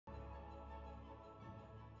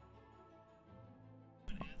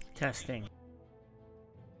Testing.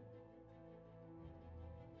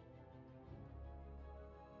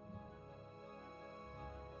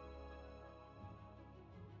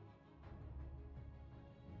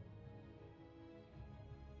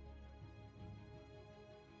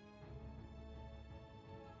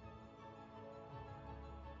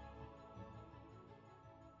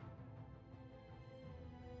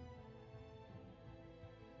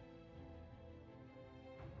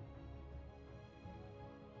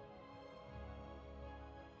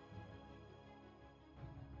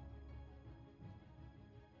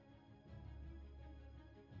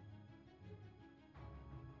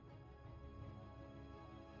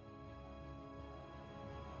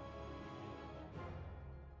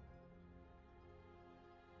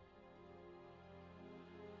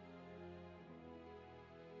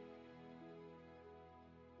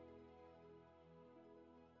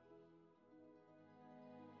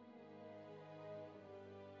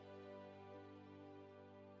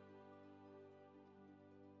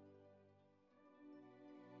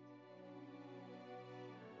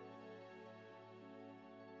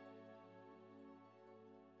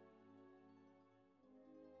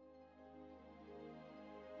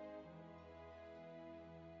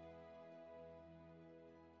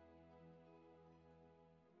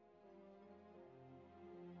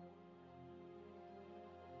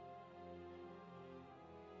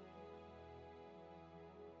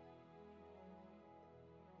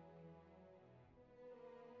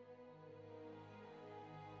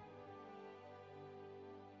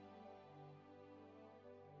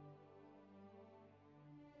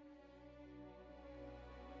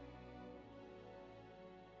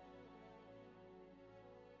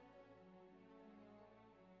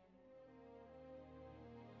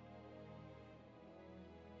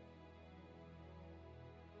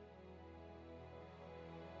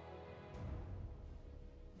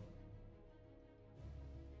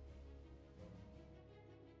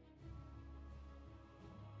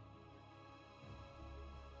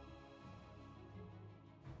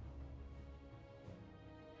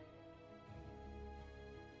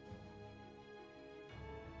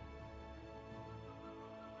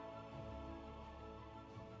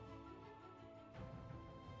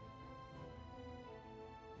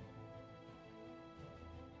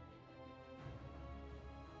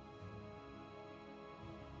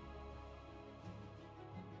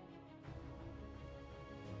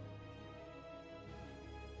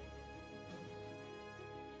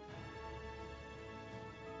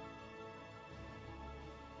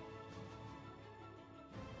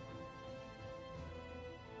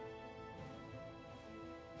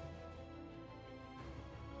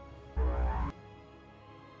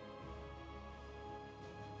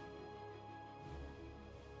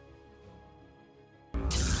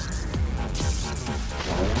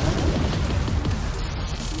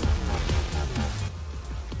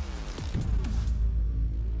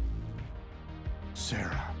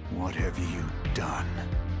 Sarah, what have you done?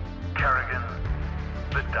 Kerrigan,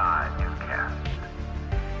 the die you cast.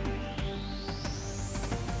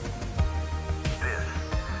 This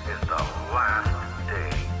is the last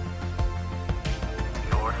day.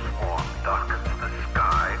 Your swarm darkens the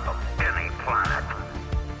sky of any planet.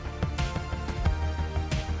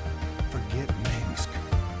 Forget Minsk.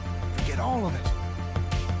 Forget all of it.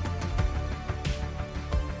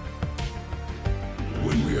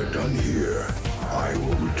 When we are done here, I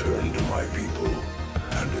will return to my people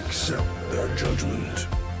and accept their judgment.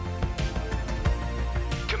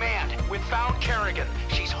 Command, we've found Kerrigan.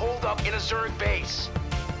 She's holed up in a Zerg base.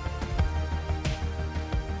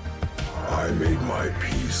 I made my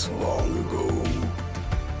peace long ago.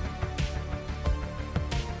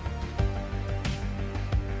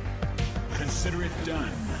 Consider it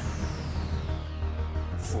done.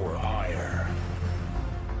 For ire.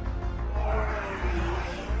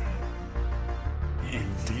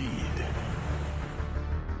 Indeed.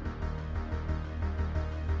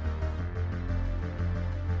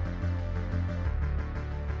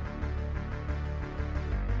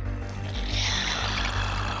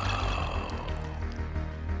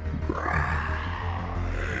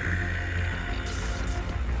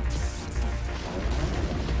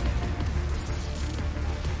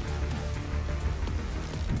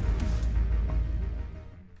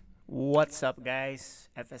 What's up, guys?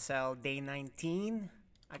 FSL day 19.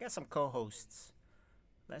 I got some co-hosts.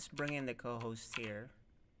 Let's bring in the co-hosts here.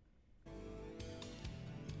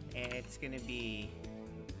 And it's gonna be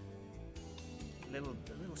a little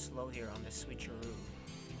slow here on the switcheroo,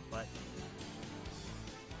 but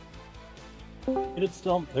It's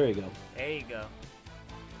still there. You go. there you go.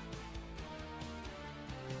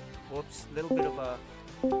 Whoops, little bit of a...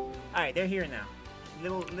 Alright, they're here now.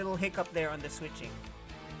 Little hiccup there on the switching.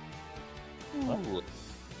 Ooh.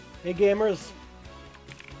 Hey gamers.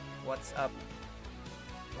 What's up?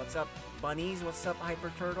 What's up, bunnies? What's up,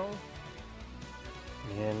 Hyper Turtle?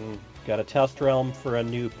 And got a test realm for a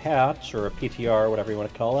new patch, or a PTR, whatever you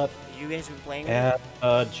want to call it. You guys been playing And with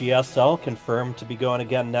it? GSL confirmed to be going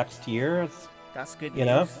again next year. That's good You news.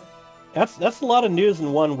 know, that's a lot of news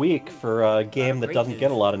in 1 week for a game that great doesn't news.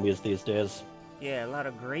 get a lot of news these days. Yeah, a lot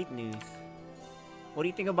of great news. What do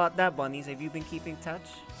you think about that, bunnies? Have you been keeping touch?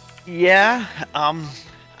 Yeah, I'm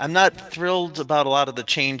not thrilled about a lot of the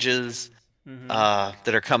changes that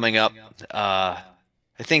are coming up. I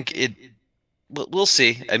think we'll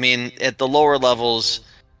see. I mean, at the lower levels,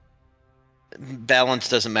 balance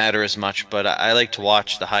doesn't matter as much, but I like to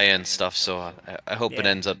watch the high-end stuff, so I hope it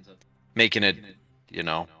Yeah. ends up making it, you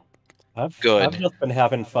know, I've good. just been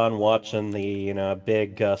having fun watching the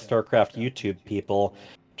big StarCraft YouTube people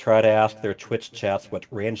try to ask their Twitch chats what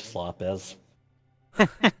range slop is.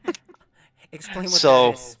 Explain what So-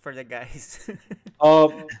 that is for the guys.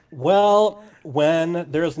 Well, when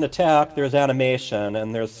there's an attack, there's animation,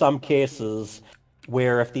 and there's some cases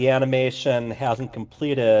where if the animation hasn't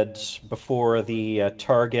completed before the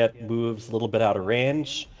target moves a little bit out of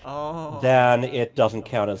range, Oh. then it doesn't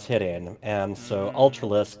count as hitting. And so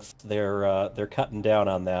Ultralisks, they're cutting down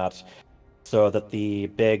on that so that the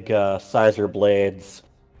big sizer blades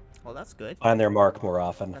Well, that's good. find their mark more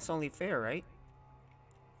often. That's only fair, right?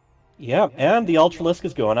 Yeah, and the Ultralisk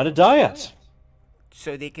is going on a diet.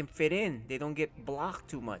 So they can fit in. They don't get blocked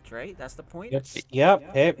too much, right? That's the point?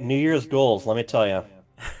 Hey, New Year's goals, let me tell you.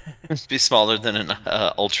 Be smaller than an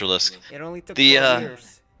Ultralisk. It only took The, 12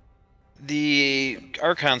 years. The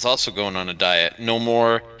Archon's also going on a diet. No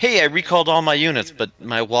more, hey, I recalled all my units, but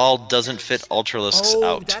my wall doesn't fit Ultralisks Oh,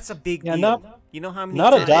 out. that's a big Yeah, deal. You know how many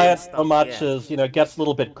Not a times diet stuff- so much yeah. as, it gets a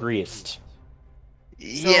little bit greased.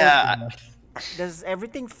 Yeah, Does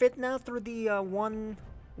everything fit now through the one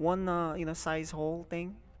size hole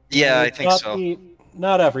thing? yeah, I It's think not so.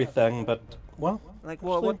 not everything, but, well, Like,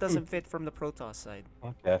 well, actually, what doesn't fit from the Protoss side?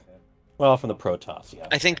 okay. Well, from the Protoss, yeah.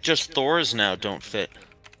 I think just Thors now don't fit.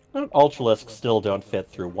 Ultralisks still don't fit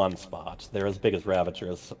through one spot. They're as big as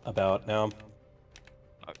Ravagers about now.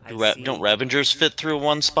 I see. Don't Ravengers fit through a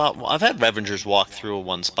one-spot wall? I've had Ravengers walk through a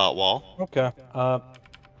one-spot wall. Okay. don't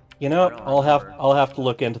I'll remember. have to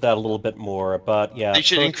look into that a little bit more, but yeah. They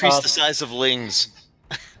should increase the Protoss- size of Lings.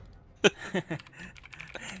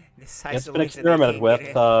 The size It's of been wings that they experimented can't with,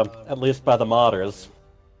 get in. at least by the modders.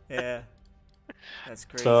 Yeah. That's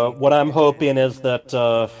crazy. So what I'm hoping is that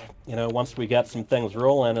once we get some things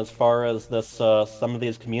rolling, as far as this some of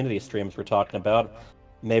these community streams we're talking about,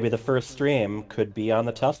 maybe the first stream could be on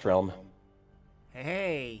the test realm.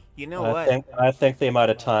 Hey, you know I what? think they might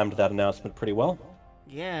have timed that announcement pretty well.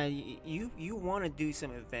 Yeah, you want to do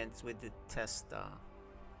some events with the test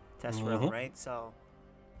realm, Mhm. right? So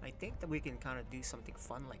I think that we can kind of do something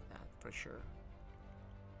fun like that for sure.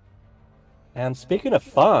 And speaking of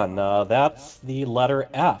fun, that's the letter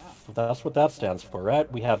F. That's what that stands for,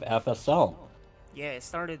 right? We have FSL. Yeah, it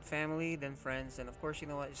started family, then friends, and of course, you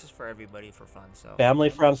know what? It's just for everybody for fun. So Family,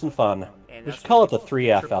 friends, and fun. And We that's should call it what the we-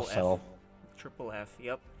 triple 3FSL. Triple F.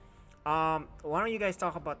 Yep. Why don't you guys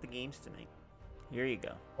talk about the games tonight? Here you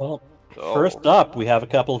go. Well, Oh. first up, we have a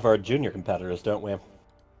couple of our junior competitors, don't we?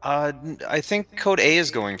 I think Code A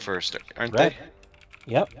is going first, aren't Right.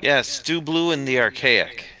 they? Yep. Yeah, Stu Blue and the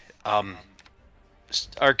Archaic.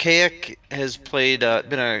 Archaic has played,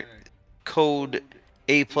 been a Code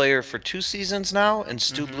A player for 2 seasons now, and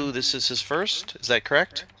Stu Blue, this is his first. Is that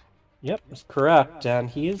correct? Yep, that's correct. And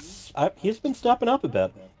he's been stepping up a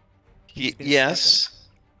bit. He's been Yes.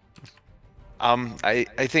 I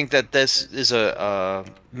think that this is a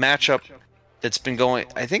matchup that's been going.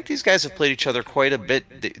 I think these guys have played each other quite a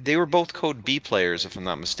bit. They were both Code B players, if I'm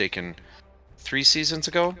not mistaken, 3 seasons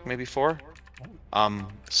ago, maybe 4.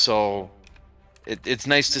 So it's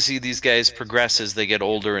nice to see these guys progress as they get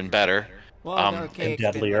older and better. Well, Um, the Archaic's and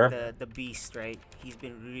been deadlier. like the beast, right? He's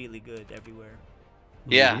been really good everywhere.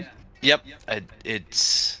 Yeah. Yep.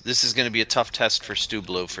 This is going to be a tough test for Stu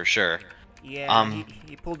Blue for sure. Yeah,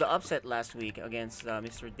 he pulled the upset last week against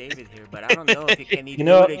Mr. David here, but I don't know if he can even You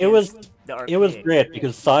know, do it it was against the it was Archaic. great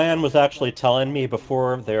because Cyan was actually telling me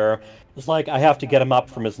before there, it was like I have to get him up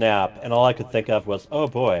from his nap, and all I could think of was, oh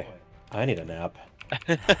boy, I need a nap.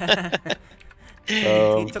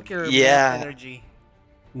 He took your Yeah. energy.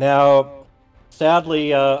 Now,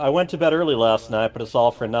 sadly, I went to bed early last night, but it's all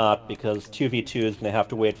for naught because 2v2 is going to have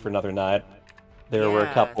to wait for another night. There were a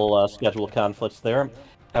Yeah. couple schedule conflicts there.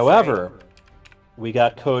 However, we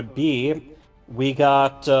got Code B, we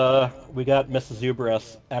got Mrs.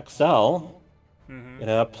 Zubris XL,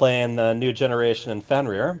 playing the new generation in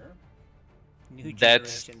Fenrir. New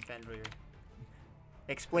That's- generation Fenrir.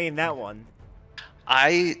 Explain that one.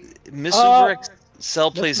 Miss Uber XL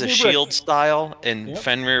plays a Mrs. Uber shield style, and Yep.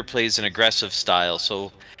 Fenrir plays an aggressive style.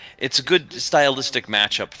 So it's a good stylistic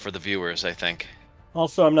matchup for the viewers, I think.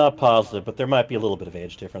 Also, I'm not positive, but there might be a little bit of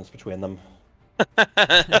age difference between them.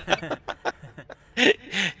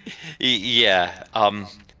 Yeah. Alright,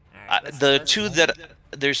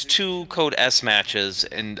 There's two Code S matches,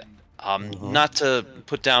 and not to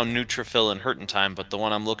put down Neutrophil and Hurtin' Time, but the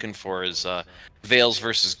one I'm looking for is Vales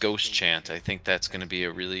versus Ghost Chant. I think that's going to be a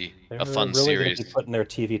fun really series. Gonna be putting their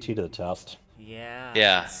TVT to the test. Yeah.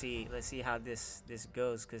 Yeah. Let's see how this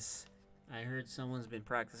goes, because I heard someone's been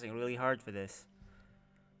practicing really hard for this.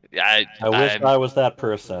 I wish I was that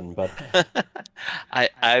person, but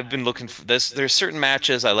I've been looking for this. There's certain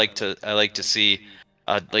matches I like to see,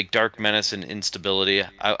 like Dark Menace and Instability.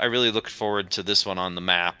 I really look forward to this one on the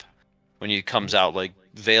map when it comes out. Like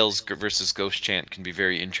Vales versus Ghost Chant can be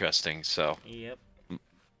very interesting. So Yep.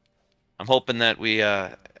 I'm hoping that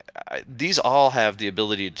these all have the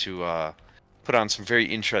ability to put on some very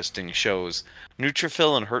interesting shows.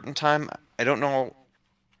 Neutrophil and Hurtin' Time, I don't know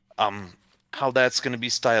how that's going to be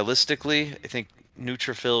stylistically. I think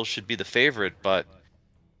Neutrophil should be the favorite, but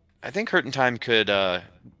I think Hurtin' Time could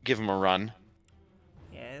give him a run.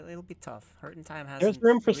 Yeah, it'll be tough. Hurtin' Time hasn't. there's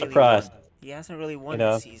room for really surprise. won. He hasn't really won You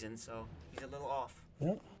know. this season, so he's a little off.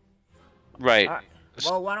 Right. All right.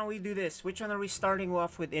 Well, why don't we do this? Which one are we starting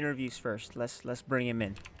off with interviews first? Let's bring him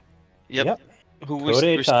in. Yep. Who was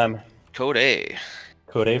Code A time. Code A.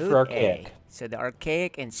 Code A for Code Archaic. A. So the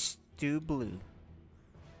Archaic and Stu Blue.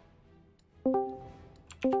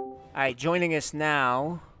 Alright, joining us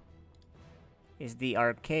now is the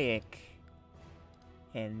Archaic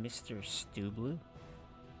and Mr. Stu Blue.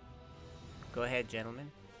 Go ahead, gentlemen.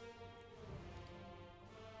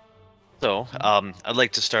 So, I'd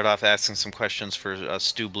like to start off asking some questions for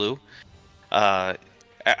Stu Blue. Hot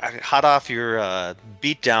off your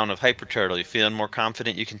beatdown of Hyper Turtle, you feeling more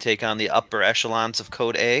confident you can take on the upper echelons of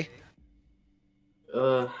Code A?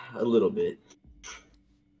 A little bit.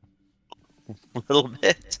 A little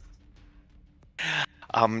bit.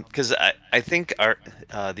 Because I think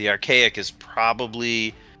the Archaic is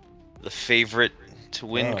probably the favorite to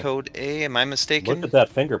win Code A. Am I mistaken? Look at that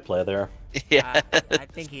finger play there. Yeah. I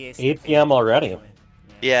think he is. 8 p.m. already.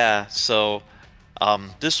 Yeah. So,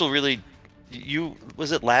 this will really.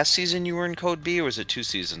 Was it last season you were in Code B, or was it 2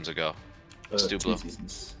 seasons ago? Stu Blue? 2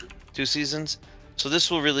 seasons. 2 seasons. So this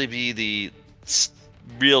will really be the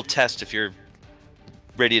real test if you're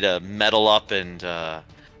ready to medal up and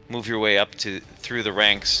move your way up through the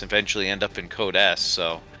ranks, eventually end up in Code S.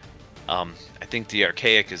 So I think the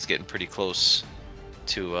Archaic is getting pretty close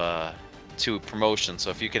to promotion. So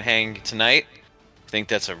if you can hang tonight, I think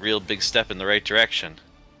that's a real big step in the right direction.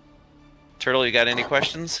 Turtle, you got any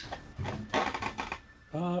questions?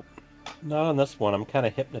 Not on this one. I'm kind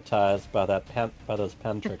of hypnotized by those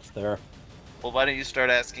pen tricks there. Well, why don't you start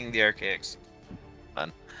asking the Archaics?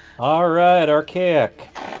 All right, Archaic.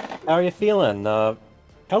 How are you feeling? How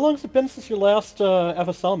long's it been since your last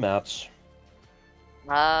FSL match?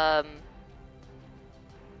 I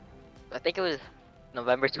think it was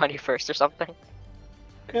November 21st or something.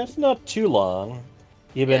 Okay, it's not too long.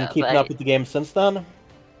 You've been Yeah, keeping but up with the game since then?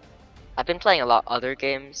 I've been playing a lot other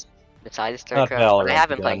games besides Not StarCraft, but Valorant I have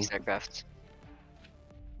been playing again. StarCraft.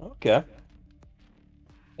 Okay.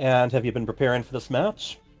 And have you been preparing for this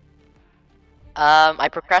match? I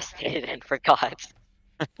procrastinated and forgot.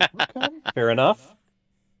 Okay, fair enough.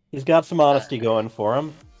 He's got some honesty going for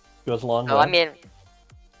him. Goes a long way. So, I mean,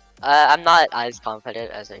 I'm not as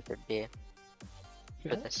confident as I could be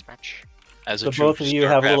for this match. As a So true both of you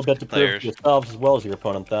have a little bit to prove players. to yourselves as well as your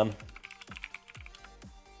opponent then.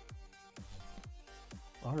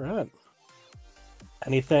 Alright.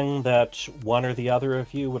 Anything that one or the other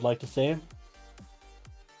of you would like to say?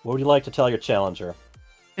 What would you like to tell your challenger?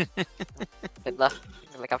 Good luck.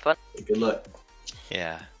 Like, have fun. Good luck.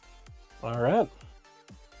 Yeah. Alright.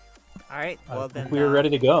 Alright, well then We are ready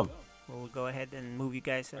to go. we'll go ahead and move you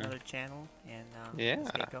guys to another channel and let's Yeah.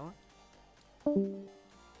 get going.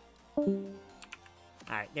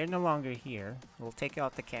 Alright, they're no longer here. We'll take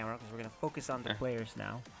out the camera because we're gonna focus on the players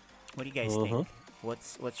now. What do you guys think?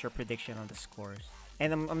 What's your prediction on the scores?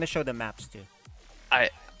 And I'm gonna show the maps too.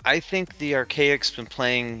 I think the Archaic's been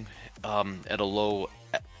playing at a low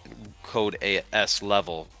Code AS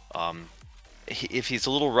level. If he's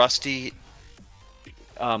a little rusty,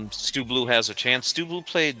 Stu Blue has a chance. Stu Blue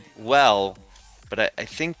played well, but I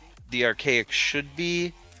think the Archaic should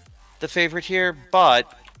be the favorite here,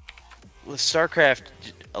 but with StarCraft,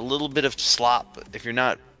 a little bit of slop. If you're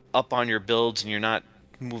not up on your builds and you're not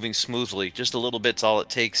moving smoothly, just a little bit's all it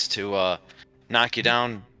takes to knock you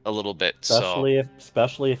down a little bit.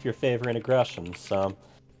 Especially if you're favoring aggression. So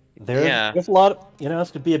Yeah. there's a lot of,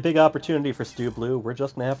 this could be a big opportunity for Stu Blue. We're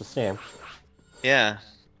just gonna have to see. Yeah.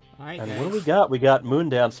 Alright, And guys. what do we got? We got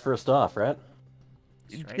Moondance first off, right?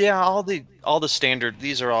 Right. Yeah, all the standard.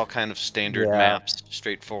 These are all kind of standard Yeah. maps,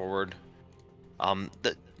 straightforward.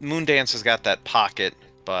 The Moondance has got that pocket,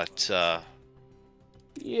 but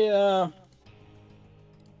Yeah.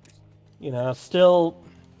 Still,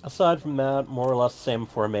 aside from that, more or less same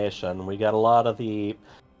formation. We got a lot of the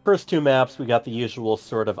first two maps. We got the usual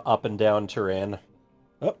sort of up and down terrain.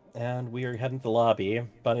 Oh, and we are heading to the lobby.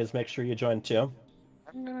 Bunnies, make sure you join too.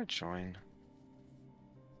 I'm gonna join.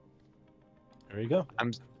 There you go.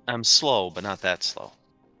 I'm slow, but not that slow.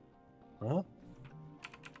 Well,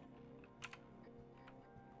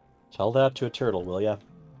 tell that to a turtle, will ya?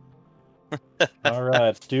 All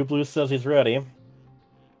right, Stu Blue says he's ready.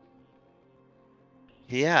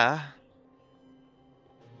 Yeah.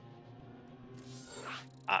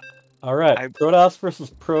 All right, Protoss versus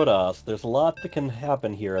Protoss. There's a lot that can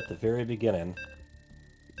happen here at the very beginning.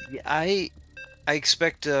 Yeah, I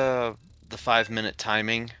expect the 5-minute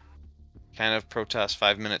timing, kind of Protoss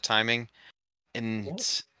 5-minute timing, and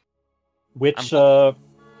Which Archaic.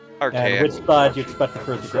 and which side do you expect the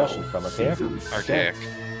first aggression from? Archaic? Archaic.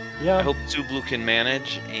 Yeah. I hope Zublu can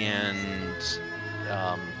manage and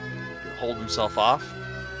hold himself off.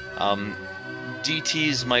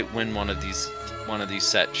 DTs might win one of these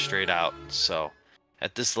sets straight out. So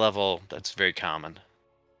at this level, that's very common.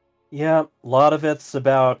 Yeah, a lot of it's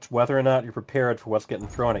about whether or not you're prepared for what's getting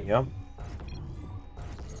thrown at you.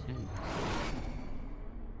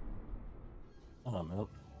 Oh, man.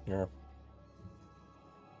 Here.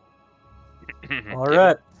 All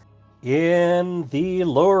right. In the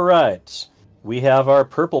lower right, we have our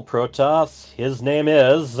purple Protoss. His name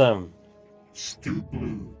is Stu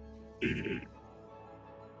Blue.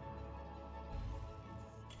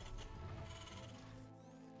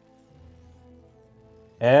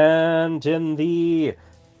 And in the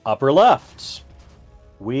upper left,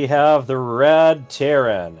 we have the red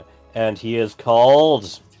Terran, and he is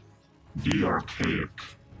called The Archaic.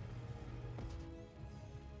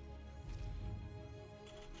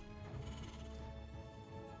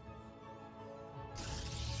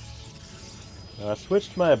 I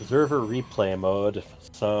switched my observer replay mode,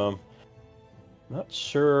 so not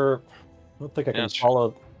sure. I don't think I can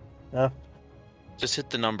follow. Just hit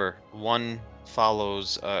the number. 1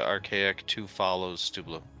 follows Archaic, 2 follows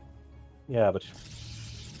Stublu. Yeah, but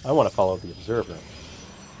I want to follow the observer.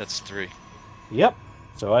 That's 3. Yep.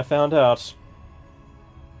 So I found out.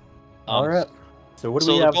 All right. So what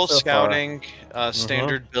do we have both so scouting, far?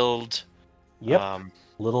 standard build. Yep.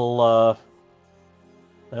 Little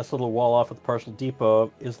nice little wall off with partial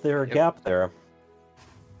depot. Is there a gap there?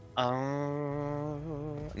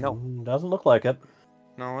 No. Doesn't look like it.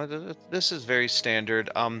 No, this is very standard.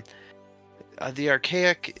 The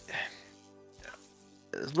Archaic,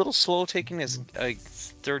 a little slow taking his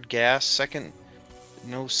third gas, second,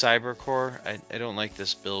 no cyber core. I don't like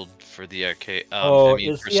this build for the Archaic.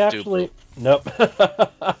 Is he actually? Nope.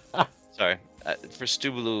 Sorry, for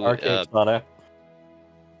Stublu. Archaic's on it.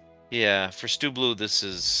 Yeah, for Stublu, this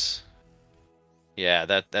is. Yeah,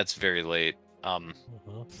 that's very late.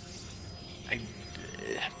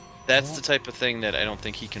 That's the type of thing that I don't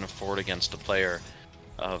think he can afford against a player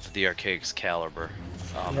of the Archaic's caliber.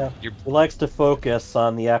 He likes to focus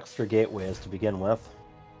on the extra gateways to begin with.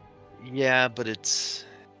 Yeah, but it's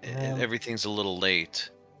everything's a little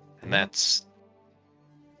late, and that's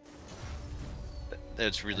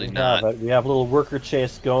really not. We have a little worker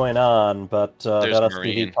chase going on, but that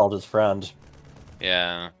SPV called his friend.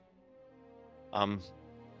 Yeah.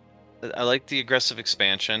 I like the aggressive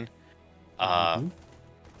expansion.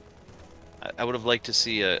 I would have liked to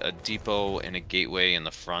see a depot and a gateway in the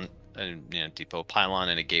front, depot pylon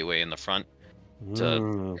and a gateway in the front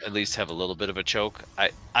to at least have a little bit of a choke. I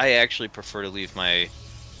actually prefer to leave my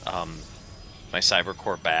my cyber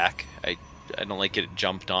core back. I don't like it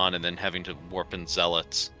jumped on and then having to warp in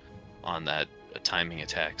zealots on that timing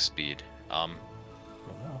attack speed.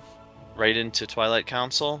 Right into Twilight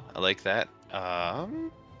Council. I like that.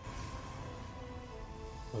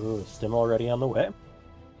 Ooh, stim already on the way.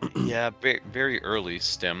 Yeah, very early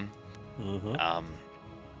stim.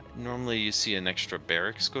 Normally you see an extra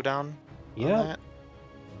barracks go down. Yeah. On that,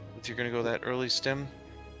 if you're gonna go that early stim.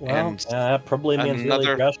 Well, and that probably means early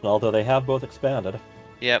aggression, although they have both expanded.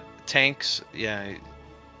 Yep, tanks. Yeah.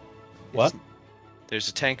 What? There's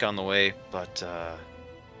a tank on the way, but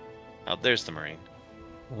oh, there's the Marine.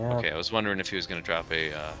 Yeah. Okay, I was wondering if he was going to drop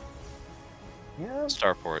a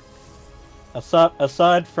starport.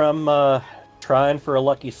 Aside from trying for a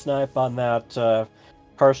lucky snipe on that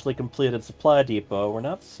partially completed supply depot, we're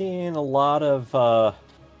not seeing a lot of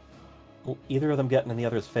either of them getting in the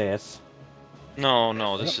other's face.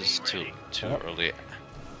 No, this is too early.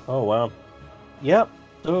 Oh, wow. Yep,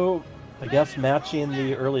 so I guess matching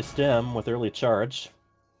the early stim with early charge.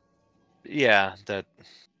 Yeah, that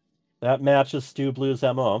matches Stu Blue's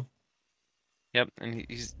MO. Yep, and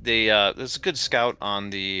there's a good scout on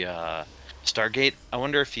the Stargate. I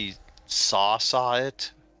wonder if he saw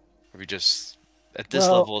it, or he just at this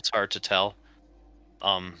level it's hard to tell.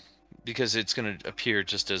 Because it's gonna appear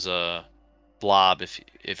just as a blob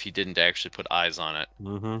if he didn't actually put eyes on it.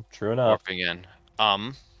 Mm-hmm. True enough. Warping in.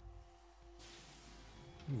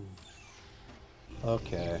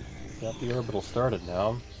 Okay, got the orbital started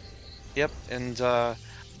now. Yep, and they're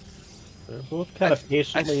both kind of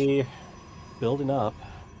patiently building up.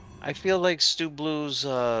 I feel like Stu Blue's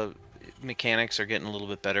mechanics are getting a little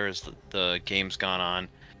bit better as the game's gone on.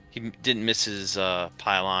 He didn't miss his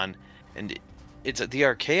pylon, and it's the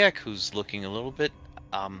Archaic who's looking a little bit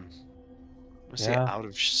say out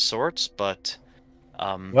of sorts, but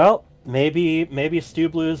well, maybe Stu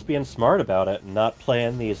Blue's being smart about it and not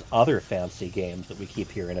playing these other fancy games that we keep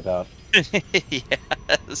hearing about.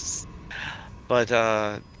 Yes, but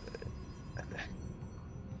the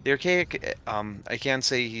Archaic, I can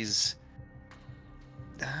say he's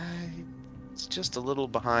just a little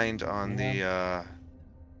behind on the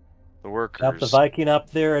workers. Got the Viking up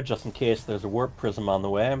there just in case there's a warp prism on the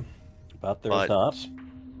way, but there's not.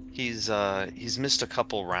 He's missed a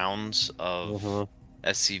couple rounds of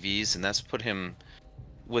SCVs, and that's put him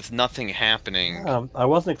with nothing happening. I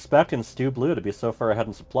wasn't expecting Stu Blue to be so far ahead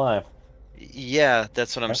in supply. Yeah,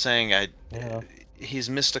 that's what I'm saying. He's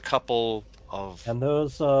missed a couple of... And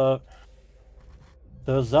those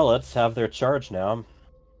zealots have their charge now.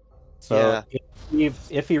 So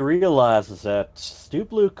if he realizes that, Stu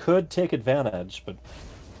Blue could take advantage, but...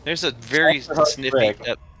 There's a very snippy,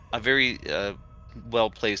 a very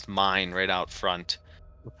well-placed mine right out front.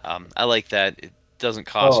 I like that. It doesn't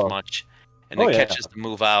cost much, and it catches the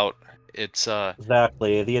move out. It's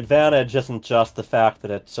exactly. The advantage isn't just the fact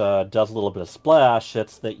that it does a little bit of splash,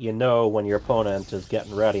 it's that you know when your opponent is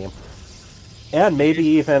getting ready. And maybe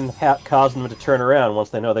even causing them to turn around once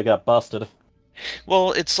they know they got busted.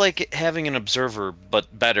 Well, it's like having an observer,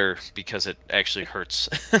 but better, because it actually hurts.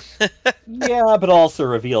 Yeah, but also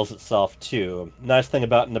reveals itself, too. Nice thing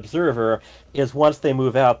about an observer is once they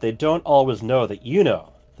move out, they don't always know that you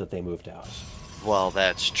know that they moved out. Well,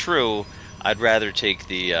 that's true. I'd rather take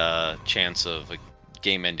the chance of a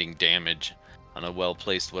game-ending damage on a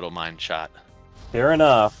well-placed Widow Mine shot. Fair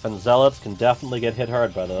enough, and Zealots can definitely get hit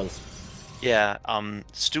hard by those. Yeah,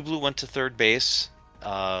 Stu Blue went to third base.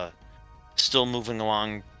 Still moving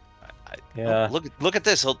along. Yeah. Oh, look at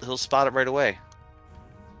this. He'll spot it right away.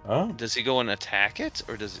 Oh. Does he go and attack it,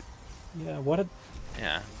 or does? Yeah. What?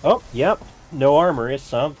 Yeah. Oh, yep. No armory,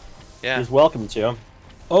 so he's welcome to.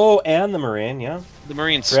 Oh, and the Marine, yeah. The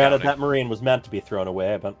Marine's granted, that Marine was meant to be thrown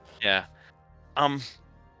away, but yeah. I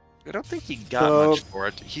don't think he got much for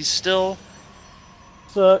it. He's still.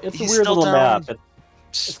 It's a weird little map.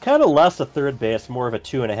 It's kind of less a third base, more of a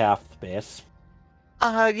 2.5 base.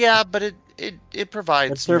 Yeah, but it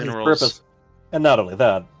provides it serves minerals. Its purpose, and not only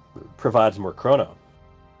that, provides more chrono.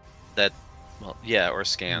 Or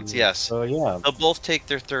scans. Yes. So yeah, they'll both take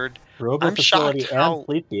their third. Robo facility and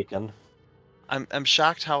fleet beacon. I'm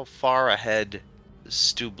shocked how far ahead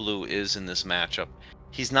Stu Blue is in this matchup.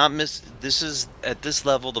 He's not This is at this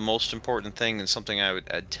level the most important thing, and something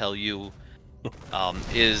I'd tell you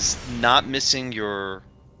is not missing your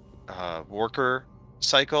worker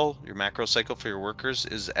cycle, your macro cycle for your workers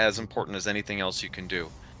is as important as anything else you can do.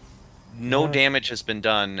 No damage has been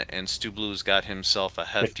done, and Stu Blue's got himself a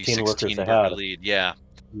hefty 16 worker lead. Yeah.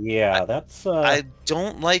 Yeah, that's. I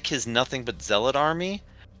don't like his nothing but zealot army.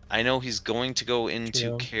 I know he's going to go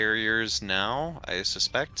into carriers now, I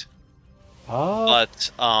suspect.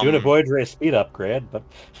 But doing a Void Ray speed upgrade, but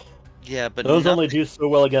yeah, but those only do so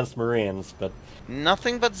well against Marines. But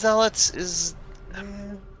nothing but zealots is.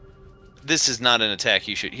 This is not an attack.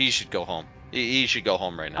 He should go home. He should go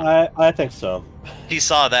home right now. I think so. He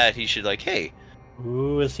saw that. He should hey.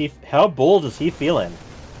 Ooh, how bold is he feeling?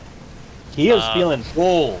 He is feeling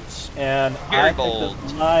bold, and I think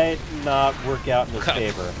this might not work out in his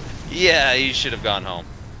favor. Yeah, he should have gone home.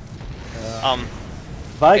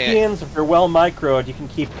 Vikings, if they're well microed, you can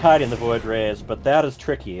keep kiting the Void Rays, but that is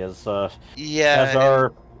tricky, as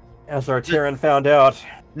As our Terran found out.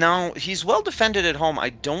 Now, he's well defended at home. I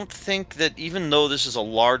don't think that even though this is a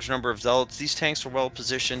large number of Zealots, these tanks are well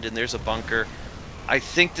positioned and there's a bunker. I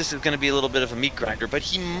think this is going to be a little bit of a meat grinder, but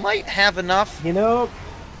he might have enough. You know,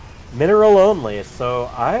 mineral only, so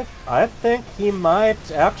I think he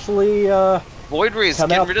might actually Void Ray is come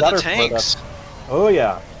getting out rid of the better for tanks. them. Oh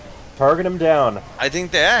yeah. Target him down. I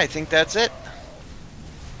think that's it.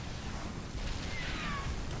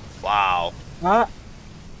 Wow.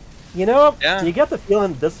 You know, Yeah. do you get the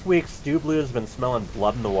feeling this week Stu Blue has been smelling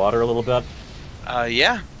blood in the water a little bit?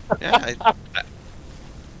 Yeah. Yeah.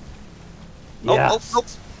 Yes. Oh.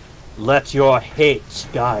 Let your hate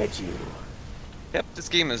guide you. Yep, this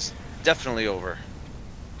game is definitely over.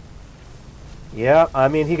 Yeah, I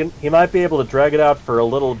mean he might be able to drag it out for a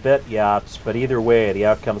little bit yet, but either way the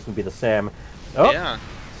outcome's gonna be the same. Oh, Yeah.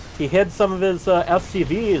 he hid some of his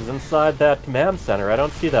SCVs inside that command center. I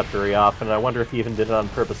don't see that very often. I wonder if he even did it on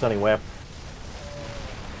purpose anyway.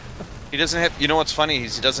 He doesn't have. You know what's funny?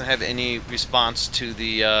 He doesn't have any response to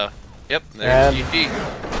the. Yep, And there's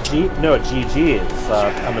GG. GG's.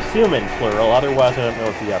 I'm assuming plural. Otherwise, I don't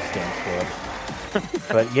know what the S stands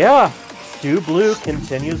for. But yeah, Stu Blue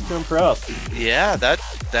continues to impress. Yeah, that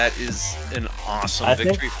is an awesome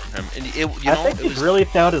victory from him. And I think he's really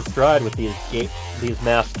found his stride with these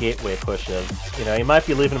mass gateway pushes. You know, he might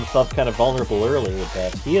be leaving himself kind of vulnerable early,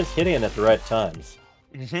 but he is hitting it at the right times.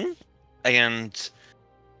 Mm-hmm. And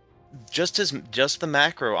just the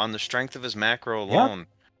macro, on the strength of his macro alone.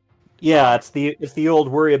 Yeah, it's the old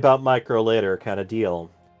worry about micro later kind of deal.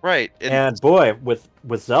 Right. And boy, with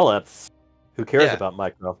Zealots, who cares about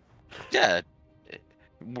micro? Yeah.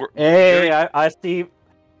 Hey, I see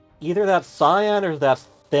either that Cyan or that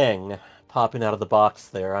thing popping out of the box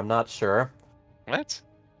there. I'm not sure. What?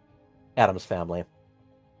 Adam's family.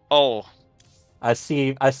 Oh. I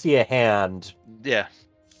see a hand. Yeah.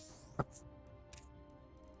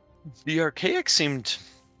 The Archaic seemed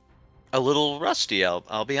a little rusty,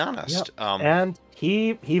 I'll be honest. Yep. And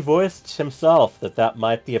he voiced himself that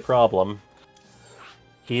might be a problem.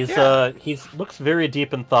 He's looks very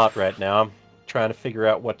deep in thought right now, trying to figure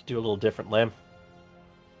out what to do a little differently.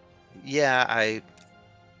 Yeah,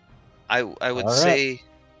 I would say,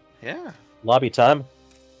 yeah. Lobby time.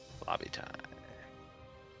 Lobby time.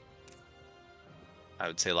 I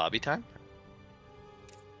would say lobby time.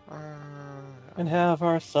 And have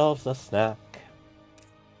ourselves a snack.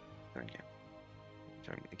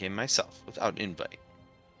 Join the game myself without invite.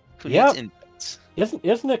 Who Yep. needs invites?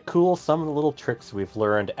 Isn't it cool some of the little tricks we've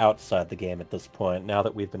learned outside the game at this point, now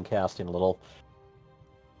that we've been casting a little?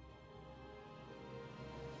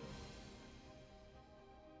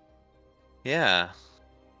 Yeah.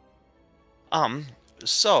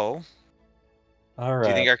 So All right. do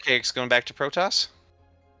you think Archaic's going back to Protoss?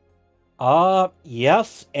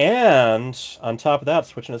 Yes, and on top of that,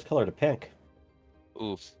 switching his color to pink.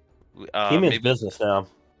 Oof. He means business now.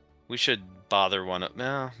 We should bother one up.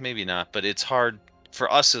 No, maybe not, but it's hard.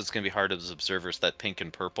 For us, it's going to be hard as observers, that pink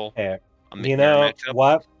and purple. Hey, A you mirror know,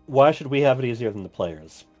 matchup. why should we have it easier than the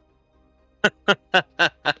players?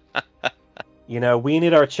 You know, we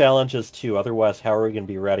need our challenges too, otherwise how are we going to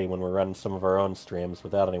be ready when we're running some of our own streams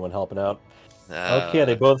without anyone helping out? Okay,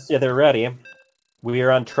 they both say they're ready. We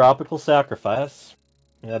are on Tropical Sacrifice.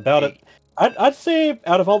 About it. I'd say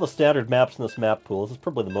out of all the standard maps in this map pool, this is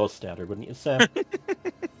probably the most standard, wouldn't you say?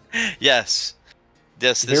 Yes.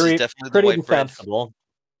 Yes, this Very, is definitely the pretty white bread. defensible.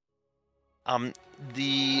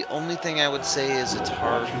 The only thing I would say is it's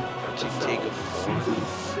hard to take a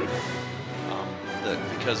fourth.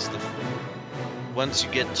 Because once you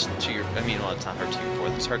get to your, I mean, well, it's not hard to take a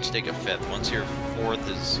fourth. It's hard to take a fifth. Once your fourth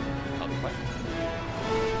is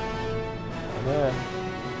what?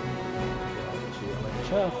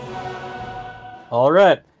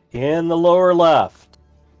 Alright, in the lower left,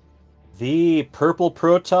 the purple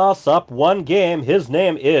Protoss up one game. His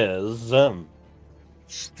name is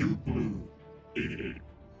Stu Blue.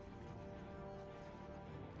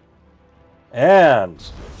 And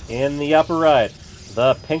in the upper right,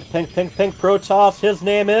 the pink Protoss. His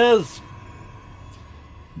name is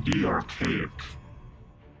The Archaic.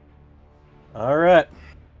 Alright.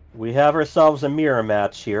 We have ourselves a mirror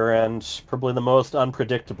match here, and probably the most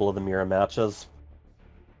unpredictable of the mirror matches.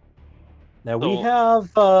 Now we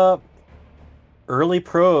have early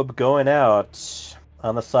probe going out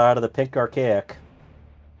on the side of the pink Archaic.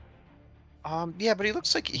 Yeah, but he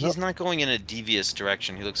looks like he's not going in a devious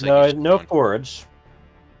direction. He looks like no forge.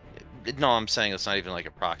 No, I'm saying it's not even like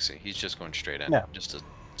a proxy. He's just going straight in, just to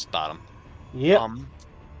spot him. Yep.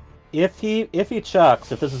 If he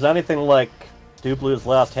chucks, if this is anything like Stu Blue's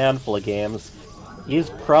last handful of games, He's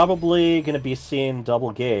probably going to be seeing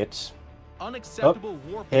double gate. Unacceptable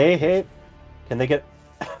war Hey, can they get...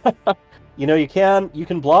 You know, you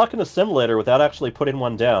can block in a simulator without actually putting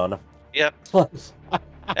one down. Yep.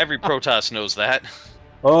 Every Protoss knows that.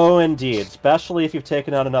 Oh, indeed. Especially if you've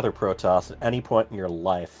taken out another Protoss at any point in your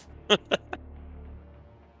life.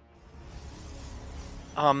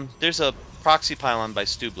 There's a proxy pylon by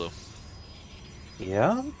Stublu.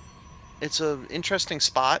 Yeah? It's an interesting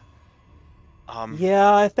spot.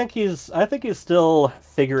 Yeah, I think he's still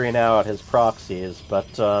figuring out his proxies, but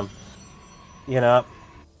you know,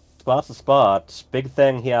 spot's a spot. Big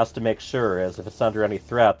thing he has to make sure is if it's under any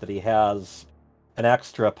threat that he has an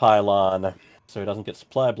extra pylon so he doesn't get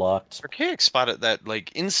supply blocked. Archaic spotted that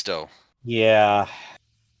like insto. Yeah.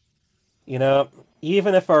 You know,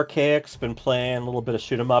 even if Archaic's been playing a little bit of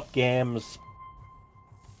shoot 'em up games,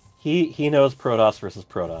 he knows Protoss versus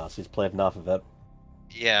Protoss. He's played enough of it.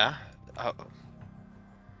 Yeah.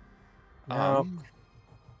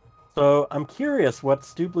 So I'm curious what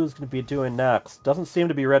Stublu's going to be doing next. Doesn't seem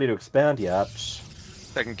to be ready to expand yet.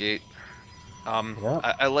 Second gate. Yeah.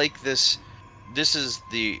 I like this. This is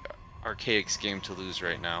the Archaic's game to lose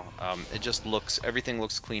right now. It just everything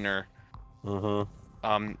looks cleaner.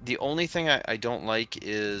 Mm-hmm. The only thing I don't like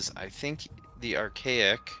is I think the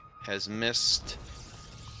Archaic has missed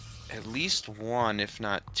at least one, if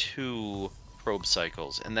not two, probe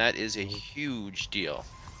cycles, and that is a huge deal.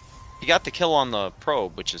 He got the kill on the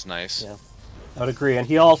probe, which is nice. Yeah, I would agree. And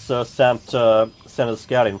he also sent his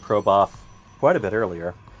scouting probe off quite a bit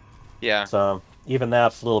earlier. Yeah. So even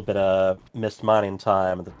that's a little bit of missed mining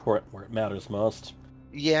time at the port where it matters most.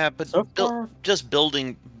 Yeah, but So just build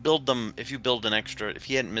them. If you build an extra, if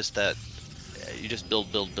he hadn't missed that, you just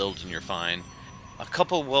build, and you're fine. A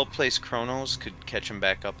couple well-placed chronos could catch him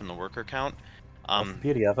back up in the worker count. That's the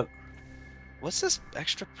beauty of it. What's this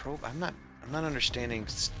extra probe? I'm not understanding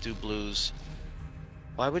Stu Blues.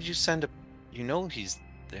 Why would you send a... You know he's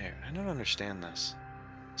there. I don't understand this.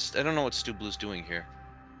 I don't know what Stu Blue's doing here.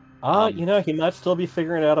 You know, he might still be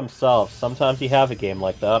figuring it out himself. Sometimes you have a game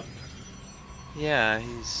like that. Yeah,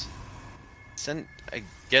 he's... I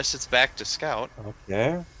guess it's back to Scout.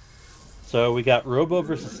 Okay. So we got Robo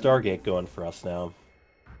versus Stargate going for us now.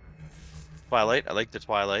 Twilight. I like the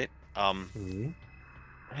Twilight. Mm-hmm.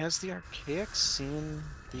 Has the Archaic seen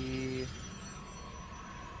the...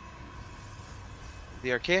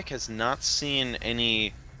 The Archaic has not seen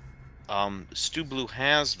any... Stu Blue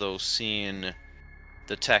has, though, seen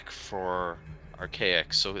the tech for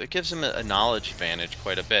Archaic, so it gives him a knowledge advantage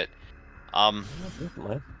quite a bit.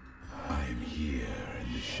 Definitely. I'm here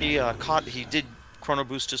in the He did chrono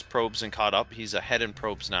boost his probes and caught up. He's ahead in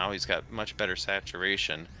probes now. He's got much better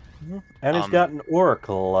saturation. And he's got an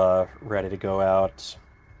Oracle ready to go out.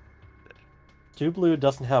 Stu Blue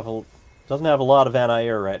doesn't have a lot of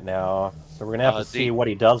anti-air right now, so we're gonna have to see what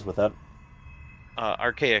he does with it.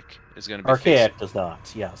 Archaic is gonna be Archaic does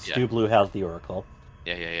not. Yes, yeah. Stu Blue has the Oracle.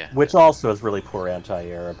 Yeah. Which also is really poor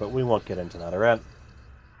anti-air, but we won't get into that, alright?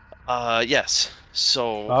 Yes.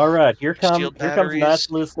 So. All right, here comes Nice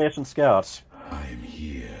Hallucination Scouts. I'm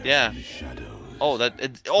here. Yeah. In the shadows. Oh,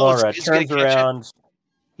 all right. Turns around.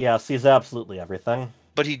 Yeah, sees absolutely everything.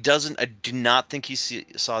 But he doesn't. I do not think he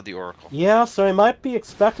saw the Oracle. Yeah, so he might be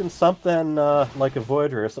expecting something like a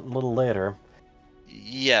Voider or something a little later.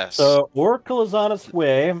 Yes. So Oracle is on its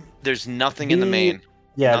way. There's nothing in the main.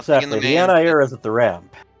 Yeah, exactly. The anti-air is at the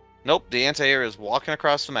ramp. Nope, the anti-air is walking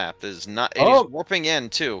across the map. Is not. And he's warping in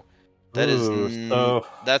too. That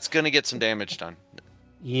that's gonna get some damage done.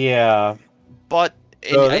 Yeah. But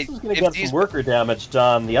so this is gonna get some worker damage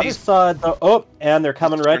done. The other side, though. Oh, and they're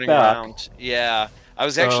coming right back. Around. Yeah. I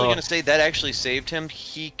was actually gonna say that actually saved him.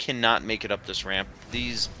 He cannot make it up this ramp.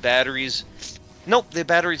 These batteries. Nope, the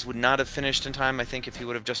batteries would not have finished in time. I think if he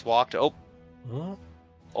would have just walked. Oh.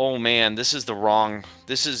 Oh man, this is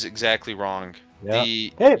exactly wrong. Yeah.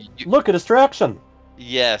 Hey, look, a distraction.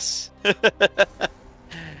 Yes.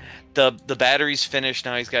 The battery's finished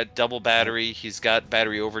now. He's got double battery. He's got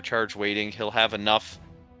battery overcharge waiting. He'll have enough.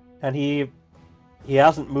 And he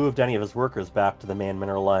hasn't moved any of his workers back to the main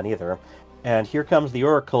mineral line either. And here comes the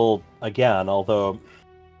Oracle again, although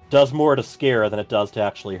does more to scare than it does to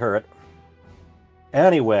actually hurt.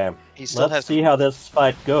 Anyway, let's see how this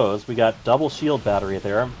fight goes. We got double shield battery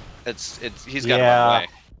there. He's got to run away.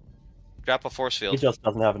 Drop a force field. He just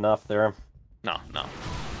doesn't have enough there. No.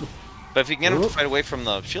 But if he can get him to fight away from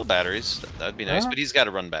the shield batteries, that'd be nice. But he's got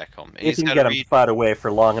to run back home. If he can get him to fight away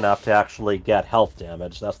for long enough to actually get health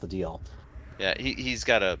damage, that's the deal. Yeah, he's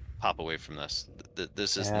got to pop away from this.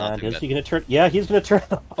 This is nothing. Is he going to turn? Yeah, he's going to turn.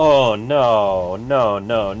 Oh no!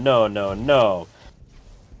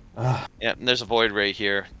 Yeah, and there's a Void Ray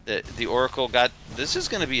here. The Oracle got... This is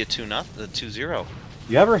going to be a 2-0.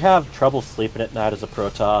 You ever have trouble sleeping at night as a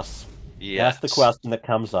Protoss? Yes. That's the question that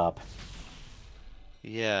comes up.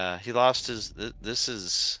 Yeah, he lost his... This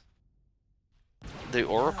is... The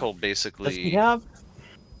Oracle, basically... Does he have...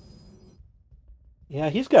 Yeah,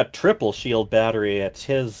 he's got triple shield battery at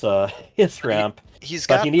his ramp. He's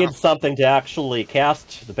but got... he needs something to actually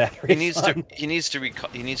cast the battery. He needs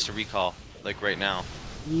to recall, like right now.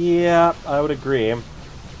 Yeah, I would agree.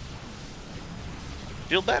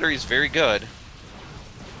 Shield battery is very good.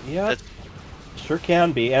 Yeah, sure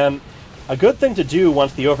can be. And a good thing to do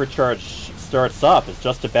once the overcharge starts up is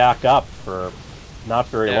just to back up for not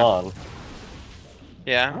very long.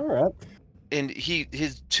 Yeah. All right. And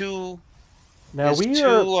his two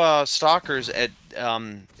stalkers at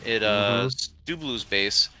Stu Blue's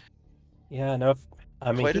base. Yeah, no,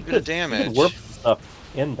 I mean quite a bit of damage. He could warp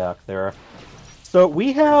stuff in back there. So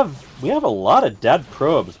we have a lot of dead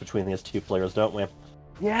probes between these two players, don't we?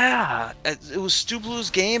 Yeah, it was Stu Blue's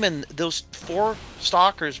game, and those 4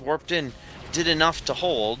 stalkers warped in did enough to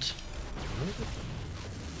hold.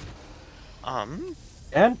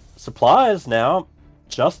 And supplies now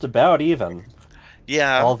just about even.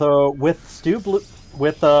 Yeah. Although with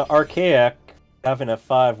Archaic having a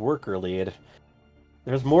 5 worker lead,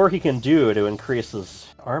 there's more he can do to increase his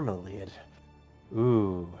armor lead.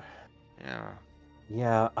 Ooh. Yeah.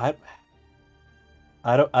 Yeah, I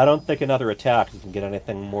don't think another attack can get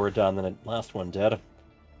anything more done than the last one did.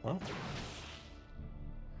 Well.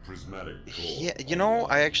 Yeah, you know,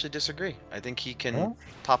 I actually disagree. I think he can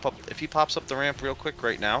pop up if he pops up the ramp real quick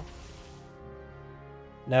right now.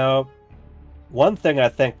 Now, one thing I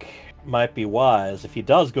think might be wise if he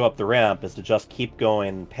does go up the ramp is to just keep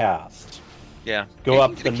going past. Yeah. Go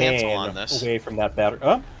up the main away from that battery.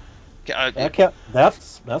 Oh,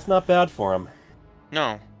 that's not bad for him.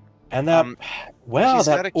 No. And that, wow,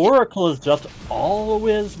 that Oracle is just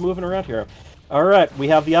always moving around here. All right, we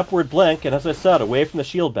have the upward blink, and as I said, away from the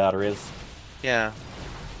shield batteries. Yeah.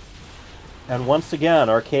 And once again,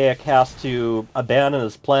 Archaic has to abandon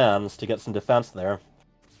his plans to get some defense there.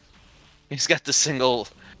 He's got the single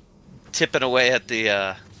tipping away at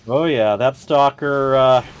the... Oh yeah, that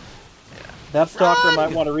Stalker... That Stalker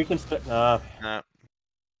might want to reconsider...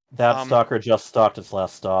 That Stalker just stalked its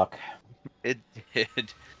last stock. It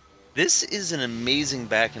did. This is an amazing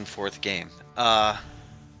back and forth game.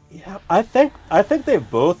 Yeah, I think they've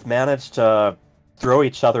both managed to throw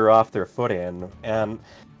each other off their footing, and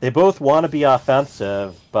they both want to be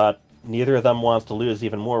offensive, but neither of them wants to lose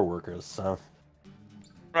even more workers. So.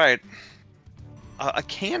 Right. A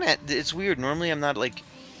cannon. It's weird. Normally, I'm not like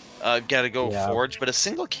gotta go forge, but a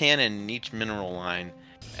single cannon in each mineral line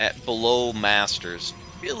at below masters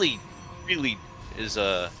really is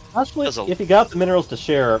a. Actually, if you got the minerals to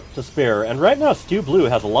spare, and right now Stu Blue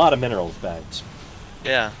has a lot of minerals banked.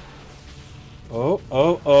 Yeah.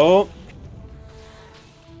 Oh.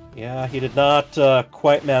 Yeah, he did not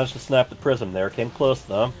quite manage to snap the prism there. Came close,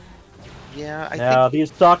 though. Yeah, I think...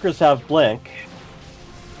 these stalkers have blink.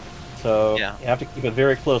 So you have to keep a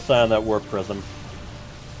very close eye on that warp prism.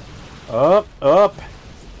 Up.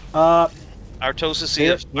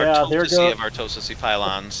 Artosity of Artosity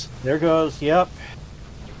pylons. There goes, yep.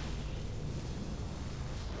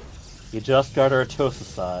 You just got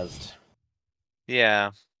Artosicized.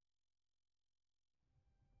 Yeah.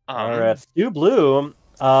 Alright, Stu Blue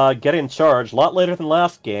getting charged a lot later than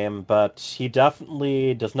last game, but he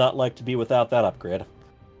definitely does not like to be without that upgrade.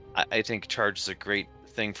 I think charge is a great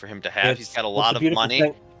thing for him to have. He's got a lot of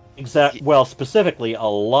money. Well, specifically, a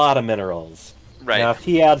lot of minerals. Right. Now, if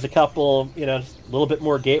he adds a couple, a little bit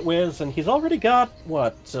more gateways, and he's already got,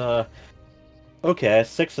 what, 6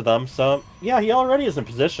 of them, so, yeah, he already is in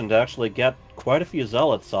position to actually get quite a few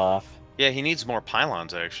zealots off. Yeah, he needs more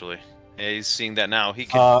pylons, actually. Yeah, he's seeing that now. He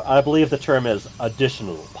can... I believe the term is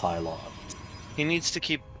additional pylons. He needs to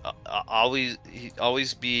keep, always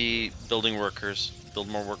be building workers. Build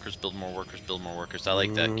more workers, build more workers, build more workers. I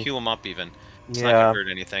like that. Queue them up, even. It's not gonna hurt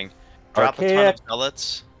anything. Drop a ton of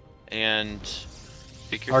zealots, and...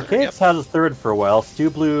 Archaic's had his third for a while. Stu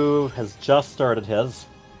Blue has just started his.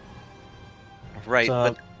 Right,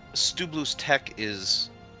 but Stu Blue's tech is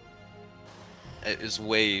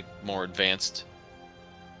way more advanced.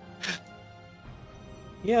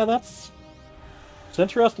 Yeah, it's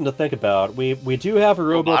interesting to think about. We do have a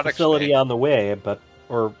robo facility on the way,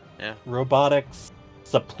 robotics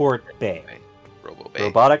support bay.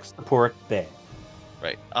 Robotics support bay.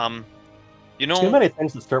 Right. Too many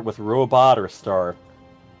things that start with robot or star.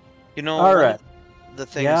 All right. The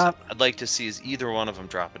things I'd like to see is either one of them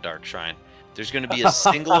drop a dark shrine. There's going to be a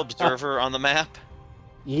single observer on the map,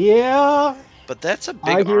 Yeah, But that's a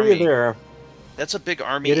I big hear you army. there. That's a big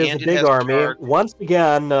army, It is a and it big has army. charge. Once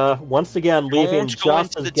again, leaving Don't go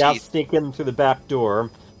just into as the gas teeth. sneak in through the back door.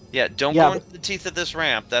 Yeah, don't Yeah, go into the teeth of this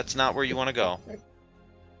ramp. That's not where you want to go.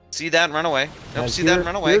 See that and run away. Nope, and see that and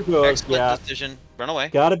run away. here goes. Excellent Yeah, decision. Run away.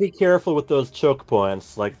 gotta be careful with those choke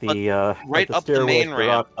points, like But the right up the stairways main to ramp.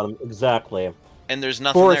 rock bottom. Exactly. And there's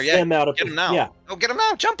nothing Force there yet. him out of Get him now. Yeah. Oh, get him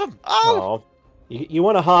now. Jump him. Oh! Oh. You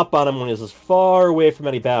want to hop on him when he's as far away from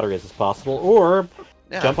any batteries as possible, or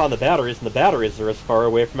Yeah. jump on the batteries, and the batteries are as far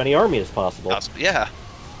away from any army as possible. Yeah.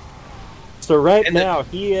 So right And now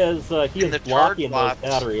he is the blocking those charge lots-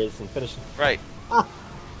 batteries and finishing. Right.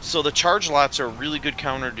 So the charge lots are a really good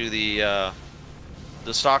counter to the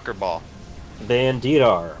stalker ball. They indeed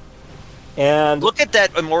are. And Look at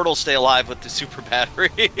that immortal stay alive with the super battery.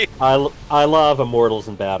 I love immortals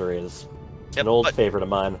and batteries. It's Yep, an old but- favorite of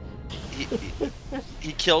mine.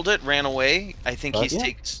 he killed it, ran away. I think But he's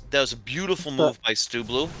yeah. that was a beautiful move by Stu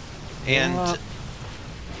Blue. And Yeah.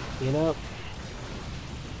 You know,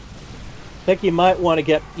 I think you might want to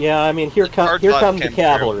get. Yeah, I mean, here charge here lot comes the came through.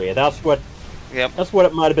 cavalry. That's what yep.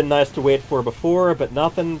 it might have been nice to wait for before, but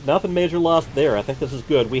nothing major lost there. I think this is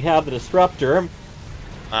good. We have the disruptor.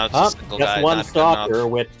 It's a single That's guy, one not good stalker, enough.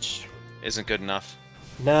 which Isn't good enough.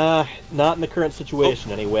 nah, not in the current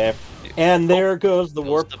situation anyway. And there goes the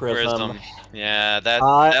warp the prism. Yeah, that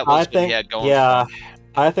I was what think, he had going. yeah, for him.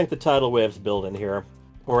 I think the tidal wave's building here,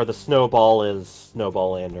 or the snowball is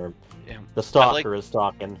snowballing, or Yeah. the stalker is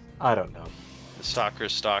stalking. I don't know. The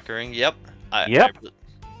stalker's stalkering. Yep. Yep.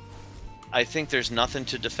 I think there's nothing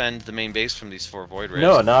to defend the main base from these 4 void rays.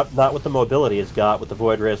 No, not with the mobility he's got with the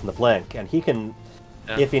void rays and the blink, and he can,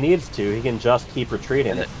 Yeah. if he needs to, he can just keep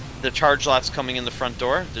retreating. And the charge lot's coming in the front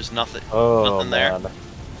door. There's nothing. Oh nothing there. man.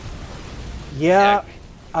 Yeah,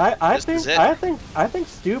 I This is think it. I think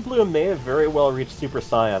Stu Blue may have very well reached Super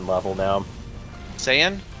Saiyan level now.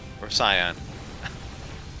 Saiyan or Scion?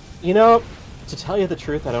 You know, to tell you the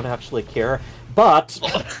truth, I don't actually care, but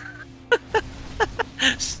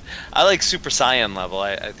I like Super Saiyan level.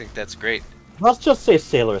 I think that's great. let's just say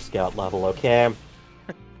Sailor Scout level, okay?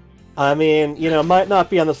 I mean, you know, might not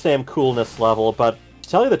be on the same coolness level, but to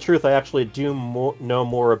tell you the truth, I actually do know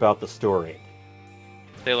more about the story.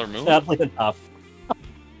 Sailor Moon? Sadly enough.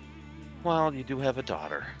 Well, you do have a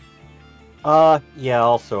daughter. Yeah,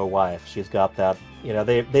 also a wife. She's got that. You know,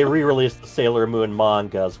 they re-released the Sailor Moon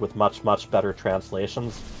mangas with much better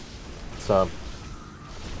translations. So,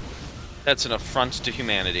 That's an affront to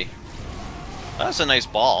humanity. That's a nice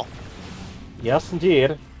ball. yes,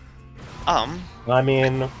 indeed. I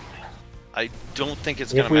mean, I don't think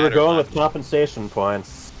it's gonna if we matter. were going much. with compensation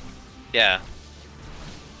points, Yeah.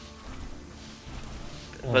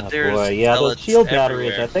 But oh there's boy, yeah, those zealots shield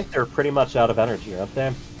batteries. everywhere. I think they're pretty much out of energy, aren't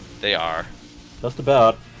they? They are. Just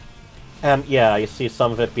about. And yeah, you see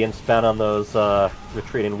some of it being spent on those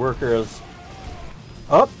retreating workers.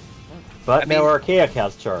 Oh, but now Archaic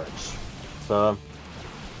has charge. So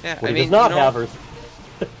Yeah, what I he mean, does not you know, have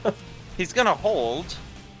is he's gonna hold.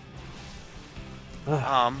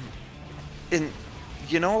 And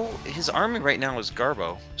you know, his army right now is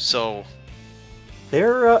Garbo, so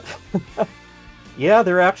they're yeah,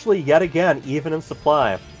 they're actually yet again even in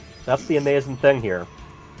supply. That's the amazing thing here.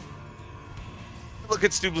 look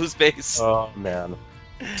at Stu Blue's base. Oh man,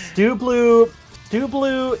 Stu Blue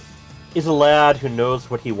is a lad who knows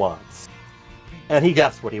what he wants, and he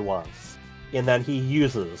gets what he wants, and then he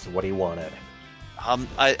uses what he wanted.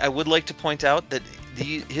 I would like to point out that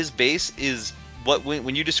his base is what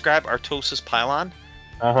when you describe Artosis Pylon.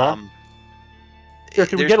 Here,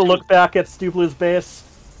 can we get a look back at Stu Blue's base?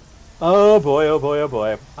 Oh boy, oh boy, oh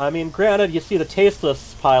boy. I mean, granted, you see the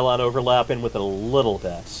Tasteless Pylon overlapping with it a little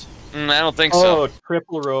bit. I don't think so. Oh,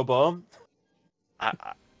 triple robo.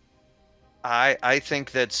 I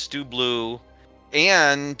think that Stu Blue,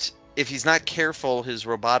 and if he's not careful, his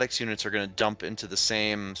robotics units are going to dump into the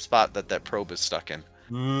same spot that probe is stuck in.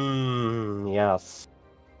 Yes.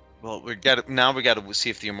 Well, we got to see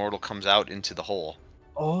if the Immortal comes out into the hole.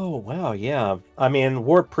 Oh, wow, yeah. I mean,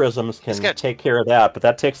 warp prisms can got- take care of that, but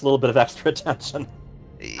that takes a little bit of extra attention.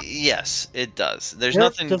 Yes, it does. There's Yeah,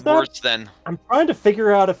 nothing does that- worse than I'm trying to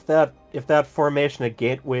figure out if that formation of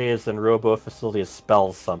gateways and robo facilities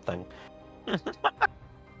spells something.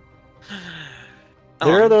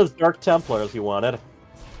 There are those Dark Templars you wanted.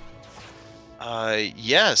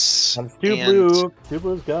 Yes. And Stu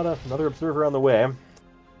Blue's got another observer on the way.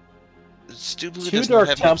 Stu Blue Two doesn't Dark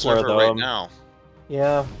have an Templar, observer though. right now.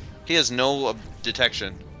 Yeah. He has no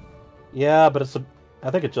detection. Yeah, but I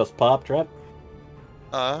think it just popped, right?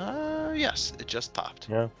 Yes, it just popped.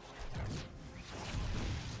 Yeah.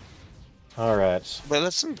 All right. But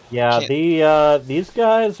that's some. Yeah, these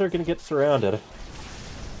guys are gonna get surrounded.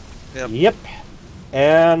 Yep.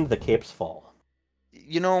 And the capes fall.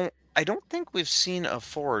 You know, I don't think we've seen a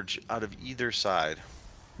forge out of either side.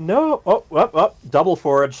 No. Oh, double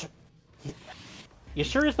forge. You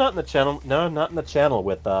sure he's not in the channel? No, not in the channel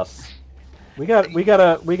with us. We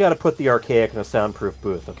gotta put the archaic in a soundproof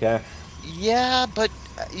booth, okay? Yeah, but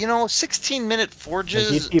 16-minute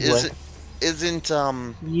forges isn't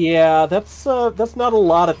Yeah, that's not a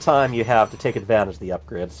lot of time you have to take advantage of the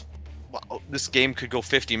upgrades. Well, this game could go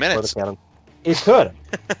 50 minutes. It could.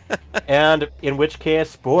 And in which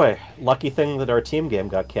case, boy, lucky thing that our team game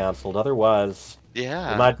got canceled. Otherwise,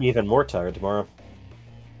 yeah, we might be even more tired tomorrow.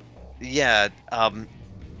 Yeah,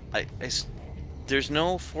 there's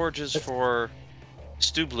no forges for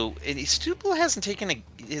Stublu, and Stublu hasn't taken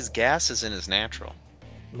his gases in his natural.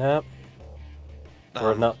 Nope.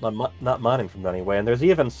 Or not mining from anyway. And there's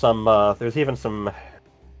even some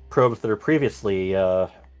probes that are previously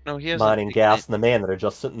mining gas in the main that are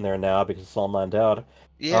just sitting there now because it's all mined out.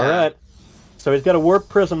 Yeah. All right. So he's got a warp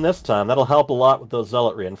prism this time. That'll help a lot with those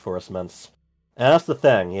zealot reinforcements. And that's the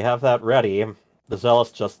thing. You have that ready. The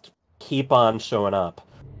zealots just keep on showing up.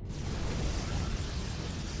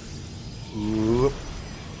 Ooh.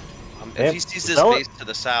 If he sees this base to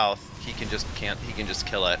the south, he can just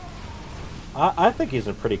kill it. I think he's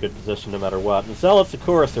in pretty good position no matter what. And zealots, of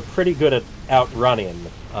course, are pretty good at outrunning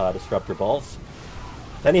disruptor balls.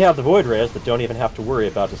 Then you have the void rays that don't even have to worry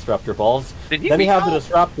about disruptor balls. Then you have the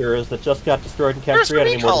disruptors that just got destroyed and can't create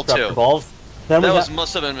any more disruptor balls. Then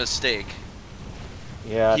must have been a mistake.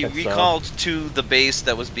 Yeah, he recalled to the base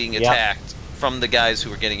that was being attacked from the guys who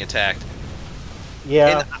were getting attacked.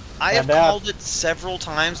 Yeah. And I have called it several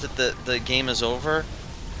times that the game is over,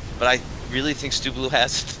 but I really think Stublu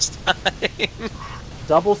has it this time.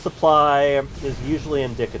 Double supply is usually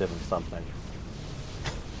indicative of something.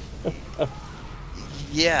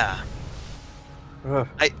 Yeah.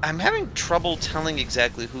 I'm having trouble telling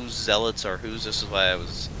exactly whose zealots are whose. This is why I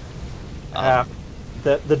was...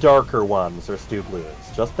 The darker ones are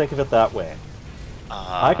Stublu's. Just think of it that way.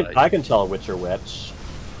 I can tell which are which,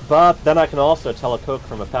 but then I can also tell a Coke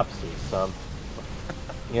from a Pepsi, so...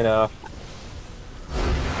 You know...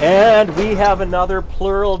 And we have another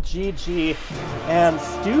plural GG, and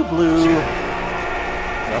Stublu...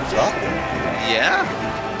 Yeah.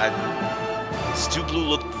 Stublu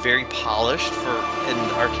looked very polished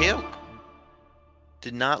and Archaeo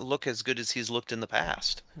did not look as good as he's looked in the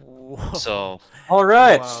past. Whoa. So, all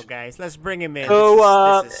right, wow, guys, let's bring him in. So,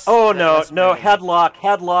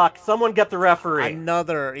 headlock. Someone get the referee.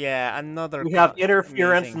 Another. We have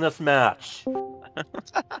interference in this match. All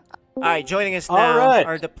right, joining us now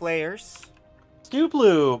are the players.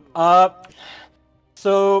 Stublu.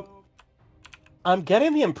 So I'm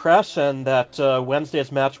getting the impression that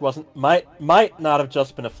Wednesday's match might not have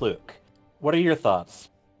just been a fluke. What are your thoughts?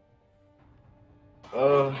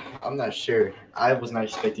 I'm not sure. I was not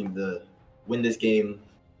expecting to win this game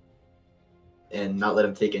and not let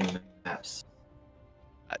him take any maps.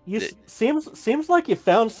 Seems like you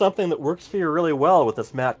found something that works for you really well with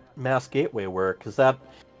this mass gateway work. Has that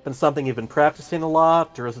been something you've been practicing a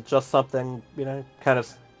lot, or is it just something kind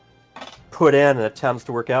of put in and it tends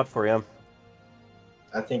to work out for you?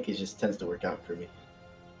 I think it just tends to work out for me.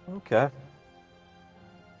 Okay.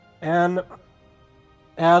 And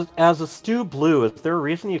as a Stublu, is there a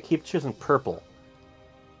reason you keep choosing purple?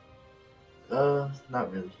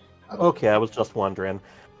 Not really. Okay, I was just wondering.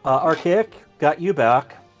 Archaic, got you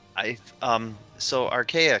back. So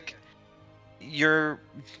Archaic, in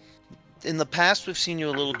the past we've seen you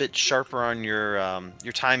a little bit sharper on your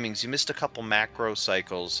timings. You missed a couple macro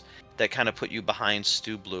cycles that kind of put you behind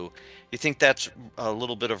Stublu. You think that's a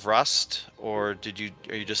little bit of rust, or are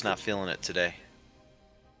you just not feeling it today?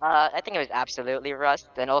 I think it was absolutely rust,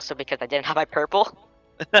 and also because I didn't have my purple.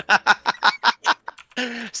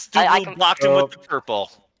 Stublu blocked him with the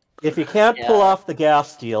purple. If you can't pull off the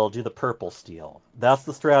gas steal, do the purple steal. That's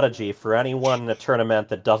the strategy for anyone in a tournament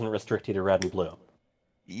that doesn't restrict you to red and blue.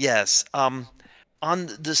 Yes. On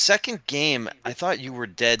the second game, I thought you were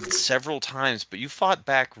dead several times, but you fought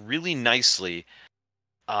back really nicely.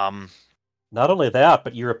 Not only that,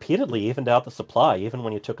 but you repeatedly evened out the supply, even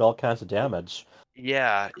when you took all kinds of damage.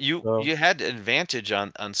 Yeah, you had advantage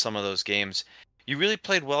on some of those games. You really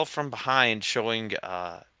played well from behind, showing,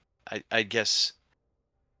 I guess,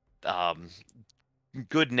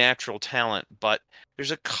 good natural talent. But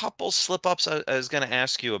there's a couple slip-ups I was going to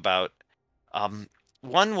ask you about.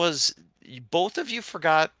 One was, both of you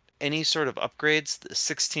forgot any sort of upgrades. The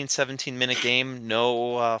 16, 17-minute game,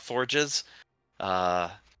 no forges.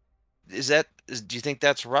 do you think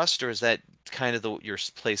that's rust, or is that kind of your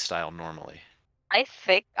play style normally? I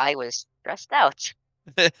think I was stressed out.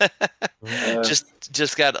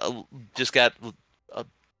 just got the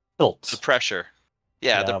Tilt. pressure.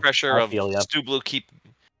 Yeah, the Yeah, pressure I of feel ya. Stu Blue keep.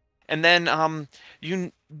 And then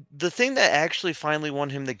the thing that actually finally won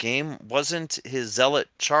him the game wasn't his zealot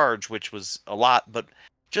charge, which was a lot, but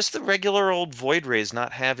just the regular old void rays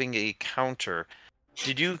not having a counter.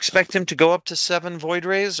 Did you expect him to go up to 7 void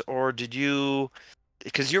rays, or did you?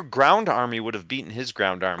 Because your ground army would have beaten his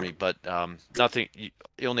ground army, but nothing. You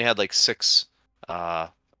only had like 6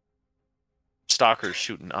 stalkers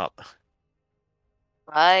shooting up.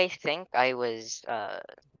 I think I was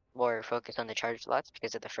more focused on the charge slots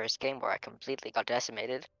because of the first game where I completely got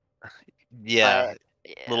decimated. Yeah,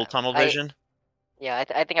 But little yeah, tunnel vision. I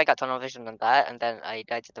think I got tunnel vision on that, and then I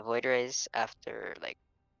died to the void rays after like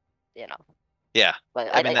you know. Yeah, But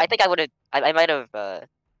I mean I think I would have I might have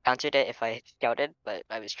countered it if I scouted, but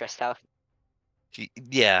I was stressed out.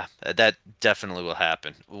 Yeah, that definitely will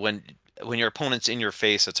happen. When your opponent's in your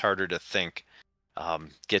face, it's harder to think.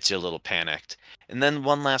 Gets you a little panicked. And then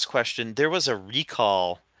one last question. There was a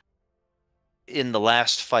recall in the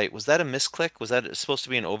last fight. Was that a misclick? Was that supposed to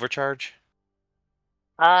be an overcharge?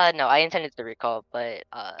 No, I intended to recall, but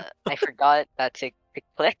I forgot that to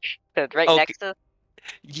click. So it's right Okay. next to.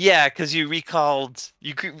 Yeah, because you recalled.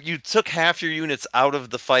 You took half your units out of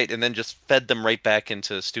the fight and then just fed them right back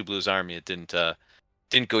into Stu Blue's army. It didn't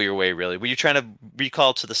go your way, really. Were you trying to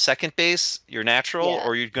recall to the second base, your natural, Yeah,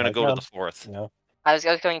 or you're going to go to the fourth? Yeah. I was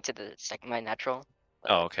going to the second my natural.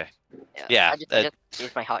 But, Oh, okay. yeah. Yeah, I just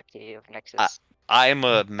used my hotkey of Nexus. I'm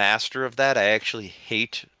a master of that. I actually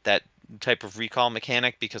hate that type of recall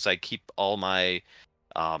mechanic because I keep all of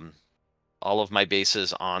my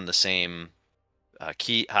bases on the same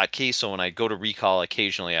hotkey. So when I go to recall,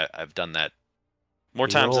 occasionally I've done that more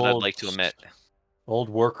The times than I'd old- like to admit. Old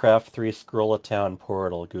Warcraft 3 Scroll of Town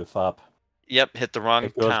portal goof up. Yep, hit the wrong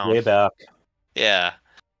It goes town. way back. Yeah,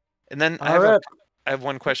 and then I have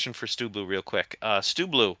one question for Stu Blue real quick. Stu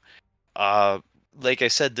Blue, like I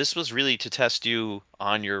said, this was really to test you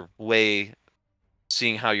on your way,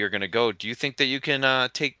 seeing how you're going to go. Do you think that you can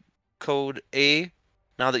take code A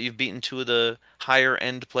now that you've beaten 2 of the higher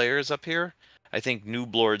end players up here? I think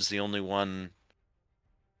Noob Lord's the only one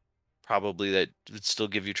probably that would still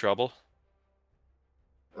give you trouble.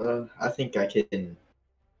 I think I can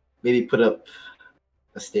maybe put up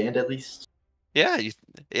a stand at least. Yeah,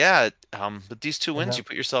 with these 2 wins, you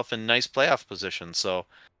put yourself in nice playoff position. So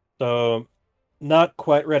not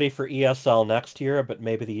quite ready for ESL next year, but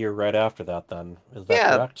maybe the year right after that then. Is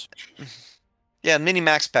that correct? Yeah, mini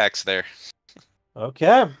max packs there.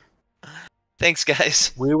 Okay. Thanks,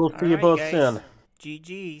 guys. We will see you both guys. soon.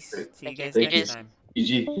 GG's. See you guys GG's. next time.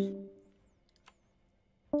 GG.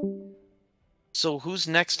 So who's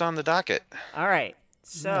next on the docket? All right.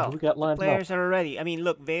 So who got lined players up? are ready. I mean,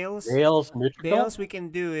 look, Vales neutral? we can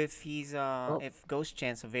do if he's if Ghost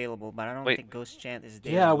Chant's available, but I don't think Ghost Chant is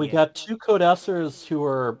there. Yeah, we yet. got 2 Codessers who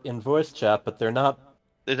are in voice chat, but they're not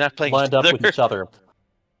playing lined up with each other.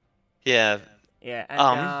 Yeah. Yeah,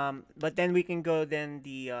 and but then we can go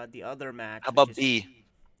the other match. How about B?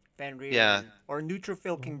 Fenrir. Yeah. Or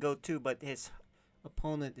Neutrophil can go too, but his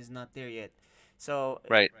opponent is not there yet. So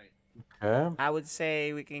Right. Okay. I would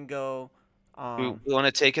say we can go. We want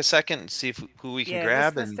to take a second and see who we can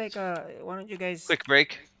grab. Let's take a. Why don't you guys? Quick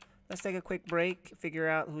break. Let's take a quick break. Figure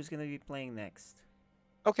out who's gonna be playing next.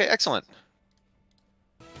 Okay, excellent.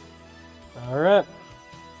 All right.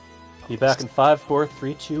 Be back in 5, 4,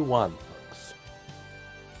 3, 2, 1, folks.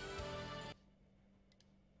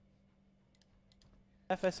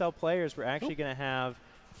 FSL players, we're actually going to have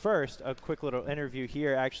first a quick little interview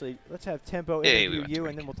here. Actually, let's have Tempo interview you,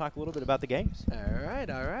 and then we'll talk a little bit about the games. All right,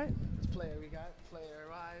 all right. This player we got,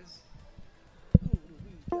 player-wise. Who do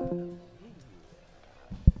we got?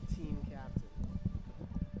 Team captain.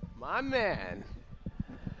 My man.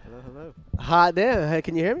 Hello, hello. Hot damn. Hey,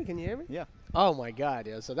 can you hear me? Can you hear me? Yeah. Oh, my God,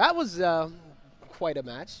 yeah. So that was quite a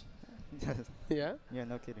match. Yeah? Yeah,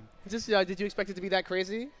 no kidding. Just, did you expect it to be that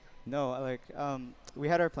crazy? No, like, we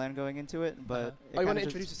had our plan going into it, but... Oh, you want to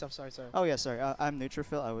introduce yourself? Sorry. Oh, yeah, sorry. I'm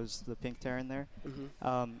Neutrophil. I was the pink Terran there.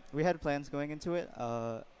 We had plans going into it,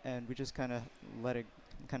 and we just kind of let it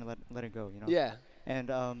go, you know? Yeah. And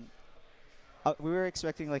we were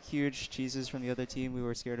expecting, like, huge cheeses from the other team. We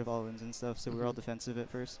were scared of all-ins and stuff, so we were all defensive at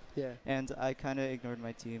first. Yeah. And I kind of ignored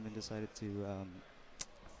my team and decided to...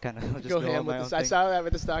 kind of just go go ham on my with own the, I thing. saw that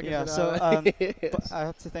with the stock. Yeah, so but I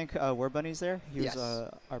have to thank War Bunnies there. He was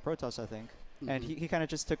our Protoss, I think. and he kind of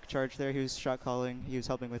just took charge there. He was shot calling. He was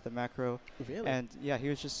helping with the macro. Really? And yeah, he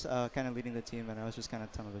was just kind of leading the team, and I was just kind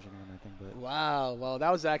of tunnel visioning him, I think. But wow. Well,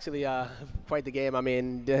 that was actually quite the game. I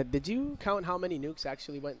mean, did you count how many nukes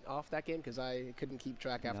actually went off that game? Because I couldn't keep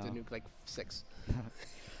track after nuke like 6.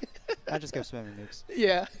 I just kept spamming nukes.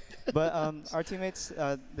 Yeah. But our teammates,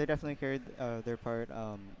 they definitely carried their part.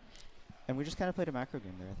 And we just kind of played a macro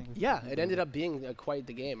game there, I think. Yeah, it ended up being quite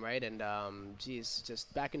the game, right? And, geez,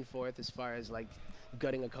 just back and forth as far as, like,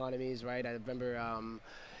 gutting economies, right? I remember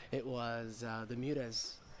it was the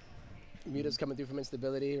Mutas. Mutas coming through from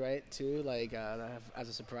instability, right, too, like, as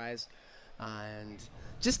a surprise. And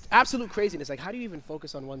just absolute craziness. Like, how do you even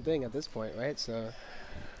focus on one thing at this point, right? So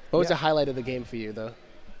what was the highlight of the game for you, though?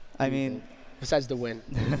 I mean, besides the win.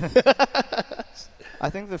 I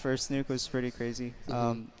think the first nuke was pretty crazy.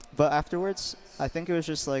 But afterwards, I think it was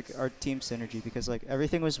just like our team synergy, because like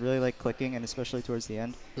everything was really like clicking, and especially towards the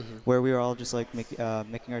end, where we were all just like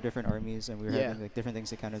making our different armies, and we were having like different things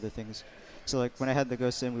to counter the things. So like when I had the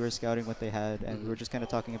ghosts in, we were scouting what they had, and we were just kind of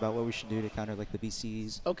talking about what we should do to counter like the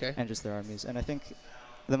BCs and just their armies. And I think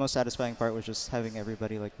the most satisfying part was just having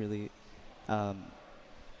everybody like really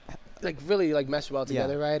really mesh well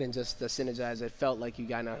together, right? And just synergize. It felt like you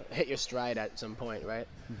kind of hit your stride at some point, right?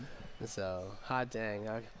 So, hot dang.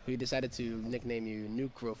 We decided to nickname you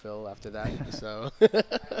Nuke Grofil after that. So,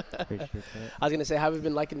 I was going to say, have you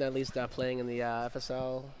been liking at least playing in the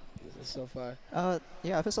FSL so far?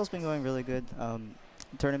 Yeah, FSL's been going really good.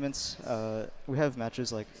 Tournaments, we have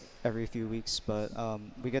matches like every few weeks, but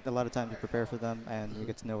we get a lot of time to prepare for them, and we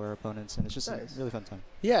get to know our opponents, and it's just a really fun time.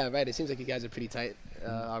 Yeah, right. It seems like you guys are pretty tight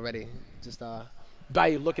already, just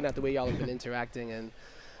by looking at the way y'all have been interacting.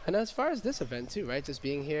 And as far as this event too, right? Just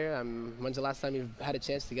being here, when's the last time you've had a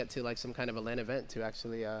chance to get to like some kind of a LAN event to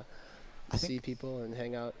actually see people and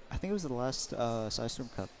hang out? I think it was the last Storm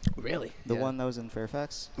Cup. Really? The one that was in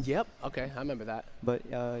Fairfax. Yep. Okay, I remember that. But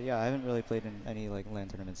yeah, I haven't really played in any like LAN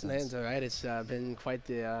tournaments since. LAN's alright. It's been quite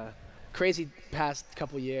the crazy past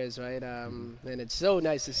couple years, right? And it's so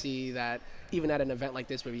nice to see that even at an event like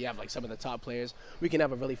this, where we have like some of the top players, we can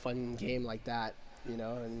have a really fun game like that. You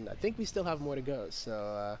know, and I think we still have more to go.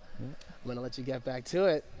 So I'm going to let you get back to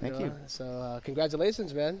it. Thank you. So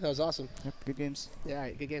congratulations, man. That was awesome. Yep, good games. Yeah, all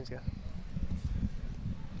right, good games, guys.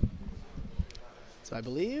 So I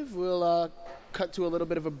believe we'll cut to a little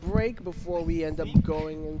bit of a break before we end up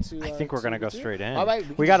going into I think we're going to go straight in. All right,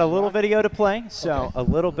 we got a little video to play, so a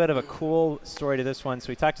little bit of a cool story to this one. So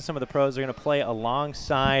we talked to some of the pros. They're going to play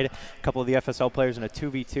alongside a couple of the FSL players in a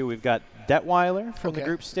 2v2. We've got Detweiler from the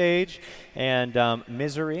group stage and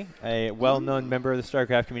Misery, a well-known member of the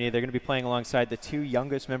StarCraft community. They're going to be playing alongside the two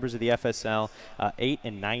youngest members of the FSL, 8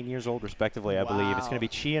 and 9 years old, respectively, I believe. It's going to be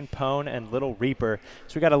Chi and Pone and Little Reaper.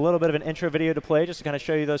 So we got a little bit of an intro video to play just to kind of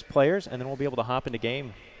show you those players, and then we'll be able to hop into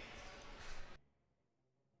game.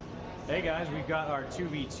 Hey guys, we've got our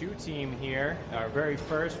 2v2 team here. Our very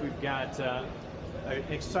first, we've got an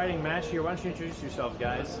exciting match here. Why don't you introduce yourself,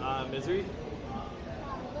 guys? Misery.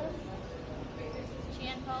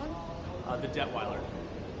 The Detweiler.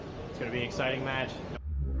 It's going to be an exciting match.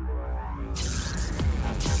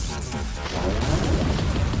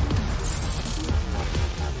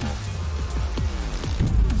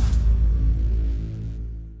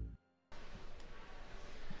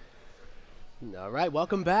 All right,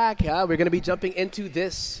 welcome back. We're going to be jumping into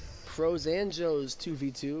this Pros and Joes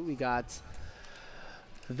 2v2. We got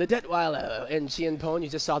the Detweiler and Chien Pone, you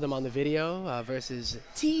just saw them on the video, versus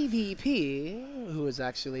TVP, who is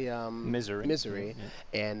actually Misery,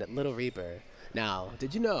 and Little Reaper. Now,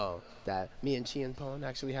 did you know that me and Chien Pone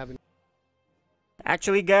actually have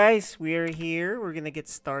Actually, guys, we're here. We're going to get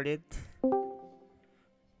started.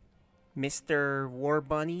 Mr. War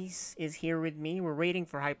Bunnies is here with me. We're waiting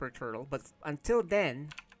for Hyper Turtle, but until then,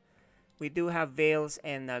 we do have Veils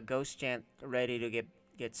and Ghost Chant ready to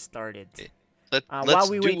get started. While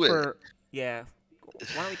we wait for why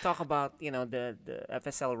don't we talk about the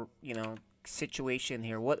FSL situation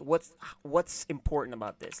here? What's important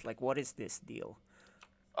about this? Like, what is this deal?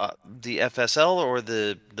 The FSL or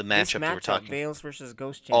the matchup that we're talking? Veils versus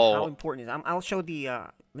Ghost Chant. How important is it? I'll show the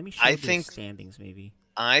let me show the standings maybe.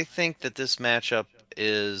 I think that this matchup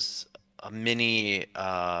is a mini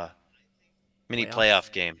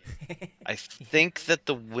playoff game. I think that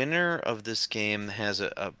the winner of this game has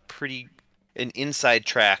an inside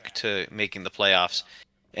track to making the playoffs,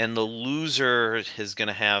 and the loser is going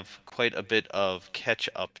to have quite a bit of catch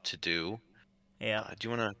up to do. Yeah. Do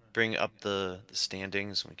you want to bring up the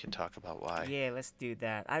standings? We can talk about why. Yeah, let's do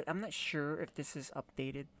that. I'm not sure if this is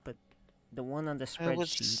updated, but the one on the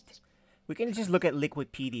spreadsheet, We can just look at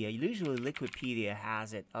Liquipedia. Usually Liquipedia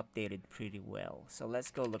has it updated pretty well. So let's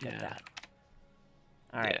go look at that.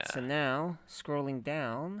 Alright, so now, scrolling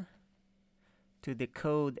down to the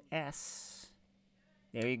code S.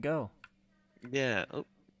 There you go. Yeah. Oh.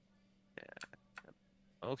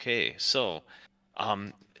 Okay, so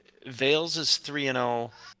Veils is 3-0,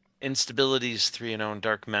 Instability's 3-0, and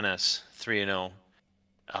Dark Menace 3-0.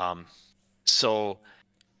 So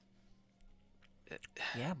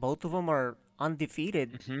yeah, both of them are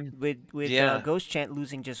undefeated with Ghost Chant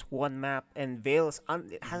losing just one map, and Veils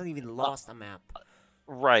hasn't even lost a map.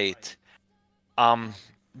 Right.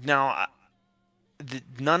 Now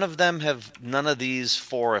none of these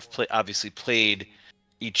four have obviously played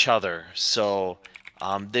each other, so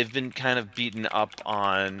they've been kind of beaten up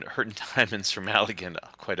on Hurt and Diamonds from Allegan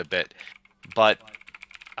quite a bit. But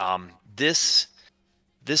this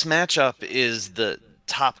matchup is the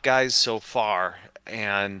top guys so far,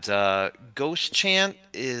 and Ghost Chant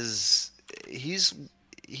he's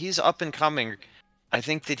up and coming. I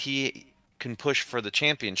think that he can push for the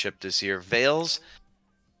championship this year. Veils,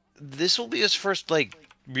 this will be his first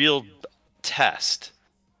real test,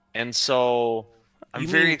 and so I'm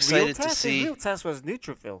very excited to see. His real test was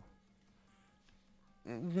Neutrophil.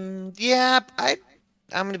 Yeah, I'm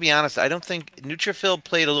going to be honest. I don't think Neutrophil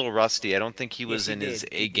played a little rusty. I don't think he was in his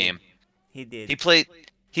A game. He did. He played.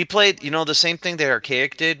 The same thing that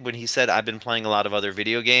Archaic did when he said, "I've been playing a lot of other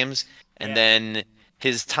video games," and then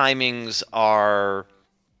his timings are.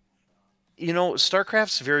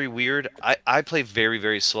 StarCraft's very weird. I play very,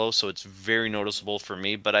 very slow, so it's very noticeable for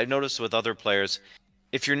me. But I noticed with other players,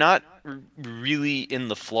 if you're not really in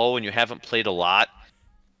the flow and you haven't played a lot,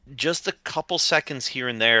 just a couple seconds here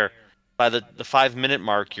and there, by the 5-minute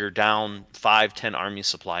mark, you're down 5-10 army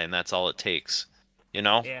supply, and that's all it takes.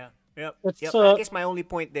 Yeah. Yep. I guess my only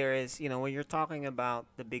point there is, when you're talking about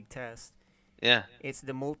the big test, it's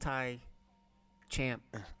the multi-champ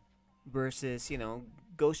versus,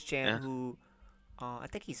 Ghost Chant, who I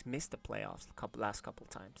think he's missed the playoffs last couple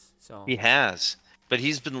times. So he has, but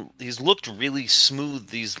he's looked really smooth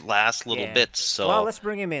these last little bits. So well, let's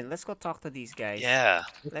bring him in. Let's go talk to these guys. Yeah,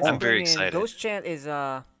 I'm very excited. Ghost Chant is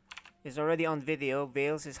already on video.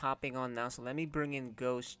 Veils is hopping on now, so let me bring in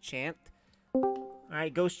Ghost Chant. All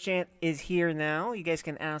right, Ghost Chant is here now. You guys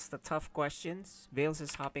can ask the tough questions. Veils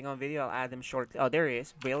is hopping on video. I'll add him shortly. Oh, there he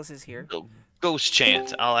is. Veils is here. Ghost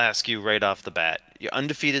Chant, I'll ask you right off the bat. You're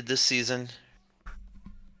undefeated this season.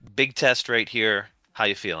 Big test right here. How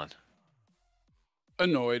you feeling?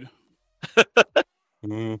 Annoyed.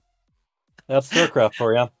 That's StarCraft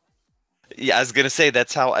for you. Yeah, I was going to say,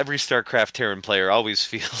 that's how every StarCraft Terran player always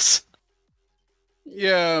feels.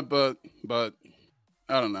 Yeah, but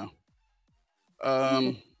I don't know.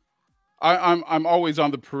 I'm always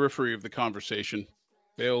on the periphery of the conversation.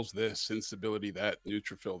 Fails this, instability that,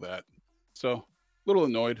 neutrophil that. So, a little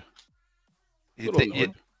annoyed. You think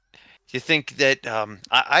that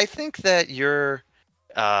I think that you're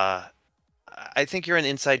I think you're an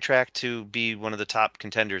inside track to be one of the top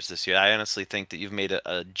contenders this year. I honestly think that you've made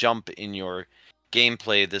a jump in your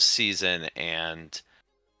gameplay this season, and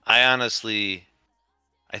I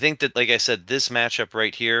think that, like I said, this matchup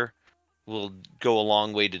right here will go a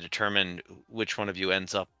long way to determine which one of you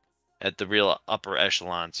ends up at the real upper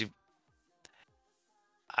echelons.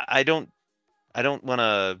 I don't want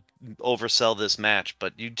to oversell this match,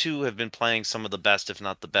 but you two have been playing some of the best, if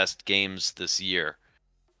not the best, games this year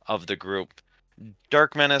of the group.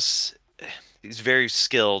 Dark Menace, he's very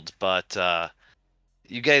skilled, but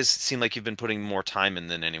you guys seem like you've been putting more time in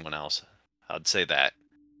than anyone else. I'd say that.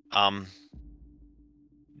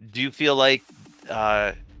 Do you feel like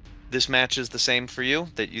this match is the same for you?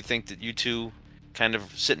 That you think that you two kind of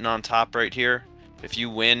sitting on top right here? If you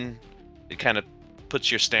win, it kind of puts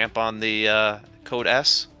your stamp on the code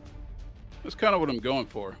S? That's kind of what I'm going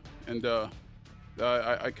for. And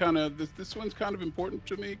I kind of, this one's kind of important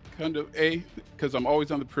to me. Kind of A, because I'm always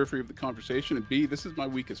on the periphery of the conversation, and B, this is my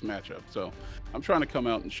weakest matchup. So I'm trying to come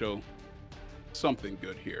out and show something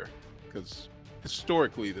good here, because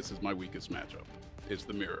historically, this is my weakest matchup. It's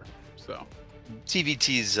the mirror. So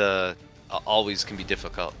TVTs always can be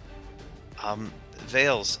difficult.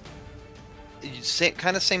 Veils,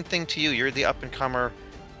 kind of same thing to you. You're the up and comer.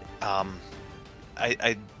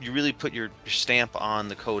 You really put your stamp on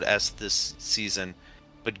the code S this season,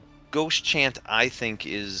 but Ghost Chant, I think,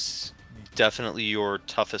 is definitely your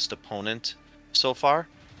toughest opponent so far.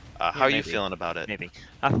 How are you feeling about it? Maybe.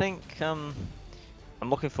 I think I'm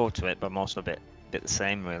looking forward to it, but I'm also a bit the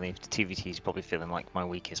same, really. TVT is probably feeling like my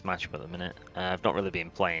weakest matchup at the minute. I've not really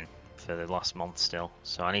been playing for the last month still,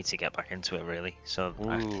 so I need to get back into it, really. So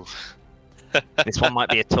This one might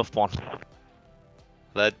be a tough one.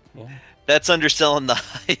 That's underselling the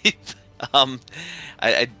hype.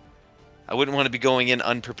 I wouldn't want to be going in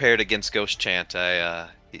unprepared against Ghost Chant.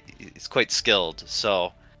 He's quite skilled.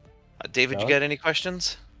 So, David, you got any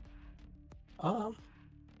questions? I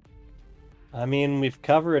mean, we've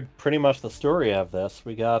covered pretty much the story of this.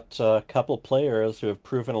 We got a couple players who have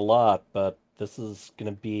proven a lot, but this is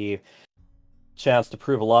going to be a chance to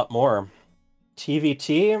prove a lot more.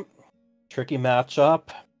 TVT, tricky matchup.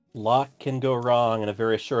 A lot can go wrong in a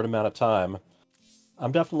very short amount of time.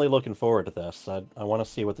 I'm definitely looking forward to this. I want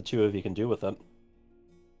to see what the two of you can do with it.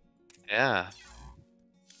 Yeah.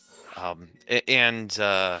 And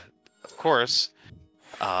of course,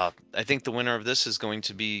 I think the winner of this is going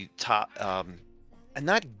to be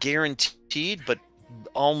not guaranteed, but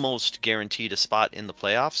almost guaranteed a spot in the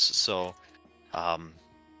playoffs. So,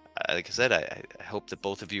 like I said, I hope that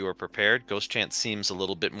both of you are prepared. Ghost Chant seems a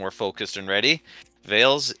little bit more focused and ready.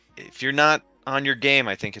 Vales, if you're not on your game,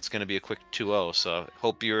 I think it's going to be a quick 2-0. So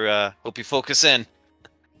hope you focus in.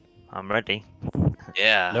 I'm ready.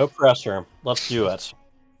 Yeah. No pressure. Let's do it.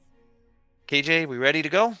 KJ, we ready to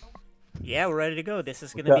go? Yeah, we're ready to go. This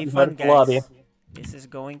is going to be fun, guys. This is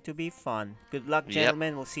going to be fun. Good luck,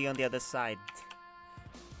 gentlemen. We'll see you on the other side.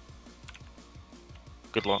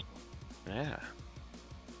 Good luck. Yeah.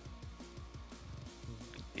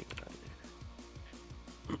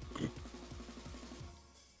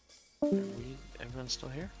 Everyone's still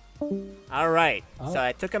here? All right. So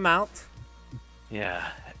I took him out. Yeah.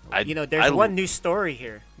 There's one new story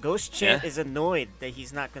here. Ghost Chant is annoyed that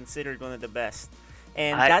he's not considered one of the best.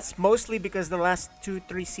 And that's mostly because the last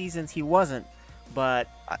 2-3 seasons he wasn't. But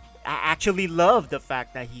I actually love the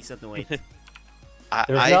fact that he's annoyed.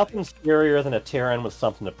 There's nothing scarier than a Terran with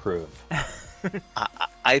something to prove.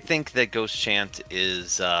 I think that Ghost Chant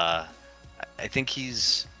is... I think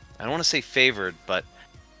he's... I don't want to say favored, but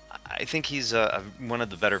I think he's one of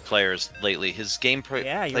the better players lately. His gameplay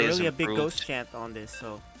yeah, you're really a big improved. Ghost Chant on this,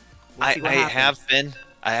 so I have been.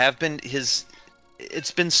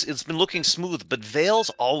 It's been looking smooth, but Vales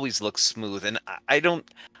always looks smooth, and I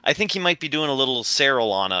think he might be doing a little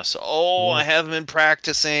Cyril on us. I haven't been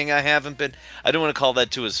practicing. I don't want to call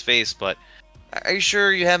that to his face, but are you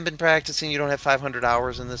sure you haven't been practicing? You don't have 500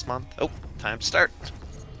 hours in this month? Oh, time to start.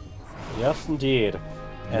 Yes, indeed.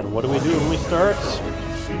 And what do we do when we start?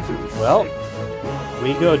 Well,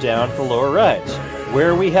 we go down to the lower right,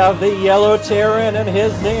 where we have the yellow Terran, and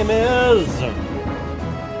his name is...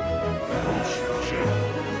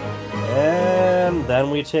 And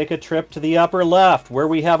then we take a trip to the upper left, where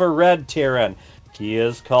we have a red Terran. He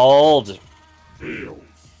is called...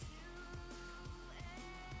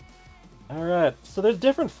 Alright, so there's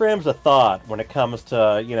different frames of thought when it comes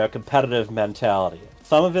to, competitive mentality.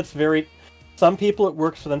 Some people, it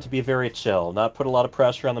works for them to be very chill, not put a lot of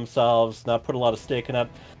pressure on themselves, not put a lot of stake in it.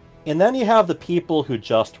 And then you have the people who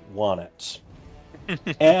just want it.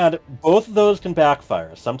 And both of those can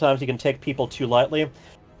backfire. Sometimes you can take people too lightly,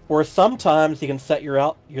 or sometimes you can set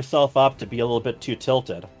yourself up to be a little bit too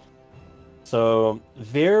tilted. So,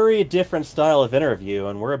 very different style of interview,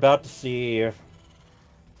 and we're about to see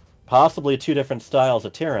possibly two different styles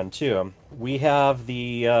of Terran, too. We have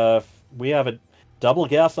a double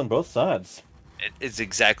guess on both sides. It's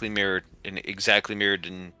exactly mirrored in.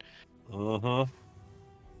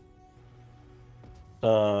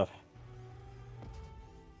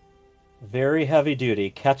 Very heavy duty.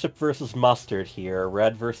 Ketchup versus mustard here.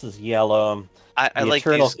 Red versus yellow. I like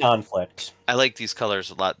eternal these, conflict. I like these colors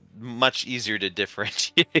a lot. Much easier to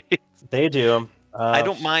differentiate. They do. I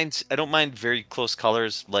don't mind very close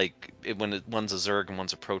colors like when one's a Zerg and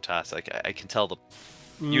one's a Protoss. Like I can tell the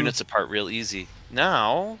units apart real easy.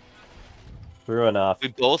 Now, true enough. we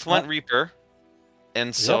both went Reaper,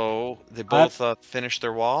 and so they both finished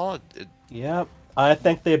their wall. Yep. I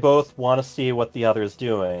think they both want to see what the other is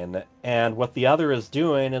doing, and what the other is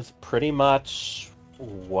doing is pretty much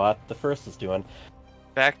what the first is doing.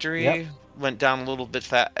 Factory went down a little bit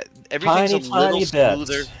fast. Everything's a little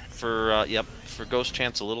smoother for Ghost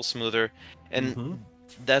Chance, a little smoother, and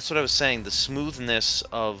that's what I was saying. The smoothness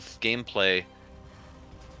of gameplay.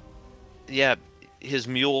 Yeah, his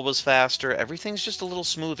mule was faster. Everything's just a little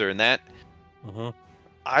smoother, and that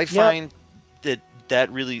I find that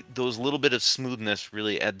really those little bit of smoothness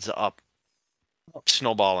really adds up,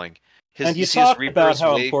 snowballing. And you talked about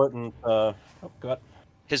how important. Go ahead.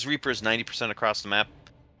 His Reaper is 90% across the map.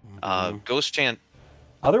 Ghost Chant.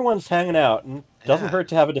 Other one's hanging out, and doesn't hurt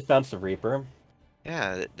to have a defensive Reaper.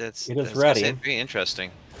 Yeah, that's ready. Very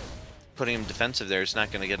interesting. Putting him defensive there is not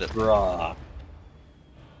going to get it. Raw.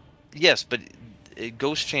 Yes, but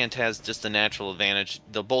Ghost Chant has just a natural advantage.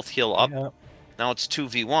 They'll both heal up, Now it's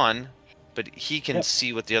 2v1, but he can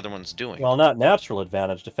see what the other one's doing. Well, not natural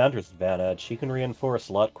advantage, defender's advantage. He can reinforce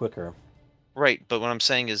a lot quicker. Right, but what I'm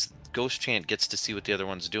saying is Ghost Chant gets to see what the other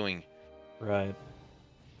one's doing. Right.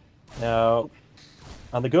 Now,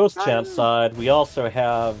 on the Ghost Chant side, we also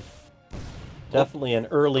have definitely an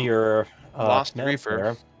earlier Lost command Reaper.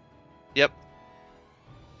 center. Yep.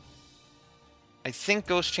 I think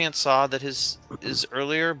Ghost Chant saw that his is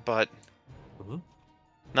earlier, but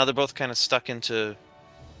now they're both kind of stuck into.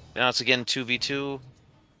 Now it's again 2v2.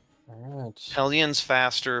 Alright. Hellions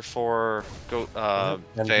faster for And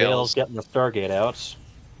Veils. Veil's getting the Stargate out.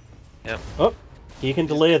 Yep. Oh, he can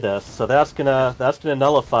delay this, so that's gonna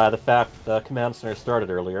nullify the fact the command center started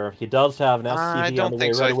earlier. He does have an SCV on the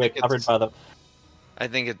way right away, covered by the. I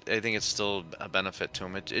think it's still a benefit to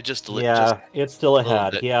him. It just It's still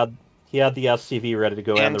ahead. He had the SCV ready to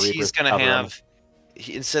go, and the Reaper's he's gonna cover him. have.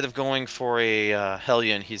 Instead of going for a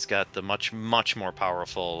Hellion, he's got the much more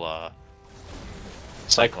powerful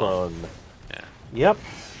Cyclone. Yeah. Yep,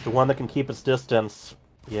 the one that can keep its distance.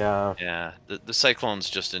 Yeah. Yeah, the Cyclone's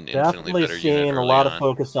just an infinitely Definitely better unit seeing a early lot on. of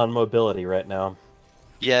focus on mobility right now.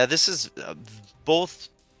 Yeah, this is both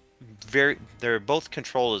they're both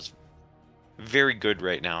control is very good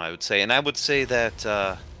right now, I would say, and I would say that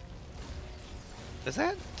does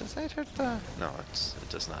that hurt the? No, it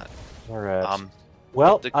does not. All right.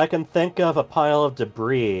 Well, the- I can think of a pile of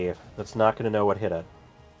debris that's not going to know what hit it.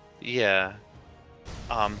 Yeah.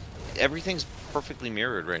 Everything's perfectly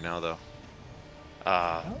mirrored right now, though.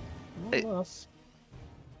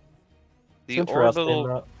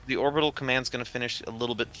 The orbital command's going to finish a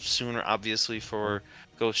little bit sooner, obviously, for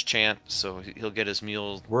Ghost Chant, so he'll get his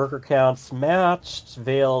mule. Worker counts matched.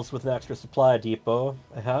 Veils with an extra supply depot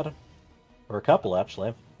ahead, or a couple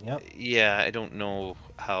actually. Yep. Yeah, I don't know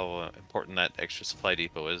how important that extra supply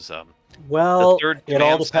depot is. Well, the third it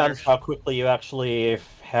all command depends center- how quickly you actually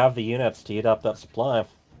have the units to eat up that supply.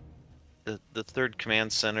 The third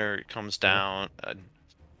command center comes down.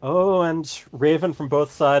 Oh, and Raven from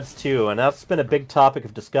both sides too, and that's been a big topic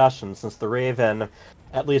of discussion since the Raven,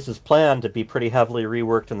 at least is planned to be pretty heavily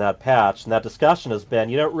reworked in that patch, and that discussion has been,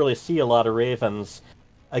 you don't really see a lot of Ravens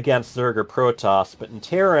against Zerg or Protoss, but in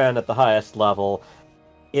Terran at the highest level,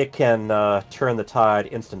 it can turn the tide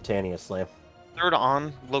instantaneously. Third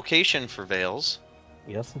on location for Veils.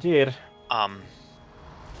 Yes, indeed. I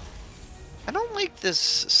don't like this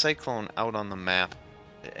Cyclone out on the map.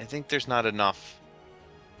 I think there's not enough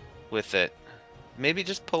with it. Maybe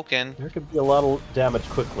just poke in. There could be a lot of damage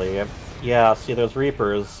quickly. Yeah, see those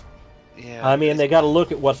Reapers. Yeah. I mean, they got to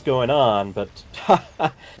look at what's going on, but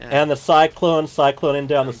and the Cyclone in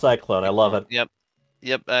down the Cyclone. I love it. Yep.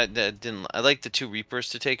 I like the two Reapers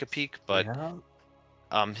to take a peek, but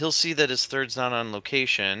he'll see that his third's not on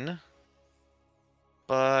location.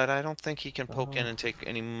 But I don't think he can poke in and take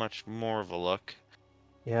any much more of a look.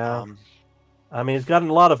 Yeah. I mean, he's got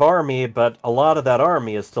a lot of army, but a lot of that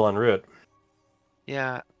army is still en route.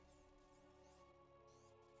 Yeah.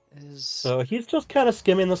 So he's just kind of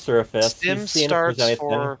skimming the surface. Stim starts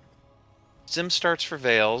for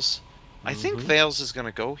Veils. I think Veils is going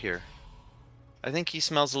to go here. I think he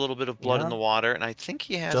smells a little bit of blood in the water, and I think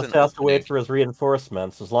he has Just has to wait for his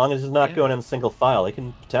reinforcements. As long as he's not going in single file, he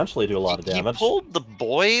can potentially do a lot of damage. He pulled the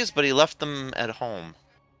boys, but he left them at home.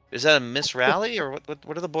 Is that a miss rally, or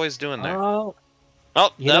what are the boys doing there? Oh,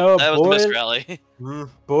 that was a miss rally.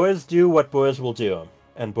 Boys do what boys will do,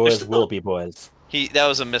 and boys will be boys. That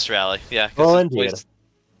was a miss rally, yeah. Oh, indeed. Boys,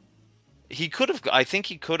 he could have. I think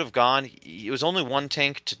he could have gone. It was only one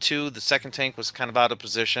tank to two. The second tank was kind of out of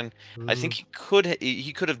position. I think he could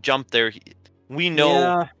have jumped there. We know.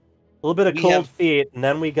 Yeah, a little bit of cold feet, and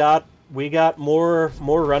then we got more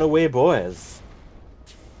runaway boys.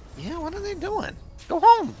 Yeah, what are they doing? Go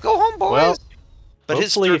home, boys. Well, but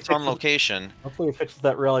his third's on location. Hopefully, he fixes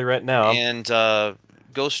that rally right now. And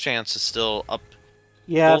Ghost Chance is still up.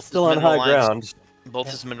 Yeah, it's still on high ground.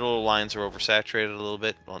 Both his mineral lines are oversaturated a little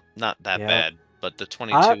bit. Well, not that bad, but the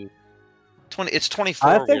 22... it's 24.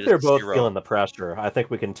 I think they're both feeling the pressure. I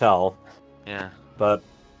think we can tell. Yeah. But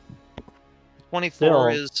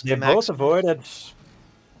 24 is they both avoided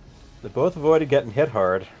getting hit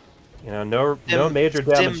hard. You know, no major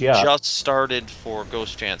damage Stim yet. Just started for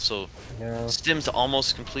Ghost Chance, so Stim's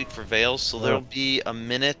almost complete for Veils, so there'll be a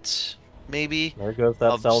minute, maybe. There goes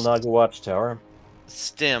that Selnaga watchtower.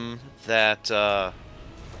 Stim that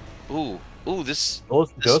this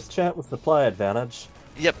Ghost Chant with supply advantage.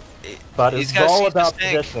 Yep. But it's all about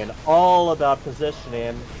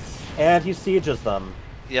positioning. And he sieges them.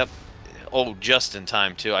 Yep. Oh, just in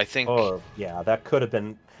time too. I think. Oh yeah, that could have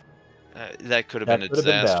been. That could have been a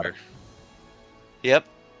disaster. Yep.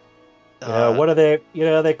 What do they?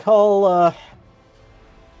 They call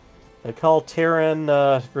Terran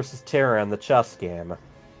versus Terran the chess game.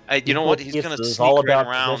 You know what? He's gonna Pieces, sneak all right about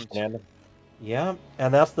around. positioning. Yeah,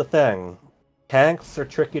 and that's the thing. Tanks are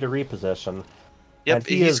tricky to reposition. Yep, and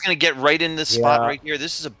he's gonna get right in this spot right here.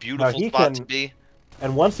 This is a beautiful spot to be.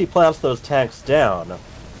 And once he plants those tanks down.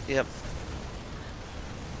 Yep.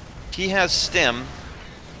 He has stim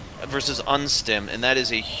versus unstim, and that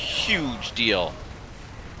is a huge deal.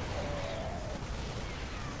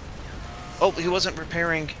 Oh, he wasn't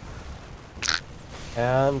repairing.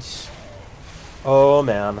 And oh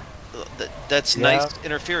man, that's nice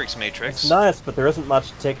interference matrix. It's nice, but there isn't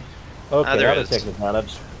much to take. Okay, there that'll is. take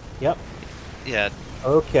advantage. Yep. Yeah.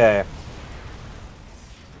 Okay.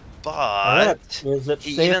 But is it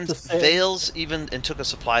he safe even to say Vales even and took a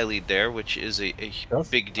supply lead there, which is a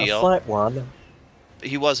big deal. A slight one.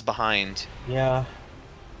 He was behind. Yeah.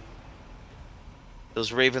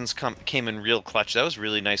 Those Ravens came in real clutch. That was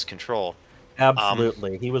really nice control.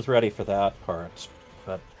 Absolutely, he was ready for that part.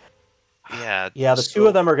 But yeah, the two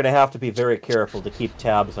of them are going to have to be very careful to keep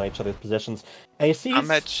tabs on each other's positions. And you see,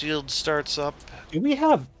 combat shield starts up. Do we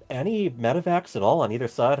have any medevacs at all on either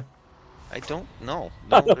side? I don't know.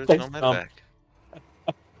 No, there's no medevac.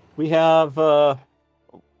 We have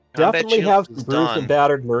definitely have some bruised and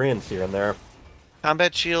battered Marines here and there.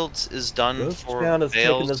 Combat shields is done for Ghost is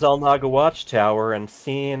taking the Vales. Zelnaga watchtower and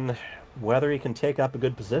seeing whether he can take up a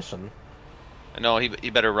good position. No, he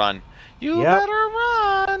better run. You better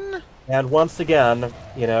run. And once again,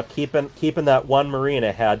 keeping that one Marine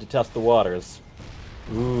ahead to test the waters.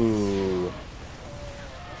 Ooh.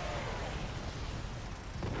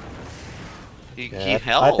 He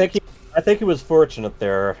held. I think he was fortunate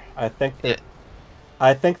there. I think that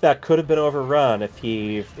could have been overrun if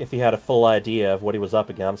he had a full idea of what he was up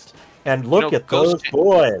against. And look at those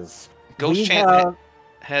boys. Ghost Chant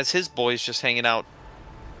has his boys just hanging out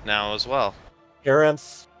now as well.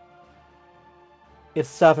 Parents, it's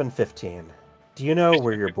 7:15. Do you know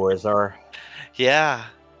where your boys are? Yeah.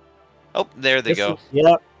 Oh, there they go.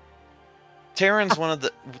 Yep. Terran's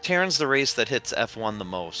Terran's the race that hits F1 the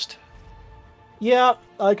most. Yeah,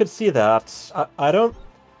 I could see that.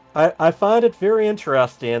 I find it very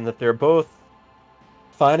interesting that they're both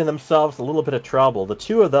finding themselves a little bit of trouble. The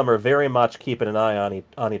two of them are very much keeping an eye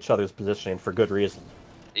on each other's positioning for good reason.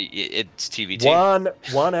 It's TVT.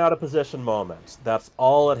 One out of position moment. That's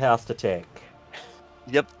all it has to take.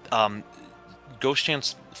 Yep. Ghost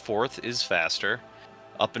Chant's fourth is faster,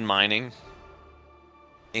 up in mining,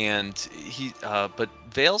 and but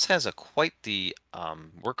Vales has quite the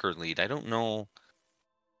worker lead. I don't know.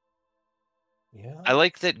 Yeah. I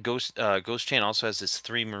like that Ghost Chant also has this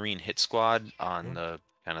 3 Marine hit squad on the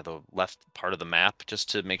kind of the left part of the map, just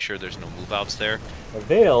to make sure there's no move outs there.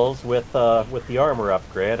 Vales with the armor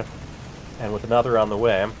upgrade, and with another on the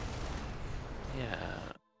way. Yeah.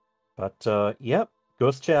 But yep,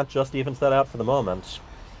 Ghost Chant just evens that out for the moment.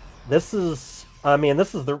 This is a real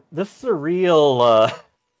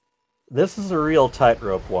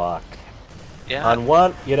tightrope walk. Yeah. On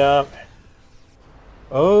one,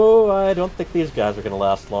 I don't think these guys are going to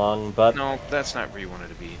last long, but... No, that's not where you wanted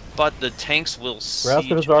to be. But the tanks will siege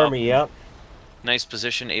rest of his army, up. Nice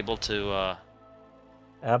position, able to...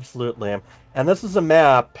 Absolutely. And this is a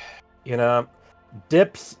map,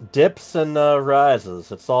 dips and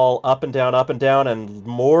rises. It's all up and down, and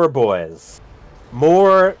more boys.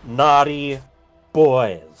 More naughty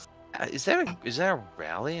boys. Is that a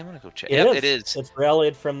rally? I'm going to go check. It is. It's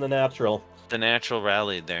rallied from the natural. The natural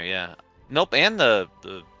rallied there, yeah. Nope, and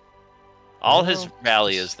all his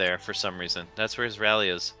rally is there for some reason. That's where his rally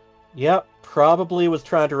is. Yep, probably was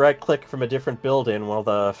trying to right-click from a different building while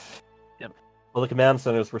the command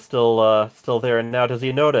centers were still there. And now, does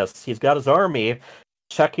he notice he's got his army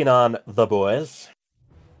checking on the boys?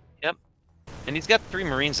 Yep, and he's got 3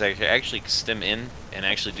 Marines that can actually stem in and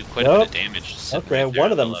actually do quite a bit of damage. Okay,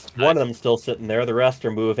 one of them's still sitting there. The rest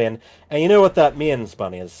are moving, and you know what that means,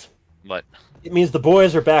 bunnies? What? It means the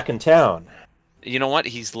boys are back in town. You know what?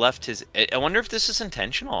 He's left his... I wonder if this is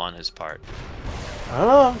intentional on his part.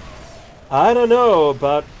 I don't know,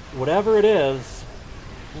 but whatever it is...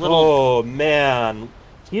 Oh, man.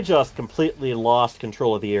 He just completely lost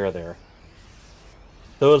control of the air there.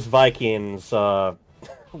 Those Vikings were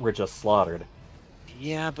just slaughtered.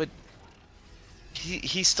 Yeah, but...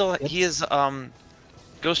 He still... He is...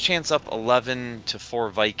 Ghost Chant's up 11 to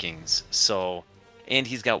 4 Vikings, so... And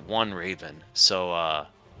he's got 1 Raven, so, I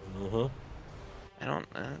don't...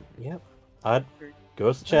 Yep.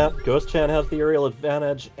 Ghost Chant has the aerial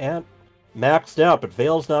advantage, and maxed out, but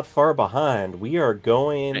Vale's not far behind. We are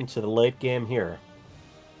going to the late game here.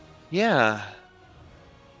 Yeah.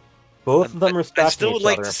 Both of them respect I still would each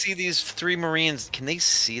like other. to see these 3 Marines. Can they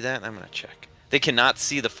see that? I'm gonna check. They cannot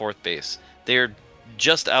see the 4th base. They're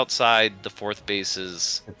just outside the 4th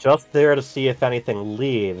base's. They're just there to see if anything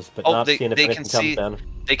leaves, but not seeing if they anything can comes see. in.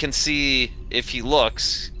 They can see if he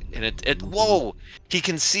looks, and whoa! He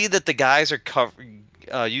can see that the guys are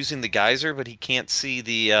using the geyser, but he can't see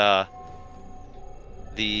the.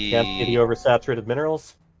 Can't see the oversaturated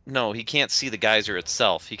minerals. No, he can't see the geyser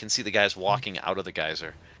itself. He can see the guys walking out of the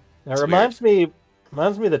geyser. That reminds me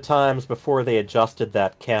of the times before they adjusted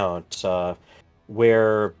that count,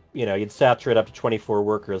 where you'd saturate up to 24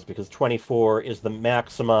 workers because 24 is the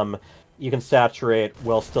maximum you can saturate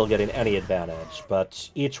while still getting any advantage. But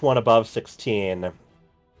each one above 16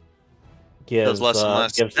 gives less and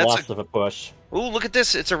less. gives less of a push. Ooh, look at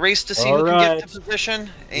this! It's a race to see All who can right. get to position,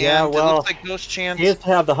 and Yeah, well, it looks like Ghost Chance. He has to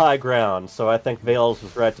have the high ground, so I think Vales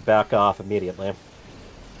was right to back off immediately.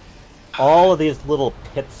 All of these little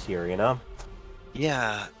pits here,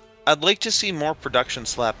 Yeah, I'd like to see more production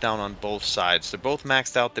slapped down on both sides. They're both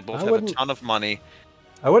maxed out. They both have a ton of money.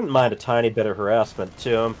 I wouldn't mind a tiny bit of harassment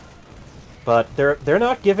to them, but they're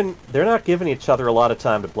not giving each other a lot of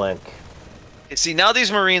time to blink. You see, now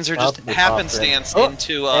these Marines are just happenstance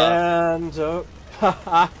into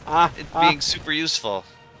it being super useful.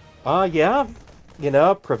 Yeah,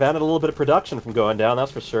 prevented a little bit of production from going down.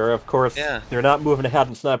 That's for sure. Of course, they're not moving ahead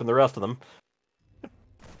and sniping the rest of them.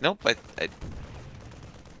 Nope, but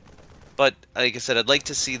like I said, I'd like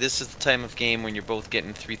to see this is the time of game when you're both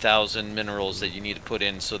getting 3,000 minerals that you need to put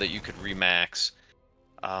in so that you could remax.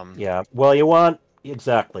 Yeah, well, you want as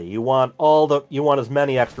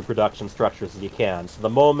many extra production structures as you can. So the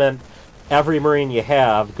moment every Marine you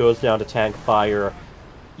have goes down to tank fire,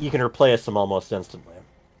 you can replace them almost instantly.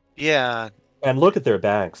 Yeah. And look at their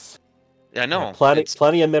banks. Yeah, I know.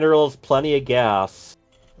 Plenty of minerals, plenty of gas.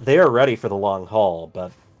 They are ready for the long haul,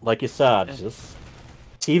 but like you said, just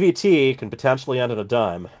TVT can potentially end in a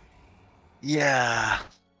dime. Yeah.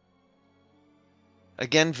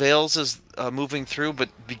 Again, Vales is moving through, but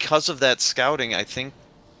because of that scouting, I think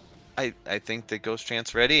that Ghost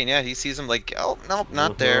Chance ready, and yeah, he sees him like, oh nope,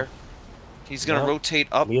 not there. He's gonna rotate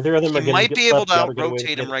up. Neither of them are he gonna might be able to out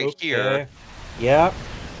rotate him right here. Yeah.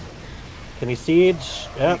 Can he siege?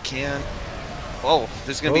 Yeah. He can. Oh,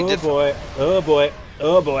 this is gonna be difficult. Boy. Oh boy.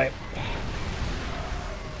 Oh boy.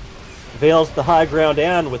 Vales the high ground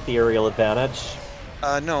and with the aerial advantage.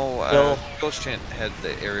 No, Ghost Chant had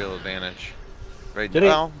the aerial advantage. Right did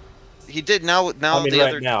now. He did now I mean, the right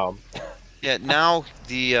other now. Yeah, now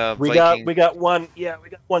the we Viking... got one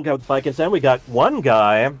guy with Vikings, and we got one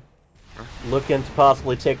guy looking to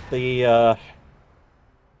possibly take the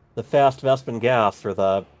fast Vespin gas or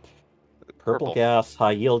the purple gas,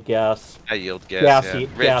 high yield gas. High yield gas. Gassy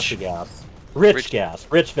gas. Rich gas.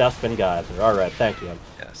 Rich Vespin geyser. All right, thank you.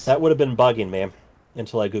 Yes. That would have been bugging me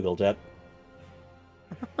until I googled it.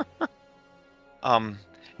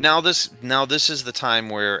 Now this is the time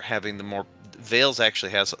where having the more Vales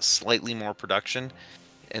actually has slightly more production,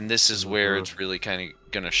 and this is where it's really kind of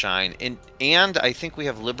gonna shine. And I think we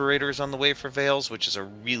have Liberators on the way for Vales, which is a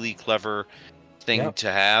really clever thing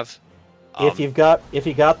to have. If you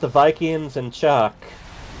got the Vikings and Chuck.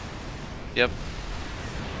 Yep.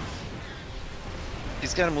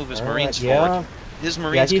 He's got to move his Marines forward. His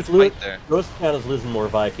Marines can fight there. Ghost Town is losing more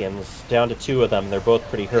Vikings, down to 2 of them. They're both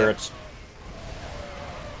pretty hurt.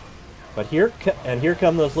 But here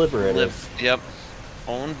come those Liberators. Yep.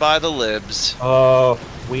 Owned by the Libs. Oh,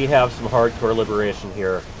 we have some hardcore liberation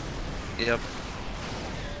here. Yep.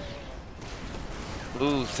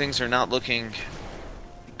 Ooh, things are not looking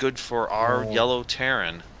good for our yellow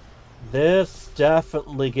Terran. This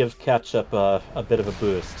definitely gives Ketchup a bit of a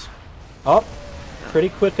boost. Oh, pretty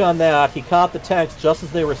quick on that. He caught the tanks just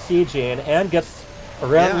as they were sieging and gets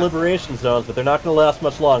around the liberation zones, but they're not going to last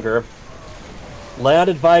much longer.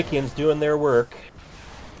 Landed Vikings doing their work.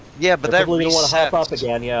 Yeah, but they're that probably resets. Going to want to hop up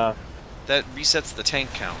again, yeah. That resets the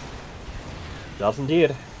tank count. Does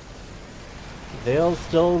indeed. Vale's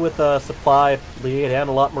still with a supply lead and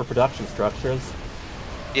a lot more production structures.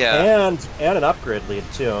 Yeah. And an upgrade lead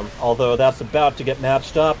too. Although that's about to get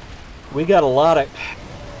matched up. We got a lot of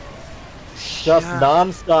just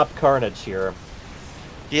non-stop carnage here.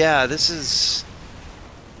 Yeah, this is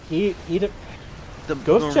the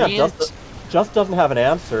Ghost Champ just doesn't have an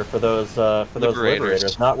answer for those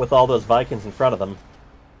liberators. Not with all those Vikings in front of them.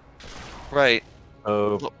 Right.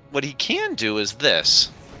 So what he can do is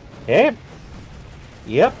this. Hey.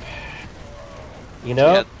 Yep. You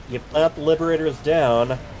know, you plant the liberators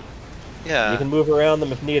down. Yeah. You can move around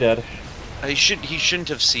them if needed. He shouldn't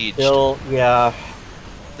have sieged. Still, yeah.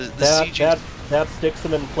 The siege that sticks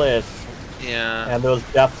them in place. Yeah. And those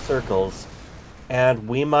death circles. And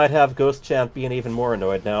we might have Ghost Chant being even more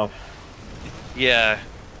annoyed now. Yeah.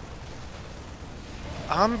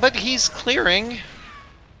 But he's clearing.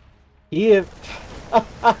 He...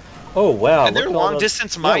 oh, wow. And they're long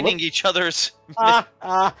distance mining each other's...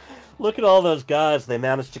 Look at all those guys they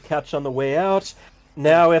managed to catch on the way out.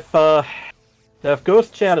 Now, if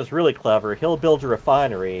Ghost Chant is really clever, he'll build a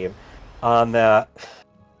refinery on that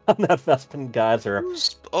Vespin geyser.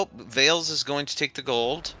 Oh, Vales is going to take the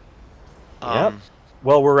gold. Yep.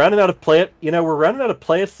 Well, we're running out of we're running out of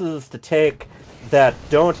places to take that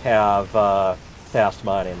don't have fast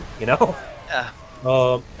mining. Yeah.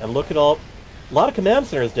 And look at a lot of command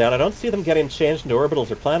centers down. I don't see them getting changed into orbitals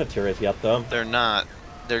or planetaries yet, though. They're not.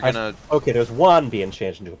 They're gonna. Okay, there's one being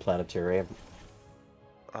changed into a planetary.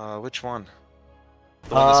 Which one?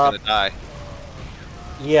 The one that's gonna die.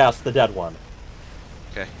 Yes, the dead one.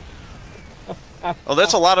 Okay. Oh,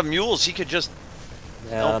 that's a lot of mules. He could just.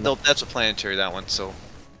 Yeah. No, that's a planetary. That one. So.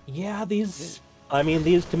 Yeah, these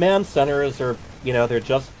command centers are, they're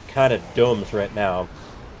just kind of domes right now.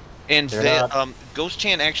 And Ghost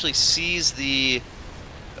Chan actually sees the.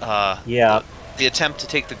 The attempt to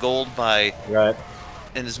take the gold by. Right.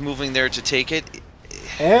 And is moving there to take it.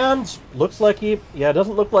 And looks like it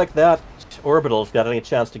doesn't look like that orbital's got any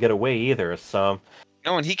chance to get away either, so...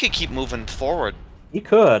 No, and he could keep moving forward. He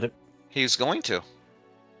could. He's going to.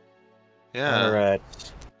 Yeah. Alright.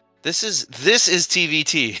 This is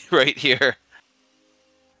TVT right here.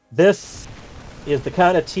 This is the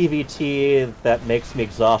kind of TVT that makes me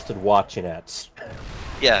exhausted watching it.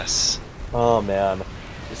 Yes. Oh, man.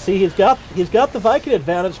 See, he's got the Viking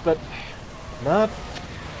advantage, but not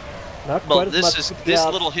quite as much. This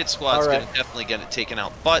little hit squad's gonna definitely get it taken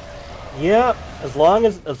out. But yeah, as long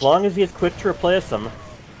as he's quick to replace him.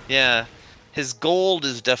 Yeah, his gold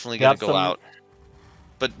is definitely gonna go out.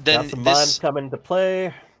 But then some mines coming into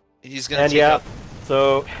play. He's gonna take out.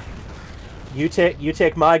 So you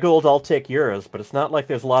take my gold, I'll take yours. But it's not like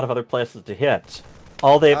there's a lot of other places to hit.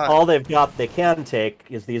 All they've got they can take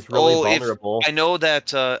is these really vulnerable. I know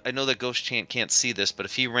that Ghost Chant can't see this, but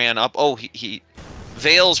if he ran up, he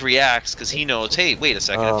Vales reacts because he knows, hey, wait a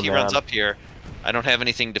second, if he runs up here, I don't have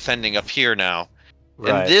anything defending up here now.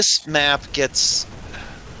 Right. And this map gets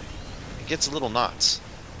a little nuts.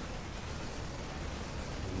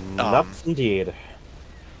 Nuts indeed.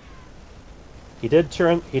 He did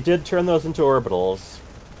turn those into orbitals.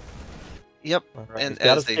 Yep, right. And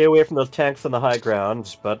got to stay away from those tanks on the high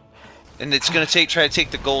ground, but and it's going to try to take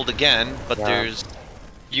the gold again, but there's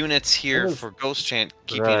units here for Ghost Chant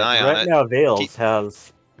keeping an eye on it. Right now, Vales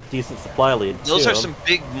has decent supply lead. Those are some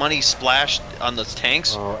big money splashed on those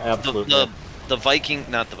tanks. Oh, absolutely.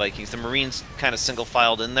 The Marines kind of single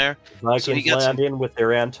filed in there. Vikings land in with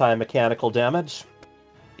their anti-mechanical damage.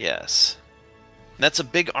 Yes, and that's a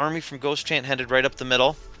big army from Ghost Chant headed right up the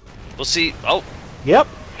middle. We'll see. Oh, yep.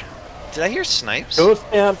 Did I hear snipes? Ghost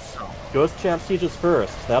Chant sieges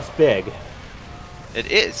first. That's big.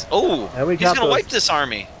 It is. Oh, he's gonna wipe this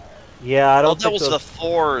army. Yeah, I don't. That was the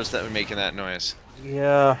Thors that were making that noise.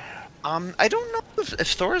 Yeah. I don't know if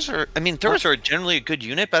Thors are. I mean, Thors are generally a good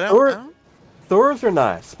unit, but I don't. Thors are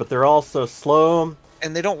nice, but they're also slow.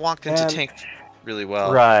 And they don't walk into tank really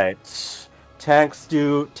well. Right. Tanks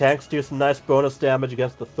do some nice bonus damage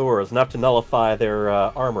against the Thors, enough to nullify their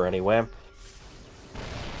armor anyway.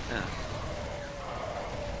 Yeah.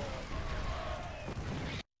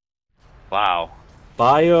 Wow.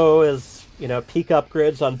 Bio is, peak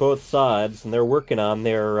upgrades on both sides, and they're working on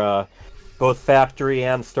their both factory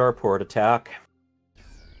and starport attack.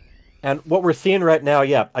 And what we're seeing right now,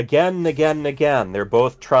 again and again and again, they're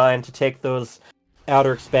both trying to take those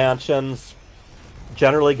outer expansions,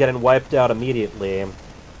 generally getting wiped out immediately.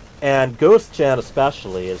 And Ghost Chan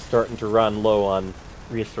especially is starting to run low on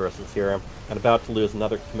resources here, and about to lose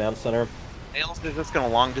another command center. They're just gonna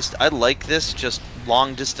long distance. I like this. Just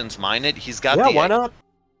long distance mine it. He's got why not?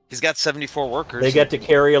 He's got 74 workers. They get to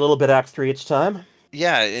carry a little bit extra each time.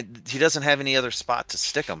 Yeah, he doesn't have any other spot to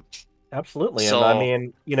stick them. Absolutely, and I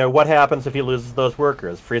mean, what happens if he loses those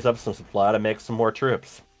workers? Frees up some supply to make some more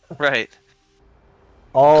troops. Right.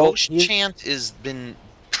 Ghost Chant has been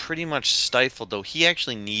pretty much stifled, though. He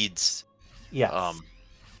actually needs. Yes.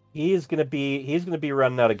 He's gonna be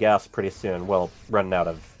running out of gas pretty soon. Well, running out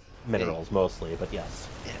of minerals mostly, but yes.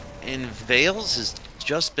 And Vales has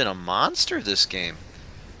just been a monster this game.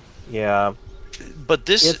 Yeah. But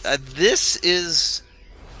this is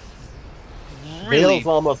really... Vales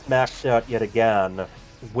almost maxed out yet again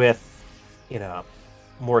with,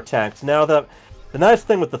 more tanks. Now, the nice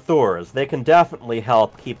thing with the Thors, they can definitely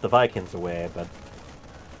help keep the Vikings away, but...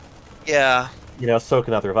 Yeah. So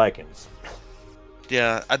can other Vikings.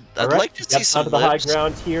 Yeah, I'd Alright, like to see gets some onto the high lives.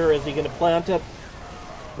 ground here. Is he going to plant it?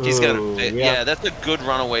 He's got Ooh, a yeah. That's a good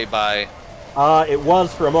runaway by. It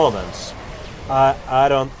was for a moment. I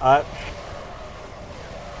don't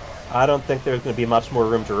think there's going to be much more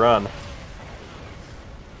room to run.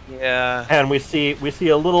 Yeah. And we see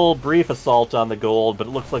a little brief assault on the gold, but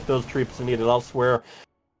it looks like those troops are needed elsewhere.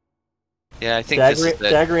 Yeah, I think this is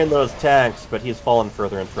staggering those tanks, but he's fallen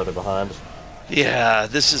further and further behind. Yeah,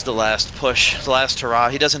 this is the last push, the last hurrah.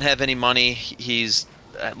 He doesn't have any money. He's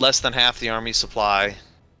at less than half the army supply.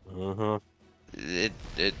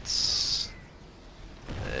 It's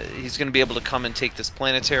he's going to be able to come and take this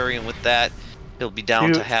planetary, and with that, he'll be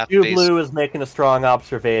down to half base. Blue is making a strong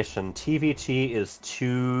observation. TVT is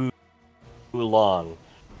too long.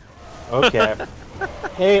 Okay.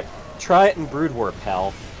 Hey, try it in Brood War,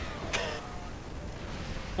 pal.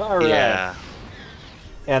 All right. Yeah.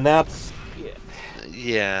 And that's.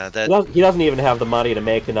 Yeah, that. He doesn't even have the money to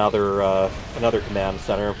make another command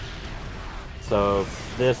center. So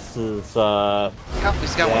this is. He's got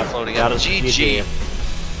one floating out. GG.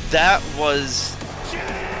 That was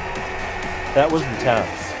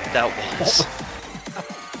intense. That was.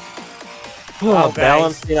 Wow,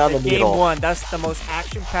 balancing on the needle. Game 1, that's the most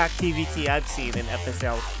action-packed TVT I've seen in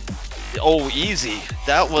FSL. Oh, easy.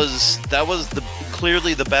 That was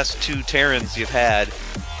clearly the best 2 Terrans you've had.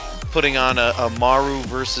 Putting on a Maru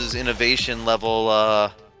versus Innovation level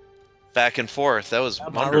back and forth. That was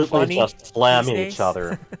wonderful. Just slamming each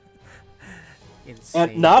other.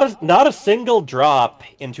 And not a single drop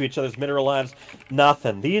into each other's mineral lines.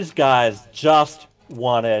 Nothing. These guys just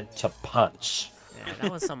wanted to punch. Yeah,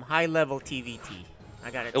 that was some high-level TVT.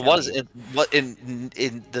 I gotta tell It was. you.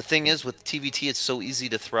 The thing is, with TVT, it's so easy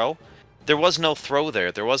to throw. There was no throw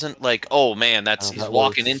there. There wasn't like, oh man, he's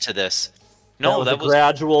walking into this. No, that was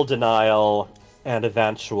gradual denial and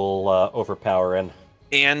eventual overpowering.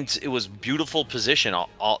 And it was beautiful position.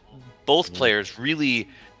 Both players really,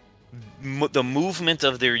 the movement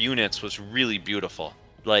of their units was really beautiful.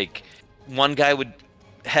 Like, one guy would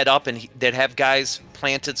head up and they'd have guys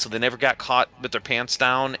planted so they never got caught with their pants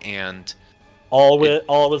down, and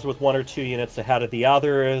always with 1 or 2 units ahead of the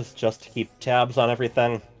others, just to keep tabs on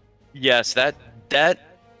everything. Yes, that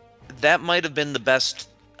might have been the best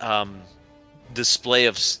display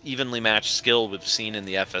of evenly matched skill we've seen in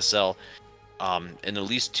the FSL in at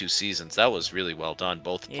least 2 seasons. That was really well done,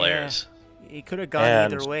 both players. It could have gone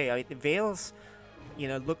either way. I mean, the Veils,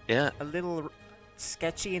 looked a little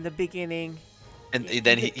sketchy in the beginning. And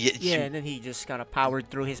then and then he just kind of powered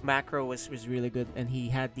through. His macro was really good, and he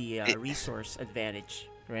had the resource advantage,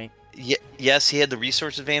 right? Yes, he had the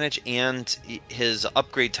resource advantage, and his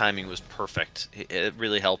upgrade timing was perfect. It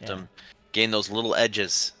really helped him gain those little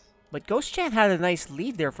edges. But Ghost Chan had a nice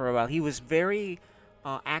lead there for a while. He was very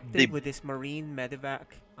active with his Marine Medevac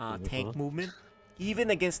tank movement, even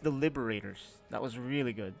against the Liberators. That was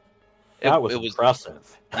really good. That was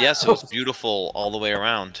impressive. Yes, it was beautiful all the way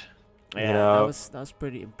around. Yeah, that was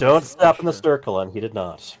pretty impressive. Don't step in the circle, and he did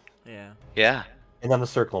not. Yeah. Yeah. And then the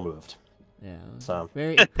circle moved. Yeah. So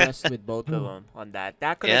very impressed with both of them on that.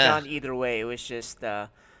 That could have gone either way. It was just a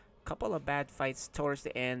couple of bad fights towards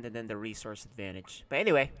the end, and then the resource advantage. But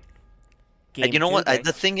anyway. You know what?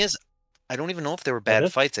 The thing is, I don't even know if they were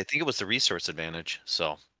bad fights. I think it was the resource advantage.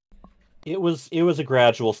 So. It was a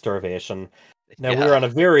gradual starvation. Now we're on a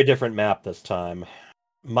very different map this time,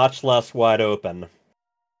 much less wide open.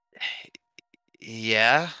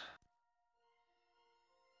 Yeah.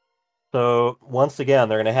 So once again,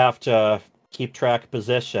 they're going to have to keep track of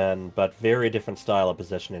position, but very different style of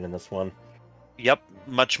positioning in this one. Yep,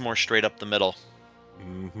 much more straight up the middle.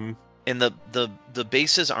 Mm-hmm. And the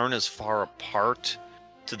bases aren't as far apart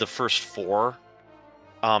to the first 4.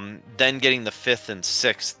 Then getting the 5th and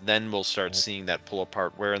 6th, then we'll start seeing that pull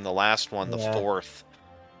apart. Where in the last one, the 4th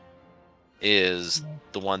is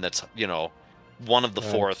the one that's one of the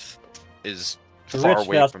 4th is far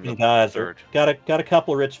away from the 3rd. Got a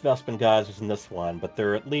couple of rich Vespin guys in this one, but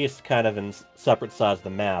they're at least kind of in separate sides of the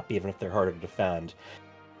map, even if they're harder to defend.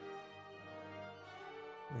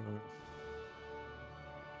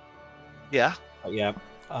 Yeah. Yeah.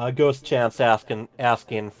 Ghost Chance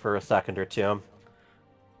asking for a second or two.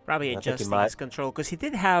 Probably adjusting his control, because he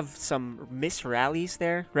did have some miss rallies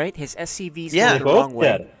there, right? His SCVs went the wrong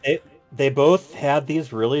way. They both had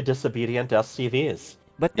these really disobedient SCVs.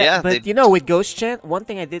 But with Ghost Chant, one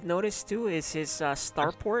thing I did notice too is his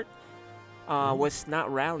starport was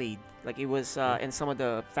not rallied. Like it was in some of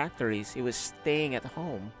the factories, it was staying at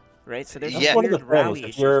home, right? So there's one of the weird rally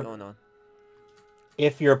issues going on.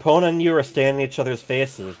 if your opponent and you are standing in each other's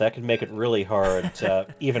faces, that could make it really hard to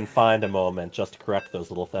even find a moment just to correct those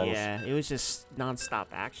little things. Yeah, it was just non-stop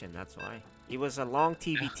action. That's why. It was a long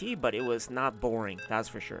TVT, but it was not boring. That's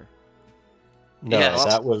for sure. No, Yes.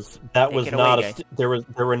 that was Take it not away, a. guys.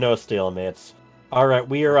 There were no stalemates. All right,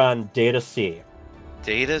 we are on Data C.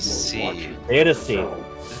 Data C. Data C.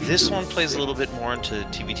 This one plays a little bit more into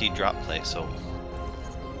TVT drop play, so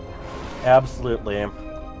Absolutely.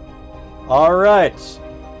 All right.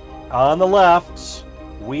 On the left,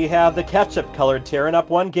 we have the ketchup-colored tearing up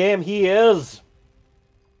one game. He is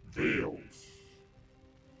Veils.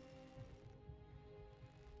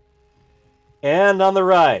 And on the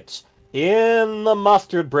right, in the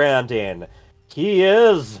mustard branding, he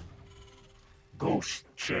is Ghost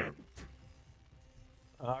Champ.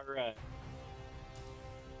 All right.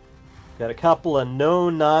 Got a couple of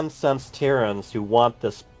no-nonsense Terrans who want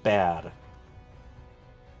this bad.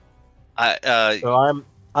 So I'm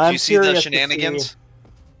do you see the curious to shenanigans? see-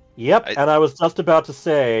 Yep, and I was just about to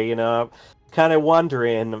say, you know, kind of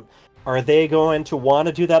wondering, are they going to want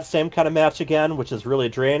to do that same kind of match again, which is really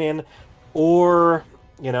draining, or,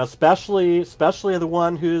 you know, especially the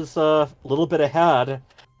one who's a little bit ahead,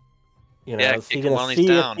 you know, Yeah, is he kick him going while to he's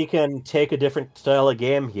see down. if he can take a different style of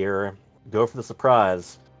game here, go for the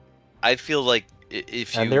surprise? I feel like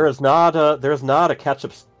if you And there is not a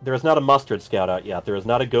mustard scout out yet. There is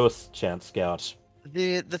not a ghost chance scout.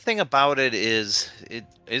 the thing about it is it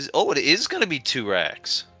is going to be 2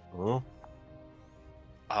 racks. Mhm.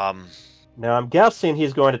 Now I'm guessing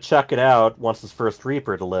he's going to check it out once his first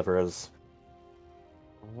Reaper delivers.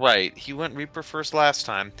 Right, he went Reaper first last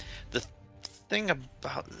time. The thing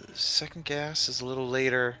about second gas is a little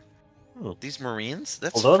later. These Marines,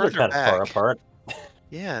 that's Well, those are further kind of far back. apart.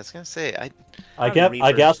 Yeah, I was gonna say I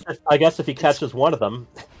guess if he catches one of them,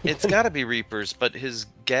 it's got to be Reapers, but his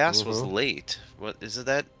gas was Mhm. late. What is it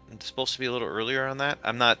that it's supposed to be a little earlier on that?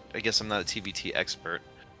 I guess I'm not a TVT expert.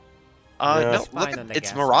 Yeah. No, It's look fine on at the it's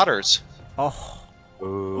gas. Marauders. Oh,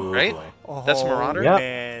 Ooh, Right? boy. That's oh, Marauder? Yep.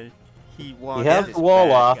 man. He wants He has this the wall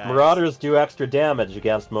bad, off. guys. Marauders do extra damage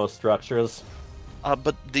against most structures.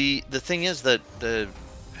 But the thing is that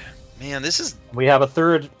this is We have a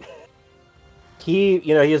third. He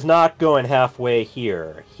is not going halfway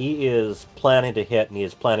here. He is planning to hit, and he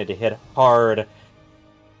is planning to hit hard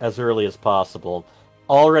as early as possible.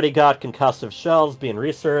 Already got concussive shells being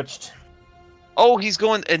researched. Oh, he's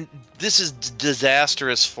going, and this is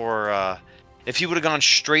disastrous for if he would have gone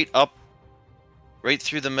straight up, right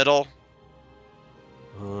through the middle.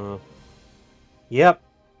 Yep.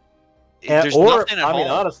 There's Or, nothing at I mean,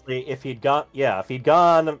 home. honestly, if he'd gone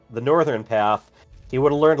the northern path, he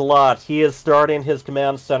would have learned a lot. He is starting his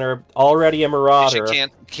command center, already a Marauder. You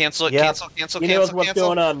should cancel it, Yep. cancel, He knows cancel, what's cancel.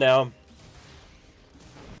 going on now.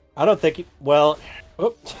 I don't think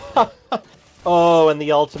oh, and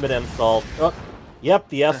the ultimate insult. Oh, yep,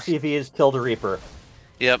 the SCV's killed a Reaper.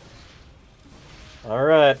 Yep.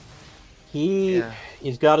 Alright. He's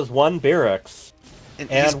got his one barracks.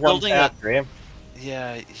 And And he's one building factory.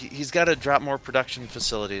 Yeah, he's got to drop more production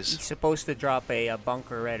facilities. He's supposed to drop a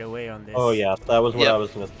bunker right away on this. Oh, yeah, that was what Yep. I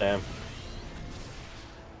was going to say.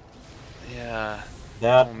 Yeah.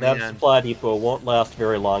 That Oh, that man. supply depot won't last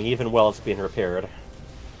very long, even while it's being repaired.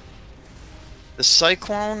 The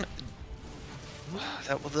Cyclone,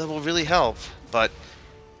 that will really help, but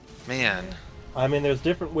man. I mean, there's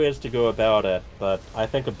different ways to go about it, but I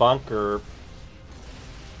think a bunker...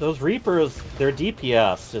 Those Reapers, their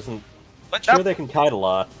DPS isn't... Sure, they can kite a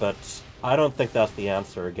lot, but I don't think that's the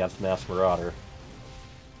answer against Mass Marauder.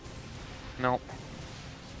 No.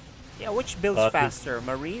 Yeah, which builds Uh, faster,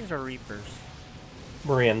 Marines or Reapers?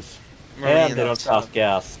 Marines. Marines. And they don't cost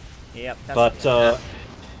gas. Yep, that's But, okay.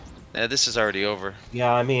 Yeah, this is already over.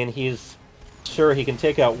 yeah, I mean, he's... Sure, he can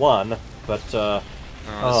take out one, but, this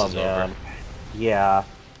is man. over. Yeah.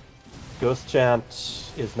 Ghost Chant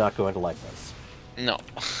is not going to like this. No.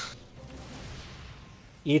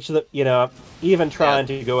 Each of the, even trying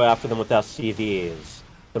to go after them with SCVs,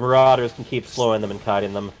 the Marauders can keep slowing them and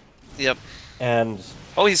kiting them. Yep. And...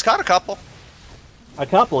 Oh, he's caught a couple. A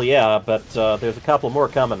couple, yeah, but there's a couple more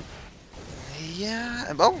coming.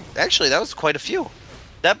 Yeah. Oh, actually, that was quite a few.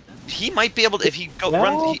 That he might be able to if he go Well,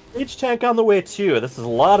 run. Siege tank on the way too. This is a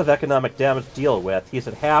lot of economic damage to deal with. He's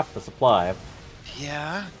at half the supply.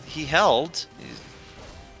 Yeah, he held.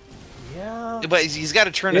 Yeah. But he's got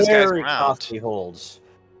to turn his guys Very around. costly holds.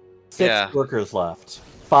 6 Yeah. workers left.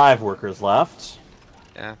 5 workers left.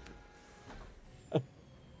 Yeah.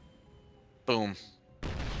 Boom.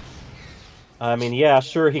 I mean, yeah,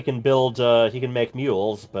 sure, he can build, he can make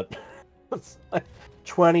mules, but it's like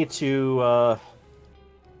 20 to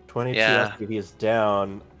 22 Yeah. SPVs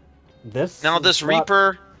down. Now is this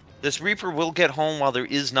not- Reaper will get home while there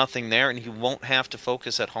is nothing there, and he won't have to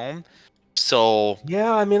focus at home. So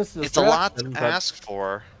yeah, I mean it's a lot to but ask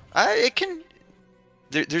for. It can.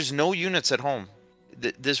 There's no units at home.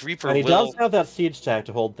 This Reaper and he will. does have that siege tank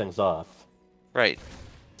to hold things off. Right.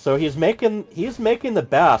 So he's making the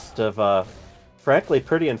best of a frankly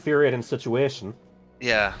pretty infuriating situation.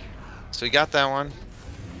 Yeah. So he got that one.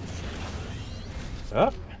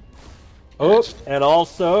 Oh. Oh, and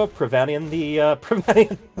also preventing the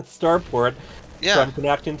starport from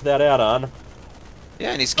connecting to that add-on.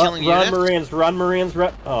 Yeah, and he's killing run units. Marines, run Marines,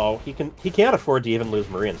 run. Oh, he can't afford to even lose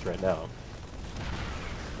Marines right now.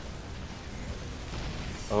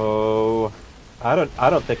 Oh, I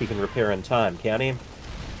don't think he can repair in time, can he?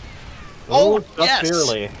 Oh, just yes.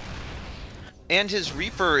 barely. And his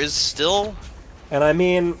Reaper is still. And I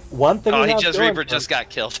mean, one thing. Oh, his Reaper just got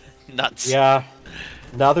killed. Nuts. Yeah,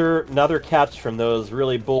 another catch from those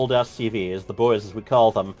really bold SCVs, the boys as we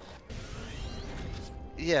call them.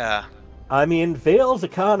 Yeah. I mean, Vale's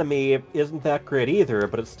economy isn't that great either,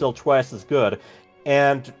 but it's still twice as good.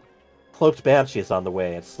 And Cloaked Banshee's on the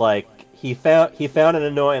way. It's like he found an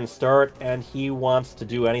annoying start, and he wants to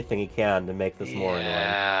do anything he can to make this more annoying.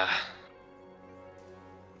 Yeah.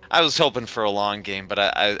 I was hoping for a long game, but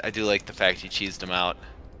I do like the fact he cheesed him out.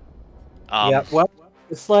 Yeah, well,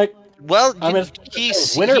 it's like. Well, I mean, he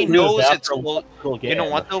lose knows after it's. a cool game. You know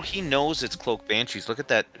what though? He knows it's Cloak Banshees. Look at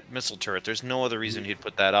that missile turret. There's no other reason he'd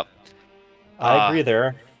put that up. I agree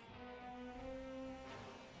there.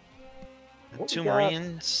 2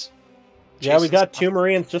 Marines. Yeah, we got 2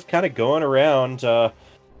 Marines just kind of going around,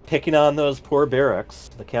 picking on those poor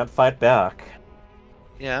barracks. They can't fight back.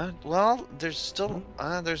 Yeah, well, there's still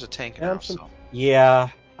there's a tank now. So. Yeah.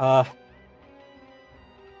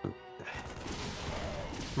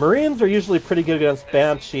 Marines are usually pretty good against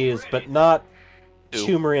Banshees, but not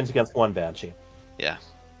 2 Marines against 1 Banshee. Yeah.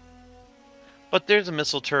 But there's a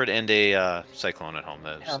missile turret and a Cyclone at home.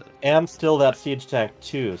 And still that siege tank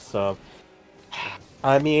too, so...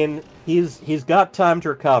 I mean, he's got time to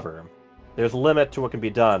recover. There's a limit to what can be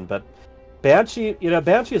done, but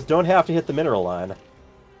Banshees don't have to hit the mineral line.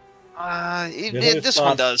 This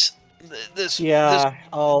one does.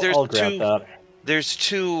 I'll grab that. There's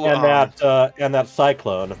 2... And that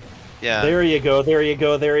Cyclone. Yeah. There you go, there you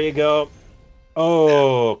go, there you go.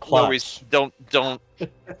 Oh, clutch. No, don't...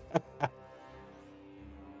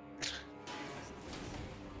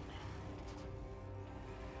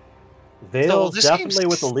 Vale's definitely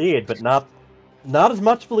with the lead, but not as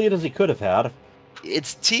much of a lead as he could have had.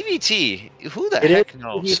 It's TVT. Who the heck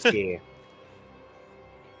knows? TVT.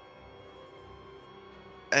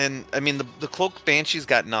 And I mean, the Cloak Banshee's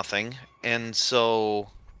got nothing, and so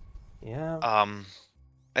yeah. I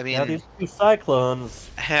mean, now these 2 Cyclones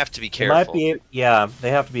have to be careful. They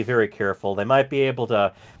have to be very careful. They might be able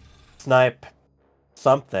to snipe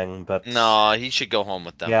something, but no, he should go home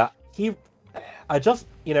with them. Yeah, he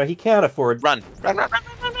can't afford. Run.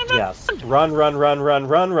 Yes, run.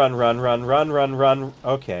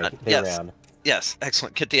 Okay, they ran. Yes,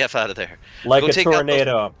 excellent. Get the F out of there. Like a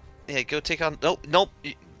tornado. Yeah, go take on. Nope.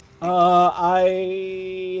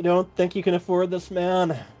 I don't think you can afford this,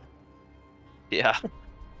 man. Yeah.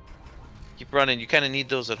 Keep running. You kind of need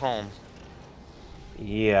those at home.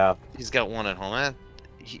 Yeah. He's got 1 at home.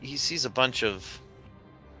 He sees a bunch of.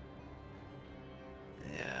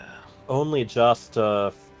 Yeah. Only just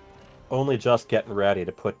getting ready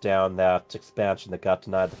to put down that expansion that got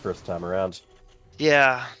denied the first time around.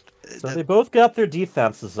 Yeah. So they both got their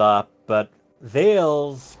defenses up, but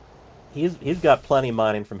Vale's he's got plenty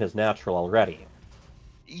mining from his natural already.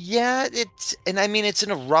 Yeah, it's in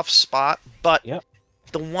a rough spot, but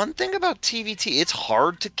the one thing about TVT, it's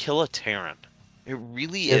hard to kill a Terran. It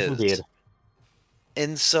really is. Indeed.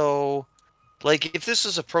 And so, like, if this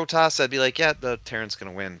was a Protoss, I'd be like, yeah, the Terran's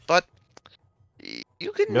gonna win. But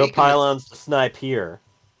you can no pylons to snipe here.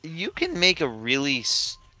 You can make a really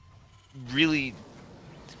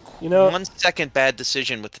 1 second bad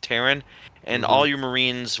decision with the Terran, and all your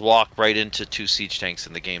Marines walk right into 2 siege tanks,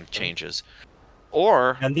 and the game changes.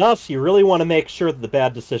 And thus, you really want to make sure that the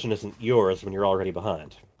bad decision isn't yours when you're already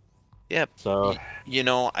behind. Yeah. So,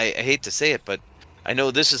 I hate to say it, but I know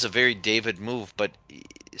this is a very David move, but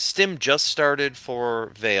Stim just started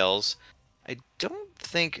for Vales. I don't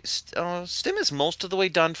think Stim is most of the way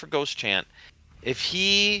done for Ghost Chant. If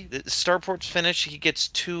the starport's finished, he gets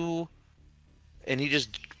 2, and he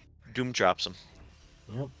just doom drops them.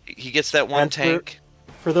 Yep. He gets that 1 tank.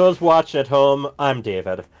 For those watching at home, I'm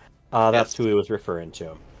David. That's who he was referring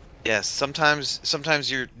to. Yes,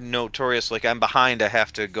 sometimes you're notorious. Like, I'm behind, I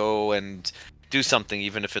have to go and do something,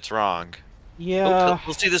 even if it's wrong. Yeah.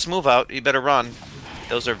 We'll see this move out. You better run.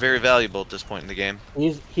 Those are very valuable at this point in the game.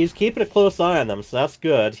 He's keeping a close eye on them, so that's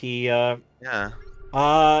good. Yeah.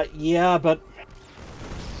 Yeah, but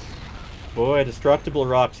boy, destructible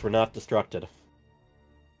rocks were not destructed.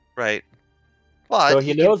 Right. Well, so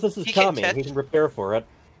he knows this is coming. He can prepare for it.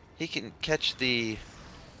 He can catch the.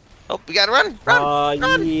 Oh, we gotta run!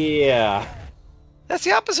 Run! Yeah. That's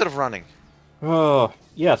the opposite of running. Oh,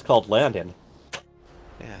 yeah, it's called landing.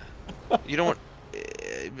 Yeah. You don't want.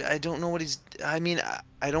 I don't know what he's. I mean,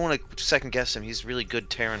 I don't want to second guess him. He's a really good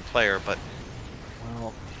Terran player, but.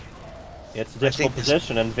 Well, it's a difficult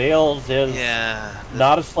position, and Vales is yeah,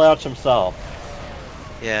 not a slouch himself.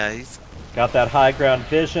 Yeah, he's got that high ground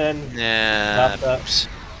vision. Yeah. Poops.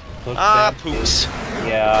 Poops.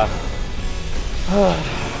 Yeah.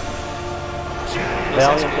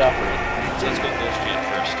 Valiant effort. Let's go Ghost Jam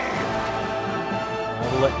first. I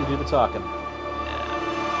will let you do the talking.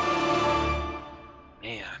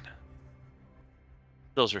 Man.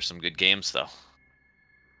 Those are some good games, though.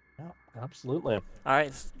 Yeah, absolutely. All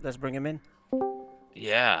right, let's bring him in.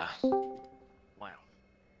 Yeah. Wow.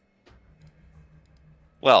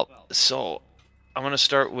 Well, so I'm going to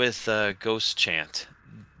start with Ghost Chant.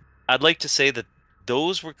 I'd like to say that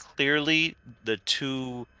those were clearly the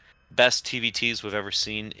two best TVTs we've ever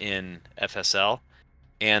seen in FSL.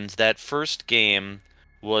 And that first game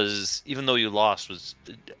was, even though you lost, was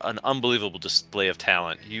an unbelievable display of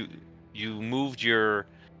talent. You moved your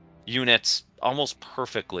units almost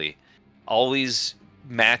perfectly, always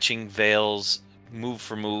matching Vales, move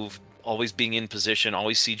for move, always being in position,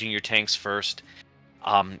 always sieging your tanks first.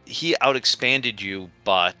 He outexpanded you,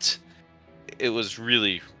 but it was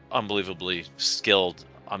really unbelievably skilled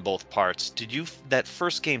on both parts. That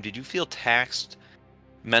first game, did you feel taxed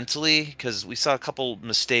mentally? Because we saw a couple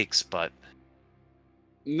mistakes, but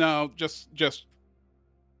no, just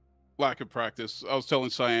lack of practice. I was telling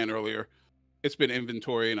Cyan earlier, it's been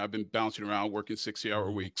inventory, and I've been bouncing around working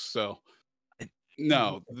 60-hour weeks. So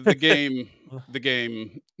no, the game,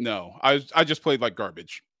 no. I just played like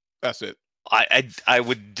garbage. That's it. I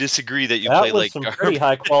would disagree that you that played was like some garbage. Pretty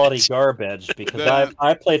high quality garbage because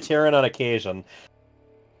I play Terran on occasion.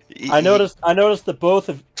 I noticed that both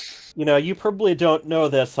of you probably don't know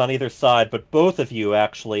this on either side, but both of you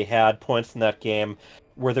actually had points in that game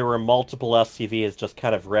where there were multiple SCVs just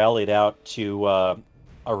kind of rallied out to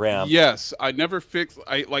a ramp. Yes, I never fixed.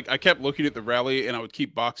 I kept looking at the rally, and I would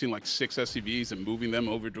keep boxing like 6 SCVs and moving them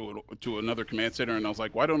over to another command center, and I was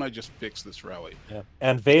like, why don't I just fix this rally? Yeah.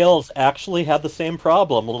 And Vales actually had the same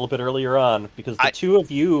problem a little bit earlier on because the two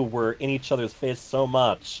of you were in each other's face so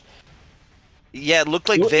much. Yeah, it looked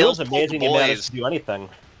like Vales was pulled the amazing he managed boys to do anything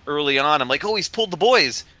early on. I'm like, oh, he's pulled the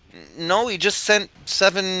boys. No, he just sent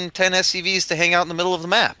 7-10 SCVs to hang out in the middle of the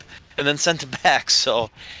map and then sent them back. So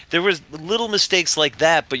there was little mistakes like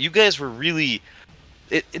that, but you guys were really...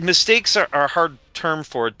 mistakes are a hard term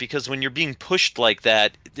for it because when you're being pushed like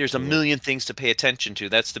that, there's a million things to pay attention to.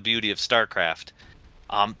 That's the beauty of StarCraft.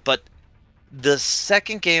 But the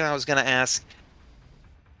second game I was going to ask,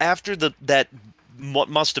 after that what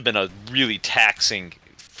must have been a really taxing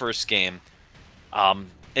first game,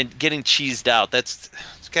 and getting cheesed out,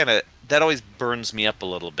 that always burns me up a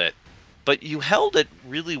little bit. But you held it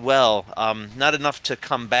really well. Not enough to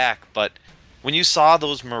come back, but when you saw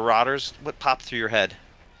those Marauders, what popped through your head?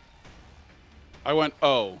 I went,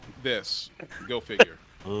 oh, this. Go figure.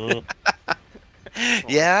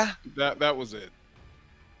 Yeah? That was it.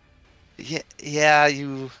 Yeah,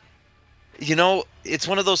 you know, it's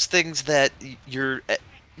one of those things that your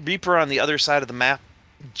Reaper on the other side of the map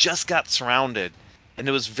just got surrounded, and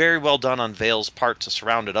it was very well done on Vale's part to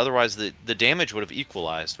surround it. Otherwise, the damage would have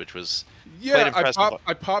equalized, which was quite impressive.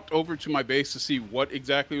 I popped over to my base to see what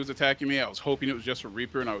exactly was attacking me. I was hoping it was just a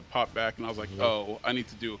Reaper, and I would pop back, and I was like, oh, I need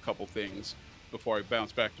to do a couple things before I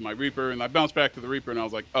bounce back to my Reaper. And I bounced back to the Reaper, and I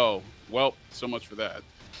was like, oh, well, so much for that.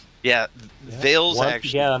 Yeah, Vale's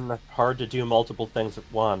again hard to do multiple things at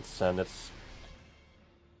once, and it's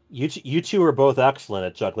you two are both excellent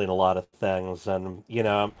at juggling a lot of things, and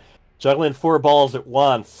juggling 4 balls at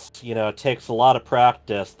once, takes a lot of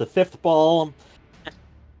practice. The 5th ball,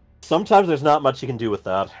 sometimes there's not much you can do with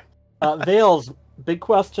that. Vales, big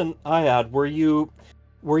question I had: were you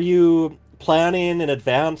planning in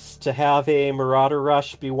advance to have a Marauder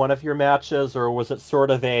Rush be one of your matches, or was it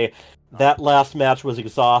sort of that last match was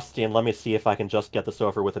exhausting, let me see if I can just get this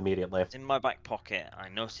over with immediately? In my back pocket, I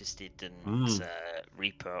noticed it didn't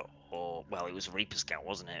Reaper, or, well, it was a Reaper Scout,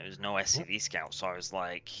 wasn't it? It was no SCV Scout, so I was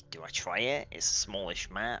like, do I try it? It's a smallish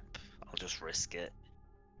map, I'll just risk it.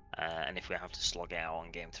 And if we have to slog it out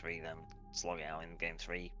on game 3, then slog it out in game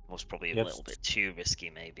 3 was probably a It's- little bit too risky,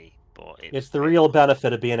 maybe. But It's the real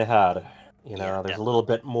benefit of being ahead. You know, Yeah, there's a little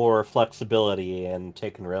bit more flexibility in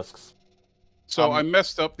taking risks. So I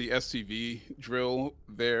messed up the SCV drill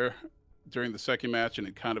there during the second match, and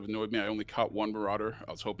it kind of annoyed me. I only caught one Marauder.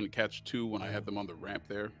 I was hoping to catch 2 when I had them on the ramp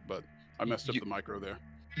there, but I messed up the micro there.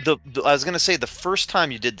 I was gonna say the first time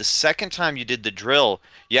you did, the second time you did the drill,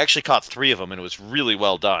 you actually caught 3 of them, and it was really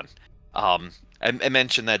well done. I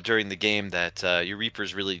mentioned that during the game that your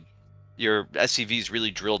Reapers really, your SCVs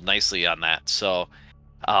really drilled nicely on that. So,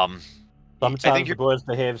 I Sometimes think the boys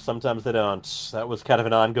behave, sometimes they don't. That was kind of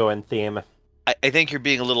an ongoing theme. I think you're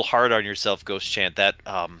being a little hard on yourself, Ghost Chant. That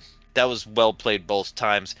was well played both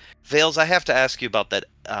times. Vales, I have to ask you about that.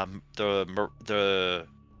 The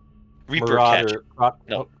Reaper Marauder, catch.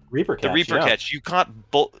 No, Reaper catch. the Reaper yeah. catch. You caught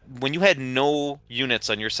both when you had no units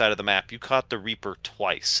on your side of the map. You caught the Reaper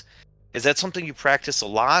twice. Is that something you practice a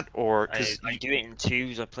lot, or because I do it in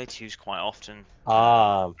 2s. I play 2s quite often.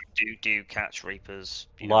 Do catch Reapers.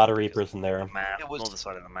 A lot of Reapers in there. Map, other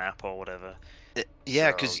side of the map or whatever.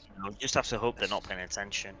 Yeah, So, because you just have to hope they're not paying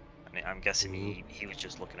attention. I mean, I'm guessing he was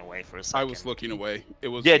just looking away for a second. I was looking away. It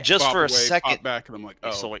was just pop for a away, second. pop back, and I'm like, oh,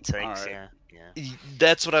 That's all it takes. all right. Yeah.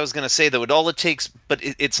 That's what I was gonna say. Though, all it takes, but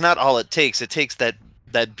it's not all it takes. It takes that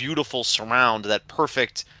beautiful surround, that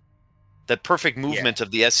perfect movement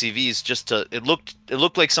of the SCVs. Just to it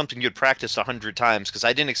looked like something you'd practiced 100 times. Because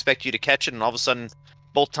I didn't expect you to catch it, and all of a sudden,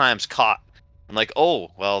 both times caught. I'm like, oh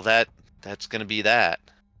well, that's gonna be that.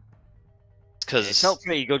 Because it felt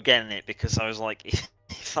pretty good getting it, because I was like,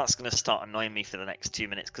 if that's going to start annoying me for the next 2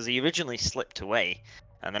 minutes, because he originally slipped away,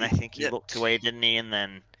 and then I think he looked away, didn't he? And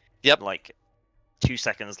then, like 2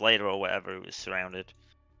 seconds later or whatever, it was surrounded.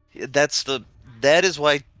 That is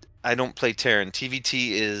why I don't play Terran.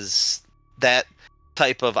 TVT is that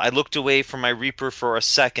type of. I looked away from my Reaper for a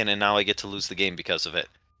second, and now I get to lose the game because of it.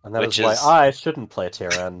 And that is why I shouldn't play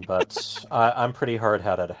Terran, but I'm pretty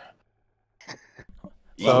hard-headed.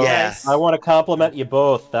 So yes. I want to compliment you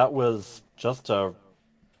both. That was just a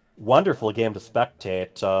wonderful game to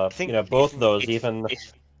spectate. Both of those, if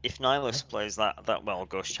Nihilus plays that well,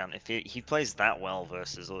 Ghost Chant, if he plays that well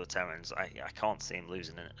versus other Terrans, I can't see him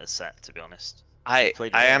losing a set, to be honest. I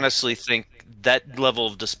honestly think that level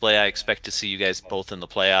of display, I expect to see you guys both in the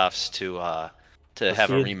playoffs to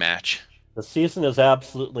have a rematch. The season is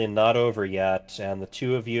absolutely not over yet, and the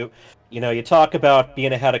two of you, you talk about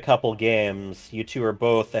being ahead a couple games. You two are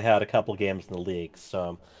both ahead a couple games in the league,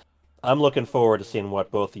 so I'm looking forward to seeing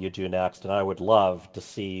what both of you do next, and I would love to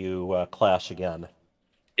see you clash again.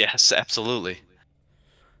 Yes, absolutely.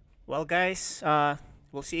 Well, guys,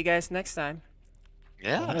 we'll see you guys next time.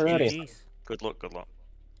 Yeah. Alrighty. Good luck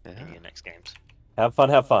in your next games. Have fun.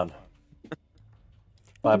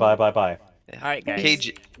 Bye. All right, guys.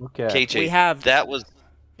 KJ, we have that was.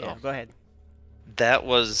 Yeah, go ahead. That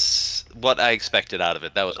was what I expected out of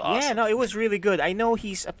it. That was awesome. Yeah, no, it was really good. I know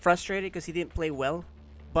he's frustrated because he didn't play well,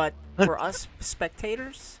 but for us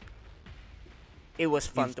spectators, it was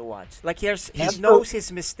fun to watch. Like he knows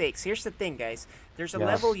his mistakes. Here's the thing, guys. There's a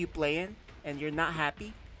level you play in, and you're not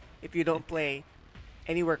happy if you don't play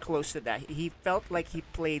anywhere close to that. He felt like he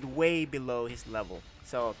played way below his level,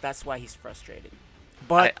 so that's why he's frustrated.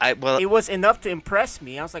 But it was enough to impress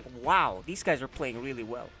me. I was like, wow, these guys are playing really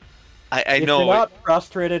well. I know. If you're not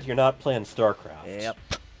frustrated, you're not playing StarCraft. Yep.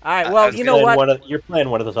 All right. Well, you know what? You're playing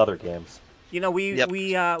one of those other games.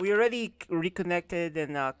 We already reconnected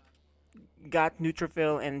and got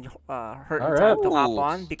Neutrophil and Hurt in time to hop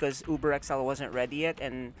on because Uber XL wasn't ready yet,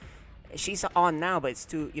 and she's on now, but it's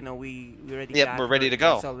too. We already. Yep, we're ready to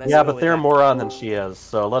go. So but they're more on than she is,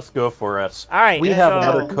 so let's go for it. All right. We have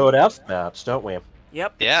another Code F match, don't we?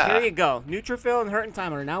 Yep. Yeah. Here you go. Neutrophil and Hurt in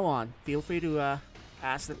time are now on. Feel free to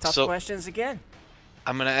ask the tough questions again.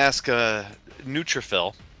 I'm gonna ask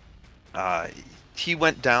Neutrophil. He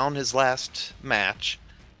went down his last match.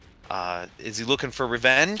 Is he looking for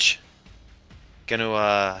revenge?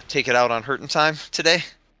 Gonna take it out on Hurt in time today?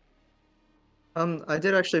 I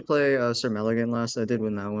did actually play Sir Melligan last. I did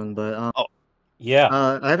win that one, but yeah.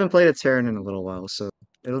 I haven't played a Terran in a little while, so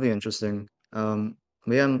it'll be interesting. But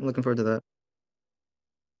yeah, I'm looking forward to that.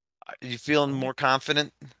 Are you feeling more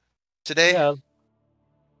confident today? Yeah.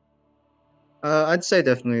 I'd say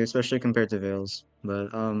definitely, especially compared to Vales. But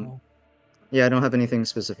yeah, I don't have anything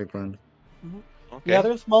specific planned. Okay. Yeah,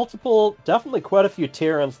 there's definitely quite a few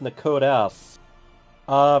Terrans in the Code S.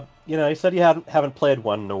 You said you haven't played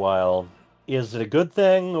one in a while. Is it a good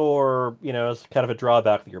thing, or is it kind of a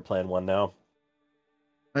drawback that you're playing one now?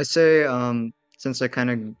 I say, since I kind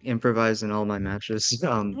of improvise in all my matches,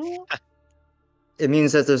 it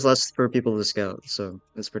means that there's less for people to scout, so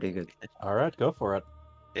it's pretty good. All right, go for it.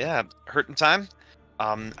 Yeah, hurting time.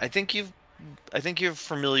 I think you're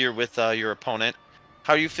familiar with your opponent.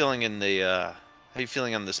 How are you feeling in the? How are you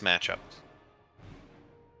feeling on this matchup?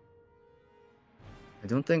 I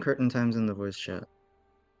don't think Hurtin' Time's in the voice chat.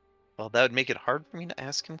 Well, that would make it hard for me to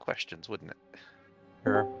ask him questions, wouldn't it?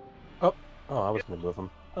 Sure. Oh, I was gonna move him.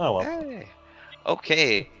 Oh well. Hey.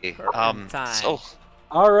 Okay. So.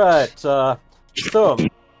 All right. So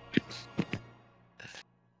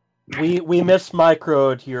we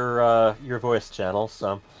mismicroed your voice channel,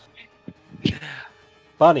 so.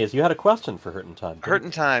 Bunnies, you had a question for Hurtin' Time.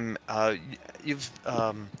 Hurtin' Time, are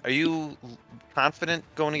you confident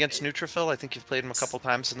going against Neutrophil? I think you've played him a couple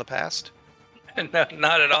times in the past. No,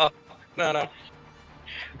 not at all. No.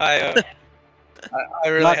 I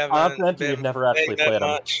really Not haven't. confident, you've never actually that played him.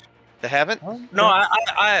 much. They haven't? No,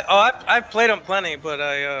 I've played him plenty, but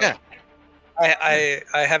I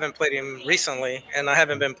haven't played him recently, and I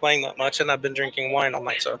haven't been playing that much, and I've been drinking wine all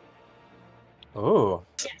night, so. Ooh.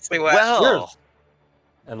 See what Well.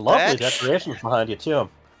 And lovely decorations behind you too.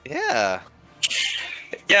 Yeah.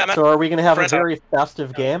 Yeah. So are we going to have a very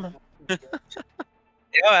festive game? Yeah,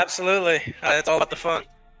 absolutely. It's all about the fun.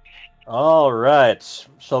 All right.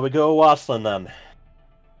 Shall we go wassailing then?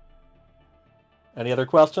 Any other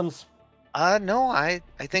questions? No, I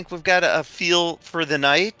think we've got a feel for the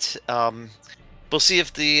night. We'll see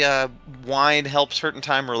if the wine helps Hurtin'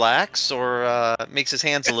 Time relax or makes his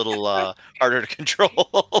hands a little harder to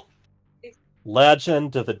control.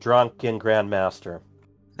 Legend of the Drunken Grandmaster.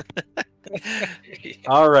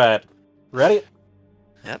 All right. Ready?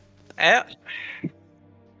 Yep. Yeah.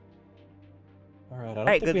 All right. I don't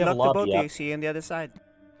Hey, think good we have a luck to lobby both of yet. you. See you on the other side.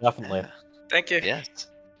 Definitely. Thank you.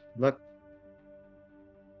 Yes. Look.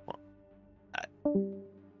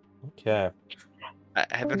 Okay. I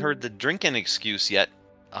haven't heard the drinking excuse yet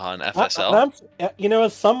on FSL.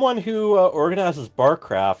 As someone who organizes bar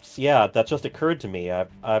crafts, yeah, that just occurred to me.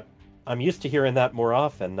 I'm used to hearing that more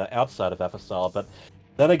often outside of FSL, but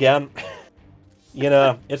then again,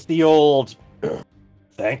 it's the old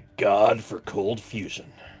thank God for cold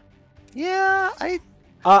fusion. Yeah, I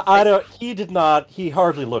don't. He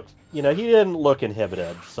hardly looked. He didn't look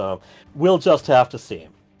inhibited. So we'll just have to see.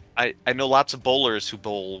 I know lots of bowlers who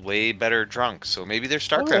bowl way better drunk, so maybe they're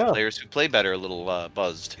StarCraft players who play better a little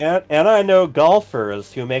buzzed. And I know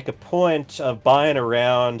golfers who make a point of buying a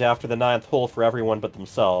round after the 9th hole for everyone but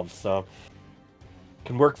themselves, so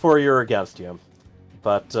can work for you or against you.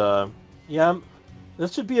 But yeah,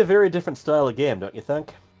 this should be a very different style of game, don't you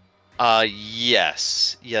think?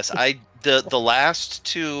 Yes. The last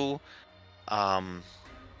two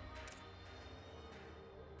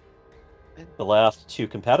the last two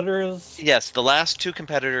competitors? Yes, the last two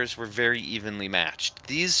competitors were very evenly matched.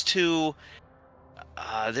 These two,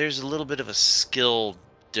 there's a little bit of a skill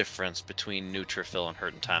difference between Neutrophil and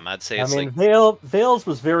Hurtin' Time. I'd say it's Vales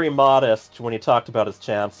was very modest when he talked about his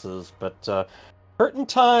chances, but Hurtin'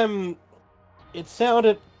 Time, it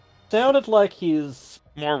sounded like he's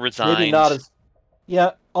more resigned. Maybe not as.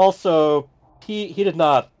 Yeah. Also, he did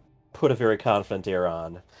not put a very confident air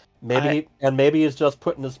on. Maybe he's just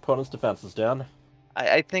putting his opponent's defenses down.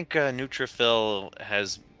 I think Neutrophil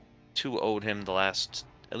has 2-0'd him the last,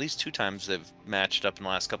 at least 2 times they've matched up in the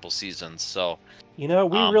last couple seasons. So, we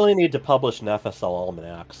really need to publish an FSL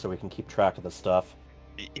almanac so we can keep track of this stuff.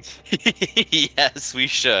 Yes, we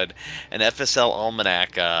should. An FSL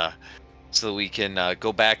almanac, so we can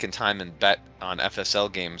go back in time and bet on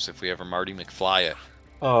FSL games if we ever Marty McFly it.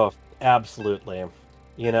 Oh, absolutely.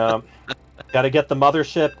 Gotta get the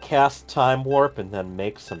mothership, cast Time Warp, and then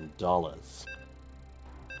make some dollars.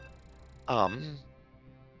 Fun,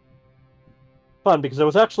 because I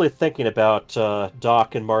was actually thinking about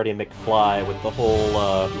Doc and Marty McFly with the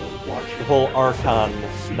whole Archon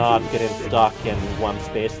not getting stuck in one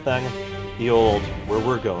space thing. The old, where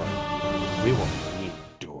we're going, we won't need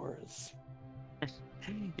doors.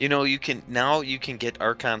 You can get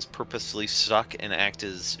Archons purposely stuck and act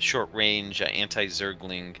as short-range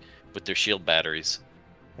anti-Zergling with their shield batteries.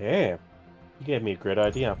 Hey, you gave me a great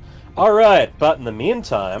idea. Alright, but in the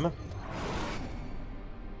meantime,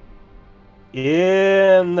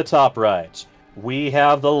 in the top right, we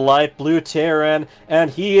have the light blue Terran, and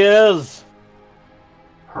he is...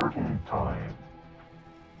 Hurtin' Time.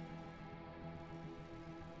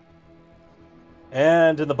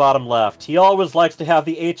 And in the bottom left, he always likes to have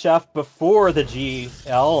the HF before the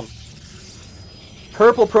GL.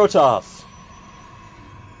 Purple Protoss.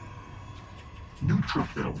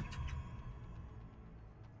 Neutrophil.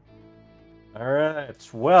 Alright,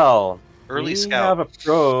 well, Early we scout. have a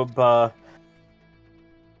probe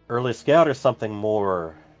Early scout or something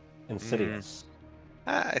more insidious?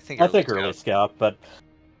 I think early scout, but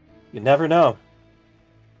you never know.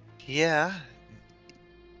 Yeah,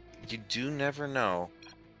 you do never know.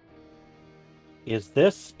 Is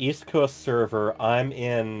this East Coast server? I'm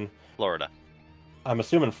in Florida. I'm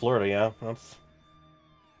assuming Florida, yeah. That's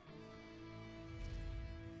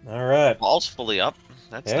all right. Ball's fully up.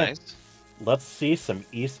 That's nice. Let's see some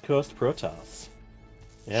East Coast Protoss.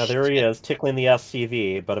 Yeah, there he is, tickling the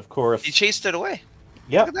SCV, but of course he chased it away.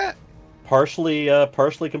 Yep. Look at that.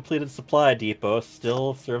 Partially completed supply depot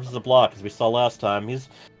still serves as a block, as we saw last time. He's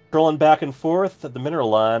scrolling back and forth at the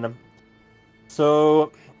mineral line.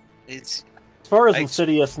 So, as far as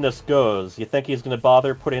insidiousness goes, you think he's going to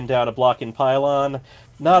bother putting down a blocking pylon?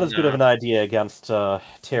 Not as good of an idea against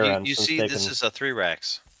Terran. You see, this is a 3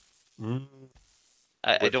 racks.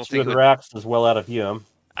 I don't think the racks is well out of view.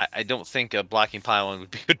 I don't think a blocking pylon would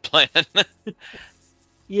be a good plan.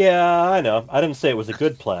 Yeah, I know. I didn't say it was a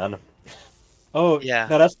good plan. Oh, yeah.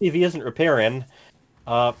 That SPV isn't repairing.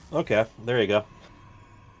 Okay, there you go.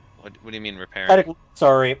 What do you mean repairing?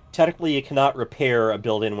 Technically you cannot repair a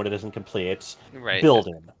building when it isn't complete. Right.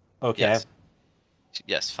 Building. Okay.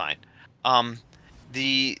 Yes, fine.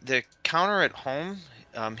 The counter at home,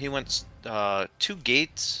 he went 2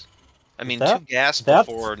 gates. I mean, 2 gas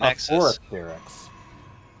before Nexus. That's a barracks.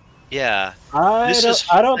 Yeah. I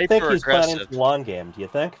don't think he's planning for the long game. Do you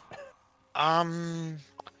think?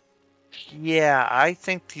 Yeah, I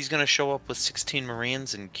think he's gonna show up with 16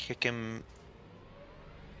 Marines and kick him.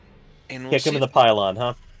 And kick him in the pylon,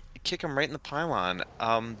 huh? Kick him right in the pylon.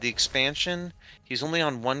 The expansion, he's only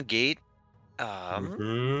on 1 gate.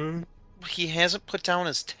 He hasn't put down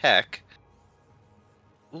his tech.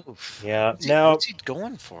 Oof. Yeah. What's he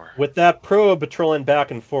going for? With that probe patrolling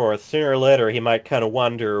back and forth, sooner or later he might kind of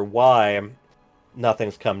wonder why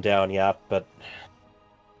nothing's come down yet. But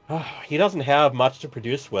he doesn't have much to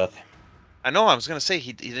produce with. I know. I was gonna say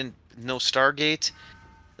he didn't. No Stargate,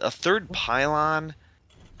 a 3rd pylon.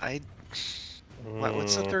 What's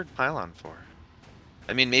the 3rd pylon for?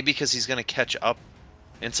 I mean, maybe because he's gonna catch up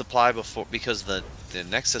in supply because the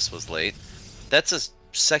Nexus was late. That's a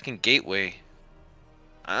 2nd gateway.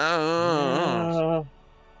 My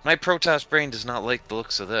Protoss brain does not like the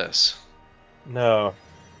looks of this. No.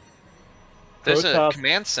 There's a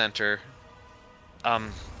command center.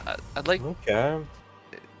 I'd like. Okay.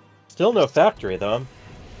 Still no factory though.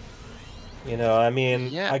 You know, I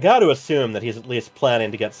mean, I got to assume that he's at least planning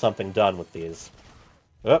to get something done with these.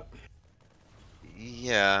 Oh.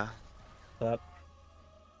 Yeah. That's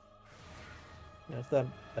that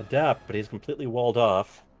adapt, but he's completely walled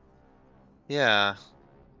off. Yeah.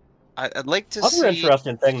 I'd like to see... Other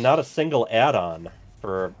interesting thing, not a single add-on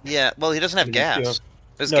for... Yeah, well, he doesn't have gas.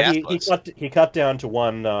 He cut down to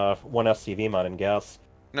one SCV mod in gas.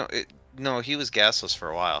 No, he was gasless for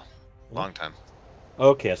a while. Long time.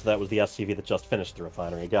 Okay, so that was the SCV that just finished the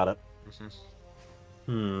refinery. Got it.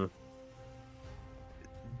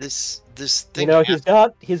 This thing... You know, he's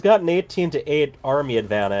got an 18-8 army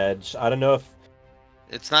advantage. I don't know if...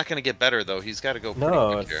 It's not going to get better, though. He's got to go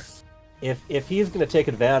pretty quick here. If he's going to take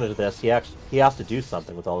advantage of this, he has to do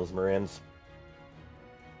something with all his Marines.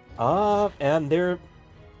 And they're...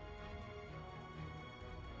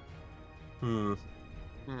 Did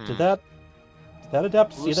that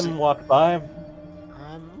adept see them walk by?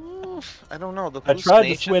 I don't know. I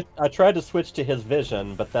tried to switch to his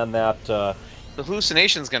vision, but then that... The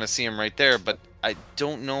hallucination's going to see him right there, but I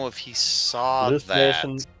don't know if he saw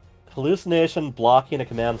that. Hallucination blocking a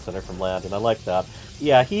command center from landing. I like that.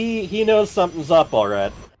 Yeah, he knows something's up, all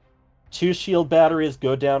right. 2 shield batteries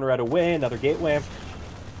go down right away. Another gateway.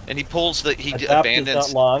 And he pulls the... He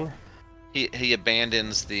abandons... Not long. He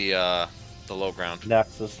abandons the low ground.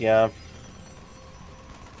 Nexus, yeah.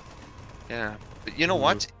 Yeah, but you know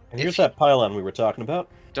what? And here's that pylon we were talking about.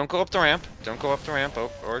 Don't go up the ramp. Don't go up the ramp, or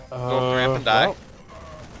go up the ramp and die. Well,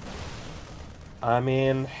 I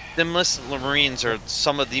mean... Stimless Marines are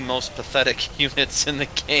some of the most pathetic units in the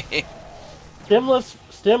game. Stimless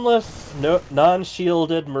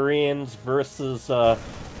non-shielded Marines versus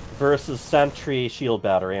Sentry shield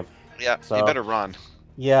battery. Yeah, so, you better run.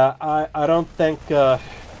 Yeah, I don't think... you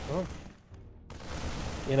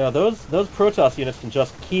know, those Protoss units can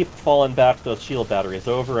just keep falling back to those shield batteries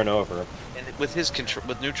over and over. And with his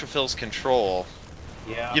with Neutrophil's control...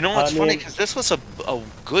 Yeah. You know what's funny? Because this was a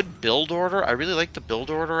good build order. I really like the build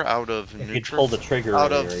order out of Neutrophil. Pull the trigger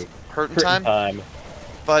out of Hurtin' Time.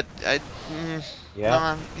 But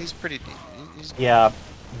he's pretty... Yeah,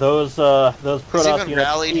 those Protoss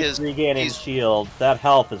units keep regaining shield. That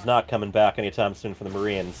health is not coming back anytime soon for the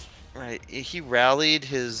Marines. Right, he rallied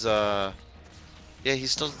his Yeah, he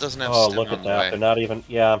still doesn't have Oh, stim look on at the that. way. They're not even.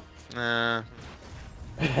 Yeah. No.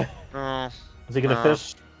 Is he gonna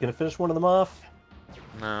finish? Gonna finish one of them off?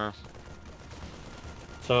 No.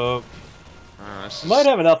 So This might is...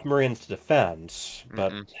 have enough Marines to defend,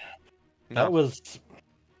 but No. that was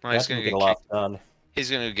Well, that he's gonna didn't get a get lot kicked. done. He's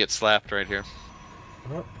gonna get slapped right here.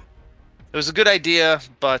 Yep. It was a good idea,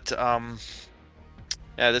 but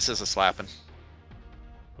yeah, this is a slapping.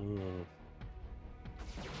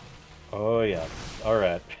 Oh yes. All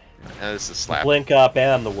right. Yeah, this is slapping. Blink up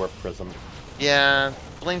and the warp prism. Yeah,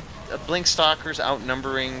 blink stalkers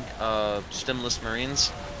outnumbering stimless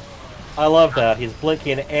marines. I love that. He's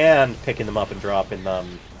blinking and picking them up and dropping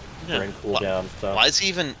them during cooldown. So Why is he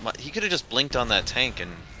even? He could have just blinked on that tank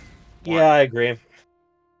and. Yeah, I agree.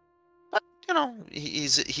 But you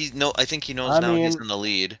know, I think he knows I now he's mean, in the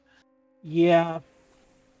lead. Yeah.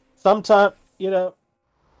 Sometimes,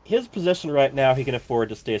 his position right now, he can afford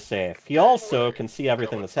to stay safe. He also can see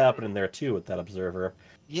everything that's happening there too with that observer.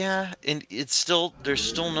 Yeah, and there's still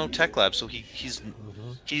no tech lab, so he's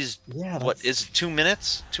Yeah, what is it, 2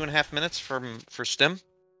 minutes, 2.5 minutes for stim?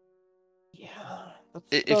 Yeah.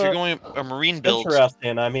 If you're going a marine build,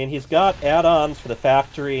 Interesting. I mean, he's got add-ons for the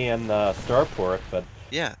factory and the starport, but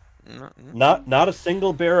yeah, not a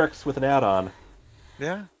single barracks with an add-on.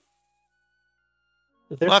 Yeah.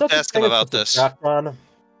 Is there We'll have such to a ask thing him as about a this. background?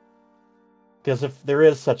 Because if there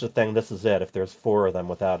is such a thing, this is it. If there's 4 of them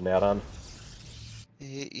without an add-on.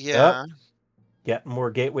 Yeah. Getting more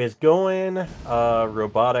gateways going.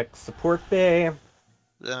 Robotic support bay.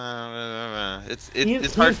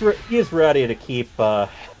 It's hard. He's ready to keep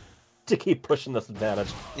pushing this advantage.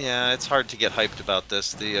 Yeah, it's hard to get hyped about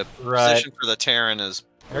this. The Right. position for the Terran is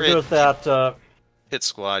There goes that hit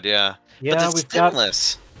squad. Yeah, Yeah, but it's we've got-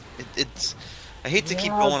 stimless. It's. I hate to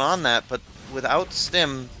keep Yeah, going on that, but without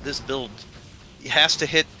stim, this build has to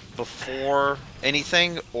hit before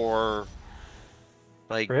anything or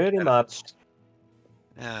like pretty much.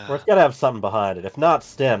 Yeah. Or it's got to have something behind it. If not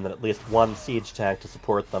stim, then at least one siege tank to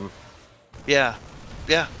support them. Yeah.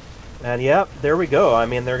 Yeah. And yeah, there we go. I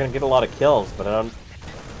mean, they're going to get a lot of kills, but I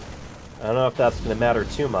don't know if that's going to matter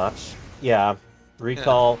too much. Yeah.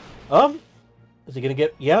 Recall. Is he going to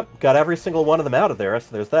get... Yep, got every single one of them out of there, so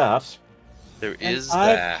there's that. There is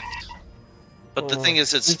that. But the thing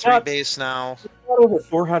is, it's we've 3 got- base now. He's got over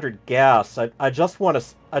 400 gas. I just want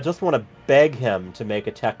to beg him to make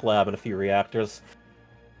a tech lab and a few reactors.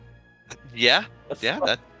 Yeah.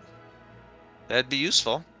 Yeah, that'd be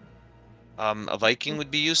useful. A Viking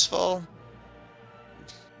would be useful.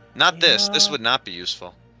 Not this. This would not be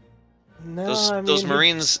useful. No, Those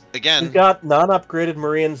Marines again. He's got non-upgraded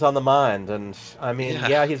Marines on the mind, and I mean,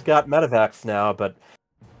 yeah, he's got medevacs now, but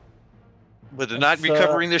they're not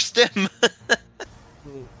recovering their stim.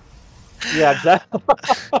 Yeah, exactly.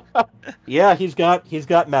 Yeah, he's got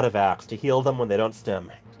medevacs to heal them when they don't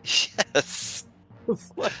stim. Yes.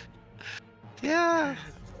 Yeah.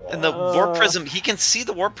 And the warp prism, he can see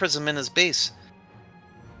the warp prism in his base.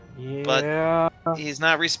 Yeah. But he's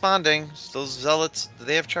not responding. Those zealots, do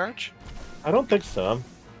they have charge? I don't think so.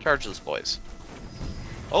 Chargeless boys.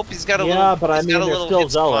 Oh, he's got a yeah, little. but I he's mean, got a they're little still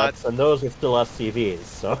hit squad. zealots, and those are still SCVs.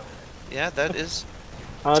 So. Yeah, that is.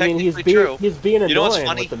 I mean, he's true. being annoying You know what's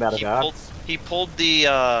funny? with the medevacs. He pulled the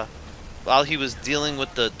while he was dealing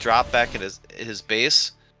with the drop back at his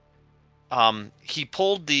base. He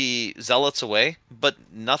pulled the zealots away, but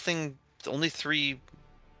nothing. Only 3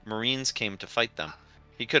 Marines came to fight them.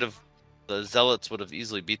 He could have. The zealots would have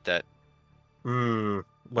easily beat that.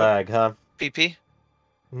 Lag, huh? PP.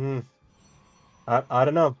 I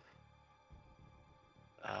don't know.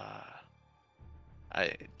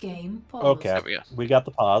 Game pause. Okay, we got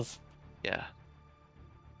the pause. Yeah.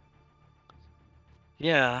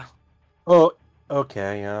 Yeah. Oh,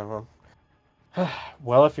 okay, yeah, well.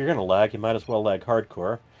 Well, if you're gonna lag, you might as well lag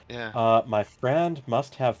hardcore. Yeah. My friend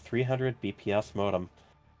must have 300 BPS modem.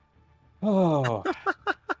 Oh.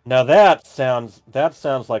 Now that sounds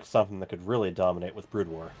like something that could really dominate with Brood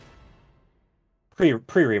War.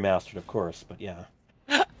 Pre-remastered, of course, but yeah.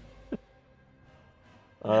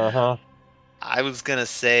 Uh-huh. I was gonna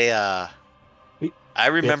say, I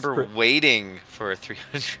remember waiting for a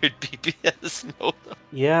 300 BPS modem.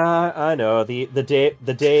 Yeah, I know. The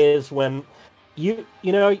days when you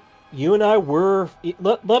and I were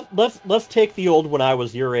let's take the old when I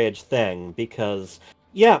was your age thing, because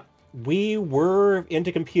yeah, we were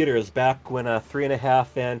into computers back when a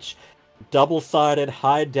 3.5-inch double-sided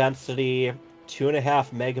high density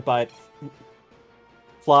 2.5 megabyte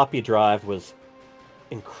floppy drive was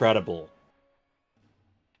incredible.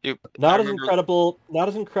 Not as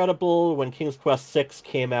incredible when King's Quest VI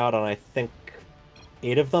came out on, I think,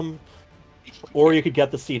 8 of them. Or you could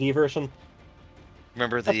get the CD version.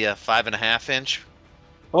 Remember the 5.5 inch?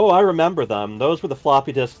 Oh, I remember them. Those were the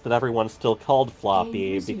floppy disks that everyone still called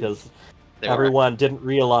floppy because everyone didn't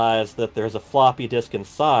realize that there's a floppy disk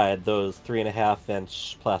inside those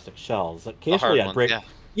 3.5-inch plastic shells. Occasionally, I'd break.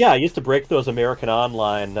 Yeah, I used to break those American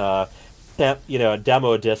Online,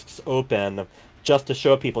 demo discs open just to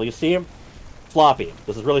show people. You see, floppy.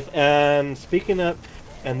 This is really. And speaking of,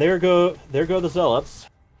 and there go the zealots.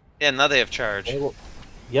 Yeah, now they have charge.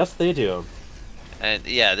 Yes, they do. And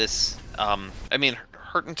yeah, this. I mean,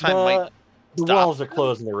 Hurting Time might. The walls are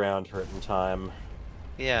closing around Hurting Time.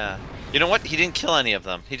 Yeah. You know what? He didn't kill any of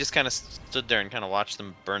them. He just kind of stood there and kind of watched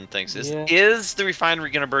them burn things. Is the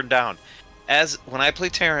refinery going to burn down? As when I play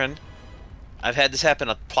Terran, I've had this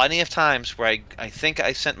happen plenty of times where I think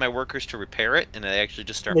I sent my workers to repair it, and they actually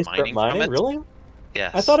just start mining from it. Really?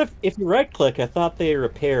 Yes. I thought if you right-click, I thought they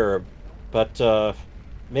repair, but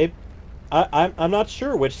maybe I'm not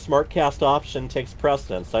sure which SmartCast option takes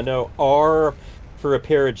precedence. I know R for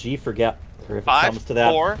repair, G for get. Or if it comes to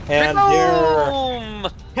that. 4, and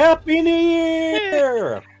there. Happy New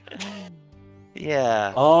Year!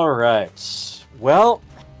 Yeah. All right. Well,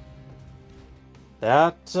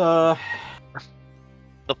 that. The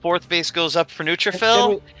 4th base goes up for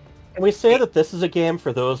neutrophil. Can we say that this is a game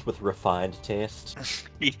for those with refined taste?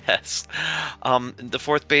 Yes. The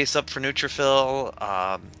 4th base up for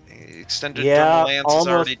neutrophil. Extended thermal lance is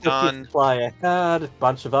already done. Supply ahead.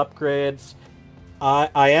 Bunch of upgrades.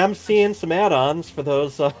 I am seeing some add-ons for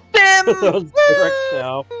those. For those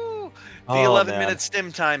now. The 11-minute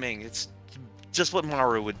stim timing. It's just what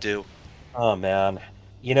Maru would do. Oh man.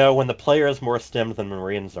 You know, when the player is more stimmed than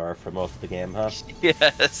Marines are for most of the game, huh?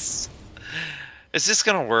 Yes. Is this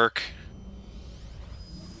gonna work?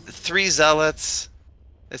 3 zealots.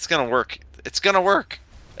 It's gonna work. It's gonna work.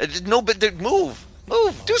 No, but move.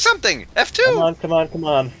 Move. Do something. F2. Come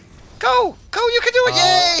on. Go! You can do it!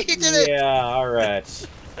 Yay! He did it! Yeah, alright.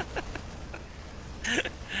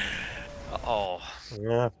 Oh.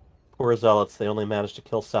 Yeah. Poor zealots, they only managed to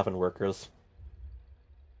kill 7 workers.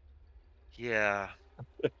 Yeah.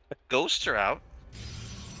 Ghosts are out.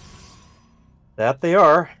 That they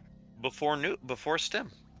are. Before stim.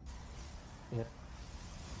 Yeah.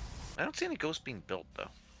 I don't see any ghosts being built though.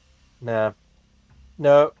 Nah.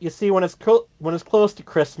 No, you see, when it's close to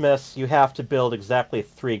Christmas, you have to build exactly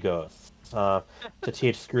 3 ghosts to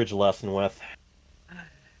teach Scrooge a lesson with.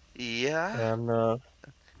 Yeah. And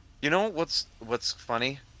you know what's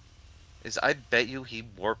funny is I bet you he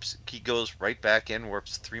goes right back in,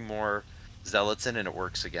 warps 3 more zealots in, and it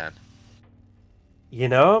works again. You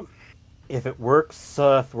know, if it works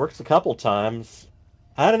a couple times,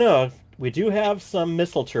 I don't know. We do have some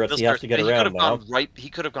missile turrets he has to get around now. He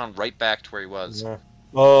could have gone right back to where he was. Yeah.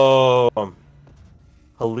 Oh,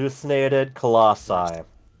 hallucinated colossi.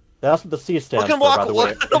 That's what the C stands for, by the way.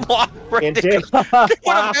 Look at him walk right there. It would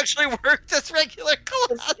have actually worked as regular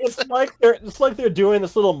colossi. It's like they're doing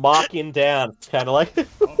this little mocking dance, kind of like.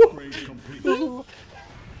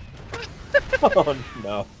 Oh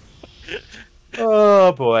no.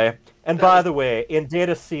 Oh boy. And by the way, in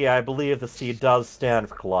Data C, I believe the C does stand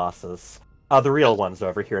for Colossus. The real ones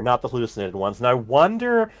over here, not the hallucinated ones. And I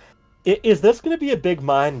wonder, is this going to be a big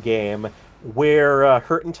mind game where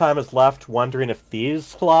Hurtin' Time is left wondering if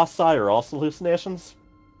these Colossi are also hallucinations?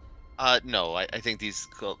 No, I think these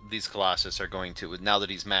Colossus are going to, now that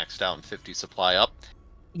he's maxed out and 50 supply up.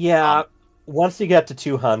 Yeah, once you get to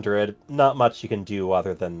 200, not much you can do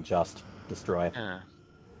other than just destroy.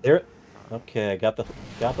 There. Okay, got the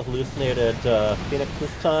hallucinated Phoenix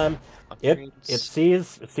this time. It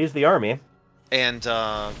sees the army. And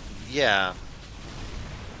yeah.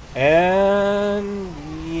 And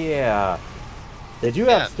yeah. They do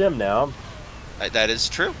have stim now. That is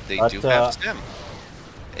true. They do have stim.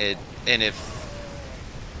 And if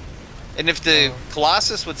the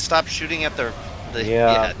Colossus would stop shooting at the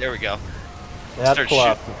yeah, there we go. That's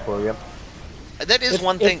Colossus for you. That is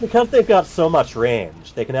one thing. It's because they've got so much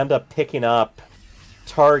range. They can end up picking up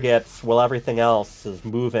targets while everything else is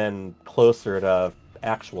moving closer to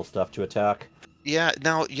actual stuff to attack. Yeah,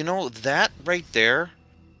 now, you know, that right there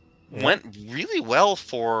went really well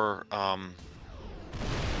for all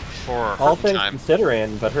Hurtin' things Time.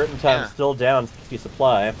 considering, but Hurtin' Time's still down 60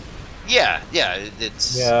 supply. Yeah,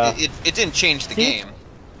 it didn't change the game.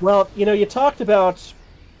 Well, you know, you talked about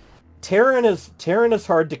Terran is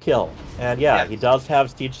hard to kill, and he does have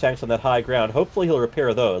siege tanks on that high ground. Hopefully, he'll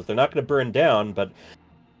repair those. They're not going to burn down, but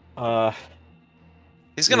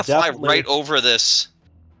he's going to fly right over this.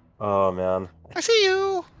 Oh man, I see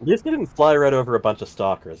you. At least he didn't fly right over a bunch of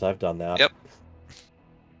stalkers. I've done that. Yep.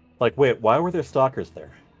 Like, wait, why were there stalkers there?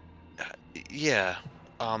 Yeah.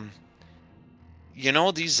 You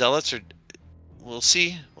know, these zealots are. We'll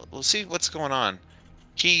see. We'll see what's going on.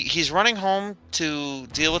 He's running home to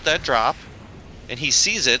deal with that drop, and he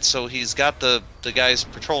sees it, so he's got the guys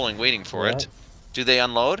patrolling, waiting for it. Do they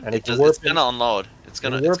unload? And It's gonna unload. It's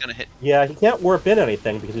gonna hit. Yeah, he can't warp in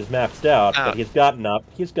anything because he's maxed out, but he's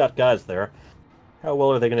got guys there. How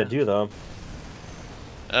well are they going to do, though?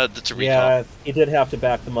 That's a recall. Yeah, he did have to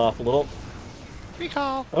back them off a little.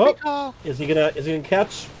 Recall. Oh, recall. Is he gonna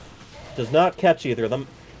catch? Does not catch either of them.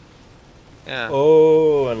 Yeah.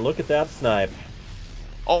 Oh, and look at that snipe.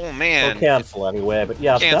 Oh man. Or cancel anyway, but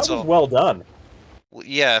yeah, that was well done.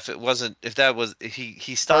 Yeah, if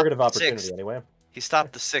he stopped Target of opportunity sixth. anyway. He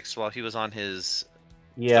stopped the 6th while he was on his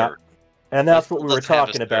third. And that's what we were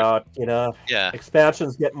talking about. You know,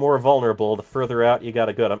 expansions get more vulnerable the further out you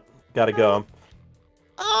gotta go.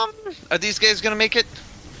 Are these guys gonna make it?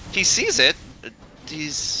 He sees it.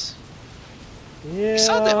 He's. Yeah. He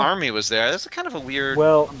saw the army was there. That's kind of a weird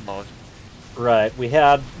mode. Right. We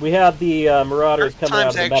had the Marauders coming out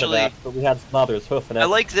of the medevac, but we had some others hoofing it. I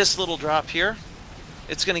like this little drop here.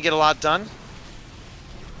 It's gonna get a lot done.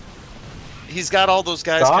 He's got all those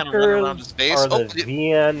guys kind of running around his base. Are the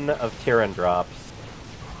VN of Terran drops.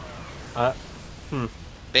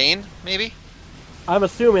 Bane, maybe? I'm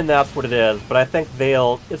assuming that's what it is, but I think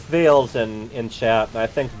it's Veils in chat, and I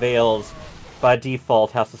think Veils, by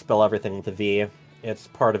default, has to spell everything with a V. It's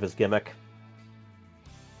part of his gimmick.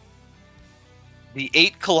 The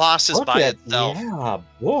 8 Colossus by itself. Yeah,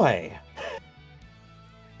 boy.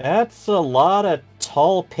 That's a lot of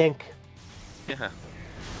tall pink. Yeah.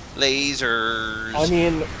 Lasers. I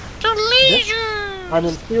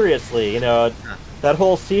mean, seriously, you know, that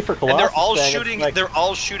whole C for Colossus and they're all thing, shooting. Like, they're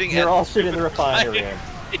all shooting. They're all shooting the refinery,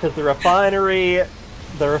 because the refinery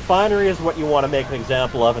is what you want to make an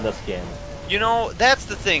example of in this game. You know, that's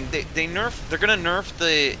the thing. They're gonna nerf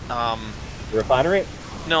the refinery.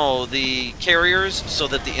 No, the carriers, so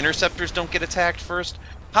that the interceptors don't get attacked first.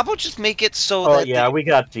 How about just make it so that? Oh yeah, we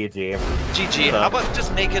got GG. GG. How about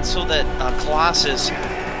just make it so that Colossus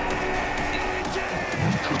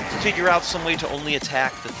figure out some way to only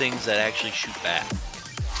attack the things that actually shoot back.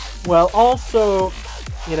 Well, also,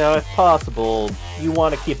 you know, if possible, you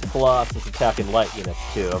want to keep the Colossus attacking light units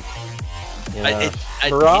too. You know,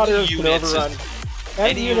 Marauders can overrun.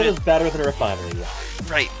 Any unit is better than a refinery. Yeah.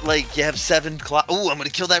 Right, like you have 7 Oh, I'm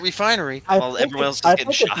gonna kill that refinery while everyone else is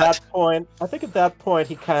getting shot. I think at that point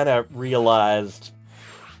he kind of realized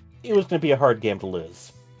it was going to be a hard game to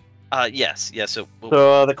lose. Yes. So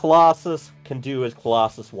the Colossus can do as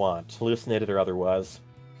Colossus want, hallucinated or otherwise.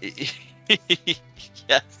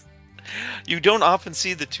 Yes. You don't often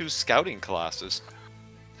see the 2 scouting Colossus.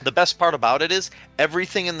 The best part about it is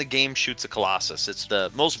everything in the game shoots a Colossus. It's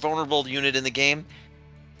the most vulnerable unit in the game.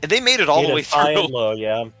 And they made it all the way through. High and low,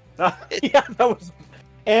 yeah. Yeah, that was.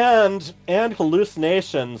 And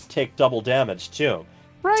hallucinations take double damage too.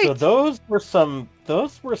 Right. So those were some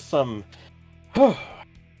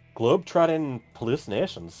globe-trotting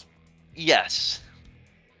hallucinations. Yes.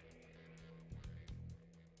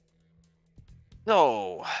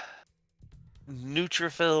 So,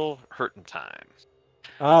 neutrophil hurting time.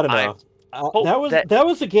 I don't know. That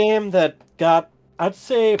was a game that got, I'd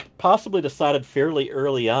say, possibly decided fairly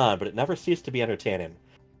early on, but it never ceased to be entertaining.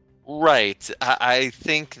 Right. I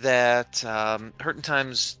think that Hurtin'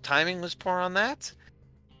 Time's timing was poor on that.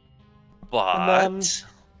 But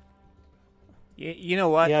you know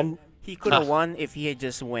what? Yeah, he could have won if he had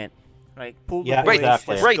just went. Right? Pull the Yeah, brakes,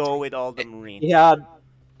 exactly. just go with all the Marines. Yeah.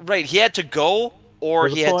 Right, he had to go, or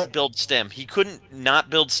There's a he had to point- build stem. He couldn't not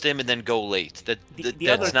build stem and then go late.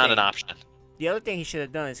 That's not an option. The other thing he should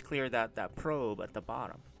have done is clear that probe at the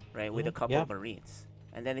bottom, right, with a couple Yeah. of Marines.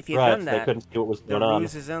 And then if he had done they that, couldn't see what was the going on.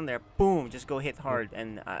 ruse is in there, boom, just go hit hard.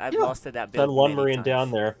 And I've Yeah. lost to that build Send one many Marine times.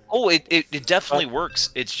 down there. Oh, it definitely works.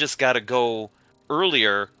 It's just got to go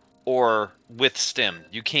earlier or with stem.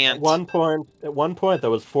 You can't. At one point,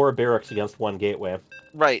 there was 4 barracks against 1 gateway.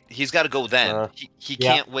 Right, he's got to go then. He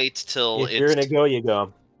yeah. can't wait till If you're gonna go, you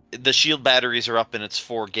go. The shield batteries are up and it's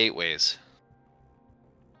 4 gateways.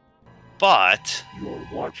 But You're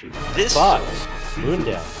watching. This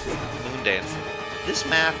Moondance. This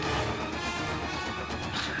map,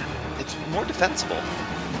 it's more defensible.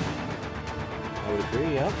 I would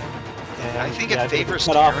agree, yeah. And, I think yeah, it favors if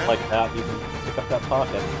you cut off Terran. like that, you can pick up that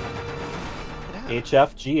pocket.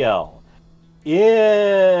 HFGL.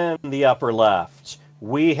 In the upper left,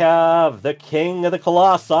 we have the king of the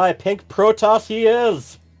Colossi, Pink Protoss he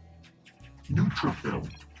is. Neutrophil.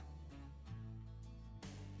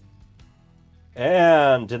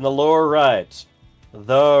 And in the lower right,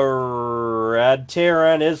 the Red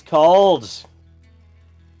Terran is called.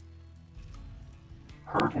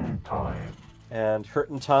 Hurtin' time. And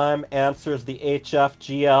Hurtin' Time answers the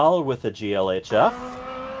HFGL with a GLHF.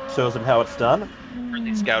 Shows him how it's done.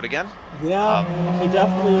 Early scout again. Yeah, he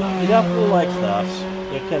definitely likes that.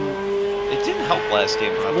 It can. It didn't help last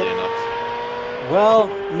game, oddly enough. Well,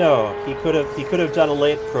 no, he could have done a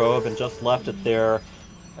late probe and just left it there,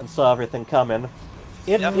 and saw everything coming.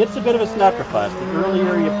 It's a bit of a sacrifice. The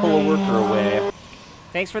earlier you pull a worker away.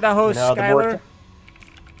 Thanks for the host, Skylar.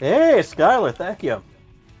 Hey, Skylar, thank you.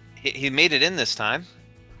 He made it in this time,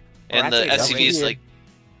 Well, and the SCV is like,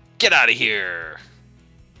 "Get out of here!"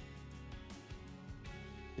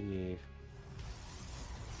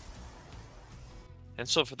 And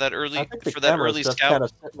so for that early just scout, kind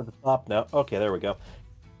of sitting at the top now. Okay, there we go.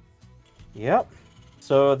 Yep.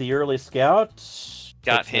 So the early scout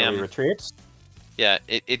got him. Retreats. Yeah,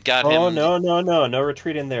 it got him. Oh no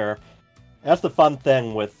retreat in there. That's the fun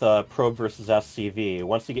thing with probe versus SCV.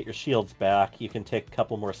 Once you get your shields back, you can take a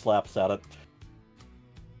couple more slaps at it.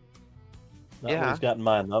 Not what he's got in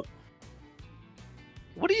mind though.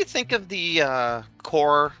 What do you think of the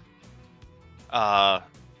core,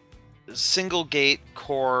 single gate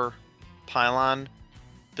core pylon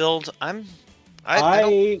build?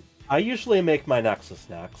 I usually make my Nexus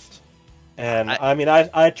next, and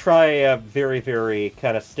I try a very, very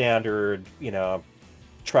kind of standard,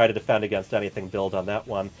 try to defend against anything build on that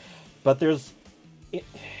one, but there's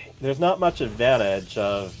not much advantage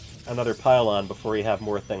of another pylon before you have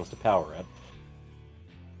more things to power it.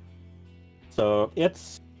 So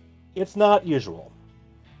it's not usual.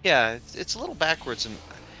 Yeah, it's a little backwards, and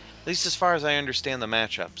at least as far as I understand the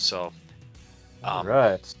matchup. So,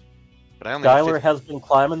 right. But I only Skylar has been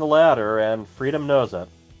climbing the ladder, and Freedom knows it.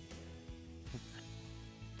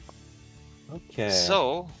 Okay.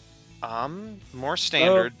 So, more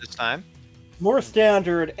standard this time. More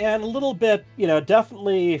standard, and a little bit,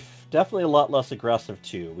 definitely a lot less aggressive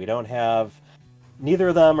too. We don't have. Neither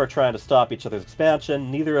of them are trying to stop each other's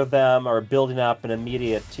expansion. Neither of them are building up an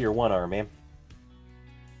immediate Tier 1 army.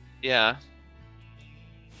 Yeah.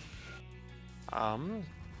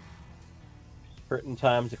 Hurtin'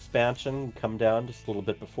 Time's expansion come down just a little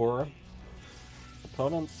bit before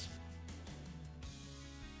opponents.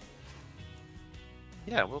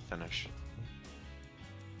 Yeah, we'll finish.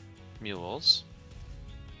 Mules.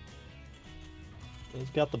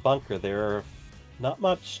 He's got the bunker there. Not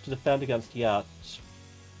much to defend against yet,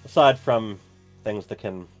 aside from things that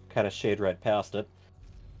can kind of shade right past it.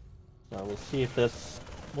 So we'll see if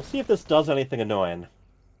this does anything annoying.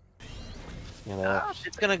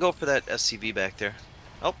 It's gonna go for that SCV back there.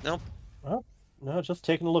 Oh, nope. Oh, no, just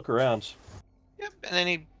taking a look around. Yep, and then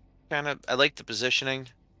he I like the positioning.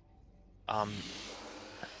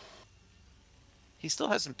 He still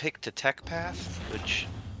hasn't picked a tech path, which,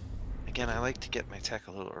 again, I like to get my tech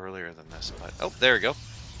a little earlier than this, but... Oh, there we go.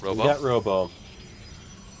 Robo. We got Robo.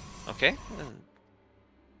 Okay.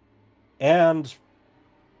 And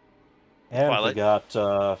Twilight. we got,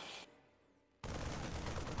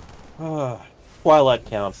 Twilight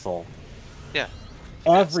Council. Yeah.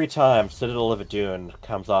 Every time Citadel of Adun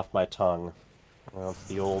comes off my tongue. Well, it's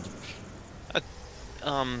the old...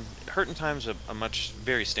 Hurtin' Time's a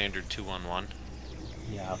very standard 2-1-1.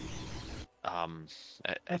 Yeah.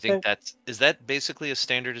 I think is that basically as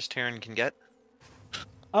standard as Terran can get?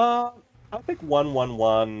 I think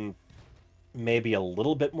 1-1-1 maybe a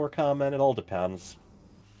little bit more common. It all depends.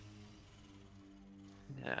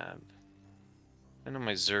 Yeah. I know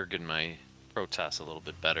my Zerg and my Protoss a little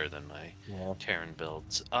bit better than my Terran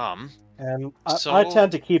builds. And I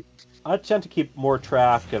tend to keep more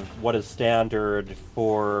track of what is standard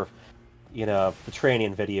for, the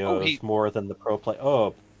training videos more than the pro play.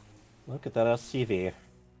 Oh, look at that SCV.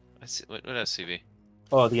 What SCV?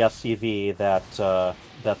 Oh, the SCV that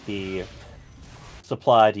the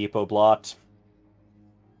supply depot blocked.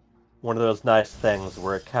 One of those nice things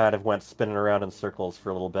where it kind of went spinning around in circles for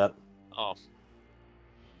a little bit. Oh.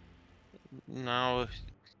 No.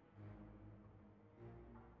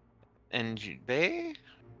 NG Bay?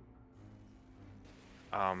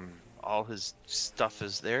 All his stuff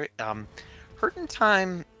is there. Hurtin'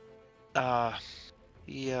 Time,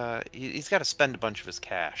 he's got to spend a bunch of his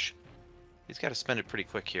cash. He's got to spend it pretty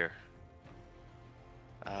quick here.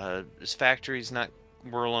 His factory's not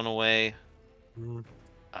whirling away.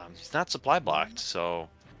 He's not supply blocked, so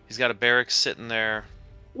he's got a barracks sitting there.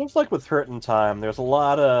 Looks like with Hurtin' Time, there's a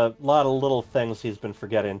lot of little things he's been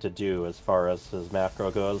forgetting to do as far as his macro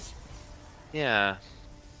goes. Yeah.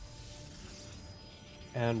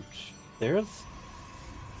 And there's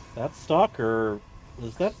that Stalker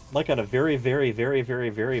Is that like on a very, very, very, very,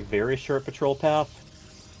 very, very short patrol path?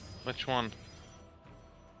 Which one?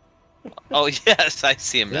 Oh, yes, I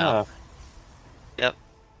see him now. Yep.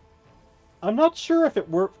 I'm not sure if it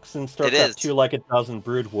works in StarCraft 2 like it does in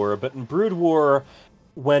Brood War, but in Brood War,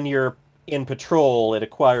 when you're in patrol, it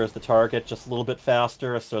acquires the target just a little bit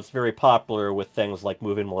faster, so it's very popular with things like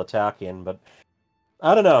moving while attacking, but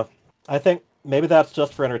I don't know. I think maybe that's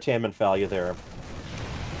just for entertainment value there.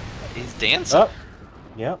 He's dancing. Oh,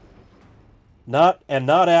 yeah. Not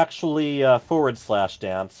actually /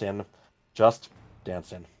 dancing, just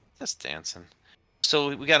dancing. Just dancing.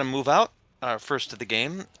 So we got to move out first of the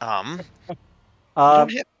game.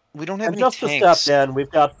 We don't have and any just tanks. to step in,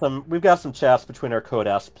 we've got some chats between our Code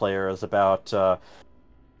S players about how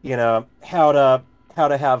to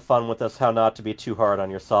have fun with this, how not to be too hard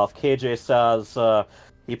on yourself. KJ says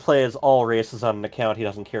he plays all races on an account he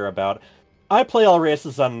doesn't care about. I play all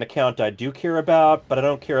races on an account I do care about, but I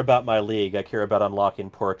don't care about my league. I care about unlocking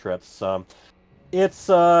portraits. It's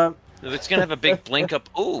gonna have a big blink up.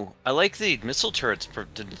 Oh, I like the missile turrets for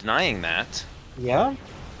denying that. Yeah,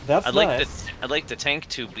 that's nice. I like the tank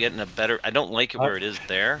tube getting a better. I don't like it where it is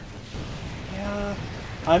there. Yeah,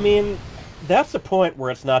 I mean, that's the point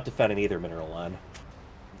where it's not defending either mineral line.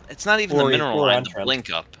 It's not even the mineral line. The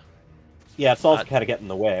blink up. Yeah, it's also kind of getting in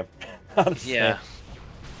the way. Yeah.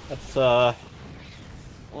 That's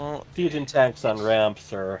well, fusion tanks on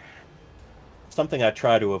ramps are something I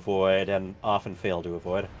try to avoid and often fail to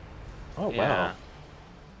avoid. Oh wow.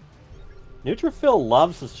 Neutrophil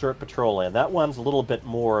loves his short patrol lane. That one's a little bit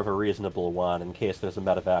more of a reasonable one in case there's a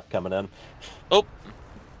medevac coming in. Oh.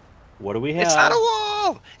 What do we have? It's not a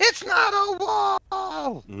wall! It's not a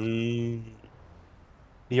wall! The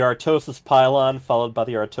Artosis pylon followed by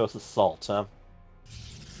the Artosis salt, huh?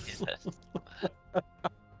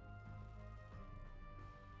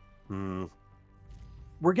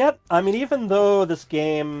 I mean, even though this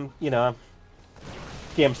game,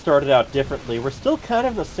 game started out differently, we're still kind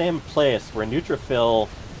of in the same place where Neutrophil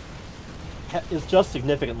is just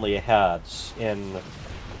significantly ahead in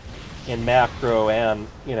macro and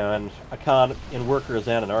in workers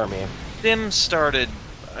and in army. Stim started.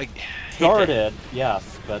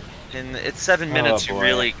 Yes, but it's 7 minutes.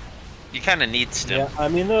 You kind of need Stim. Yeah, I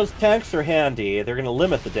mean, those tanks are handy. They're going to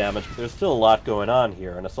limit the damage, but there's still a lot going on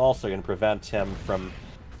here, and it's also going to prevent him from,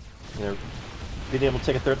 being able to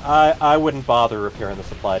take a third. I wouldn't bother repairing the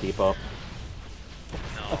supply depot.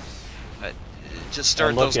 No, just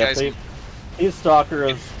start those guys. These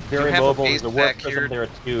stalkers very mobile. There's a work prism there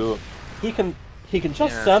too. He can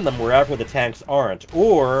just send them wherever the tanks aren't,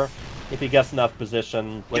 or if he gets enough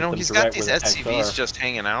position, he's got these SCVs just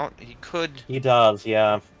hanging out. He could. He does,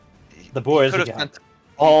 yeah. The boys again.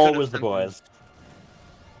 Always the boys.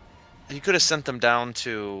 He could have sent them down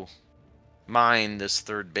to mine this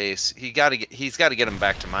third base. He's got to get them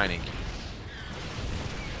back to mining.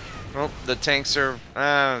 Well, the tanks are.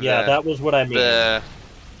 Yeah, that was what I mean.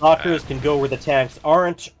 Stalkers can go where the tanks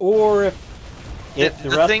aren't, or if the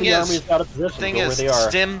rest of the army's got a position, go where they are.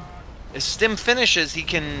 If Stim finishes, he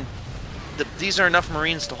can. These are enough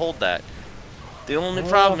Marines to hold that. The only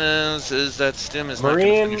problem is that Stim is not going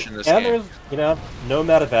to finish in this game. And there's, no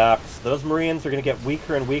medevacs. Those Marines are going to get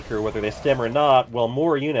weaker and weaker, whether they Stim or not, while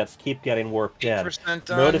more units keep getting warped in.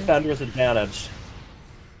 No defender's advantage.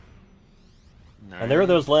 And there are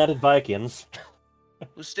those landed Vikings.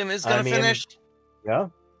 Stim is going to finish. Yeah.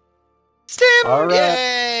 Stim! All right.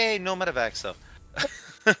 Yay! No medevacs, though.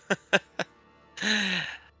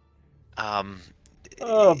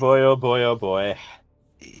 Oh boy, oh boy, oh boy.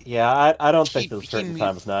 Yeah, I don't think there's certain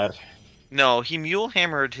times not. No, he mule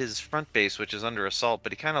hammered his front base, which is under assault,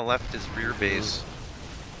 but he kind of left his rear base.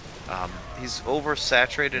 He's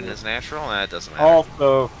oversaturated in his natural, and that doesn't matter.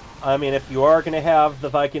 Also, I mean, if you are going to have the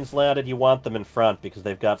Vikings landed, you want them in front because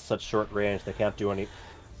they've got such short range they can't do any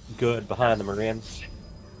good behind the Marines.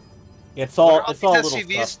 It's all little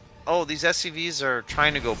stuff. Oh, these SCVs are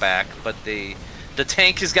trying to go back, but the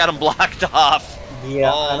tank has got them blocked off.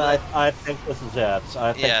 Yeah, and I think this is it.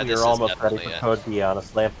 I think we are almost ready for Code B,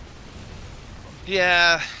 honestly.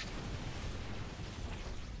 Yeah.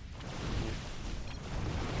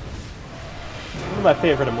 One of my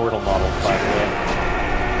favorite Immortal models, by the way.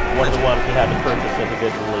 One of the ones you had to purchase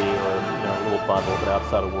individually or a little bundle, but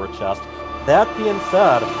outside of War Chest. That being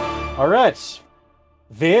said, alright.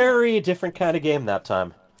 Very different kind of game that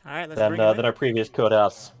time. Alright, let's than our previous Code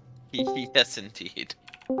S. Yes, indeed.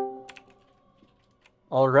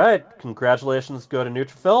 Alright, congratulations go to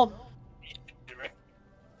Neutrophil.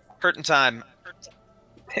 Curtain time.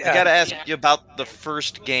 I gotta ask you about the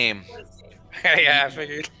first game. Yeah, I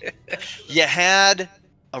figured. You had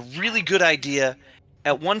a really good idea,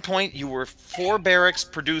 at one point you were 4 barracks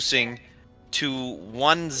producing to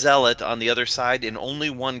 1 zealot on the other side in only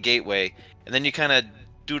 1 gateway, and then you kind of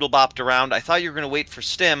doodle-bopped around. I thought you were going to wait for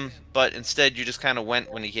stim, but instead you just kind of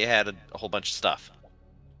went when he had a whole bunch of stuff.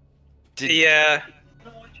 Yeah.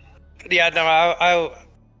 Yeah, no,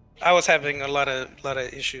 I was having a lot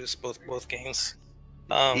of issues both games.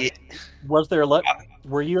 Was there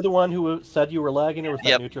were you the one who said you were lagging, or was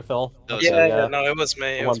that Neutrophil? Yeah, no, it was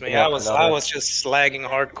me. It was me. I was just lagging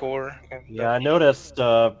hardcore. And, yeah, I noticed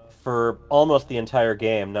for almost the entire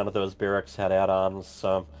game, none of those barracks had add-ons.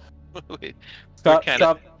 So stuff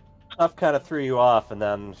kind of threw you off, and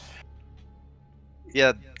then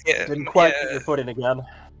didn't quite get your footing again.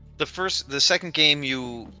 The second game,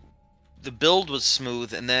 the build was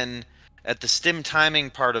smooth, and then at the stim timing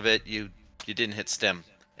part of it, you didn't hit stim,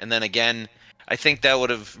 and then again, I think that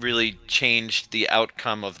would have really changed the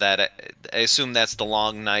outcome of that. I assume that's the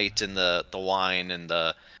long night and the wine and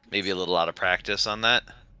maybe a little out of practice on that.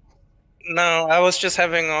 No, I was just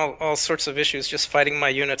having all sorts of issues, just fighting my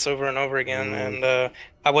units over and over again, and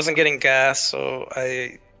I wasn't getting gas, so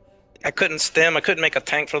I couldn't stim. I couldn't make a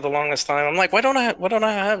tank for the longest time. I'm like, why don't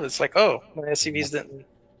I have it? It's like, oh, my SCVs didn't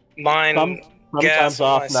mine gas sometimes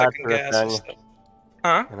off my nights second are a gas and thing. stuff.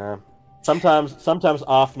 Huh? You know, sometimes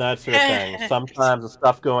off nights are a thing. Sometimes it's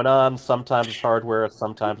stuff going on. Sometimes it's hardware.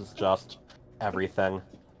 Sometimes it's just everything.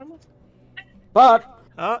 But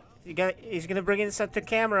he's gonna bring in such a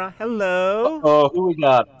camera. Hello. Oh, who we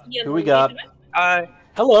got? Who we got?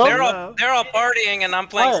 Hello. They're all partying, and I'm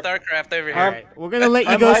playing StarCraft over here. Alright, we're gonna let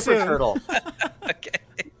you go soon. Turtle. Okay.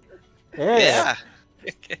 Hey. Yeah.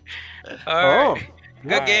 All right.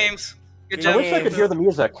 Good games. Good job. I wish I could hear the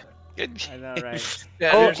music. Good. I know, right?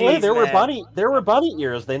 Oh, hey, there were bunny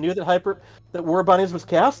ears. They knew that War Bunnies was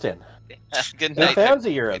casting. Good They're night. fans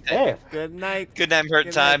of yours. Hey. Good night. Good night,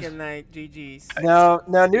 hurt time. Good night. GG's. Now,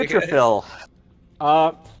 Neutrophil.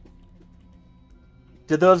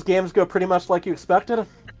 Did those games go pretty much like you expected?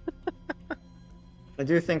 I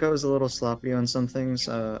do think I was a little sloppy on some things.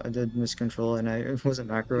 I did miscontrol, and I wasn't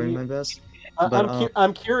macroing my best.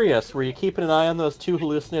 I'm curious. Were you keeping an eye on those 2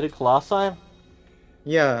 hallucinated colossi?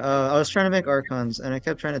 Yeah, I was trying to make Archons, and I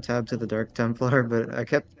kept trying to tab to the Dark Templar, but I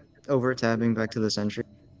kept over-tabbing back to the Sentry.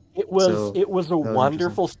 It was a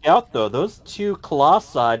wonderful scout, though. Those 2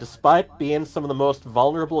 colossi, despite being some of the most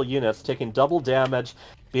vulnerable units, taking double damage,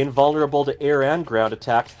 being vulnerable to air and ground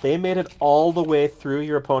attacks, they made it all the way through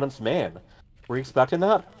your opponent's main. Were you expecting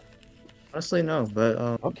that? Honestly, no, but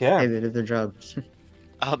okay. Hey, they did their job.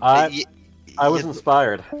 I was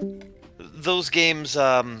inspired. Those games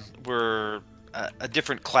were a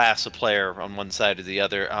different class of player on one side or the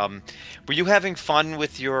other. Were you having fun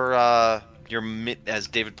with your as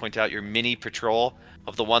David pointed out, your mini patrol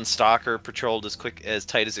of the 1 stalker patrolled as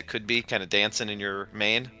tight as it could be, kind of dancing in your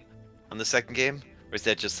main on the second game? Or is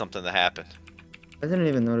that just something that happened? I didn't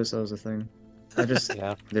even notice that was a thing. I just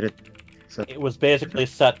did it. So. It was basically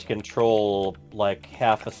set to control like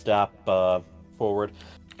half a step forward.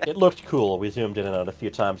 It looked cool. We zoomed in and out a few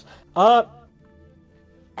times. How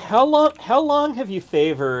long have you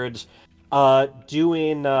favored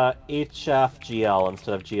doing HF-GL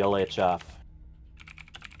instead of GL-HF?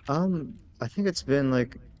 I think it's been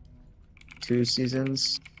like 2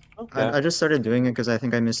 seasons. Okay. I just started doing it because I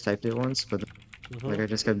think I mistyped it once, but like I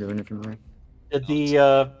just kept doing it from there. Did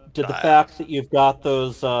the fact that you've got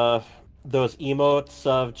those emotes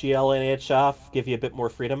of GL and HF give you a bit more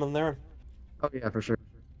freedom in there? Oh yeah, for sure.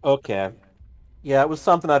 Okay. Yeah, it was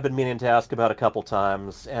something I've been meaning to ask about a couple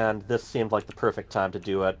times, and this seemed like the perfect time to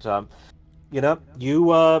do it. You know,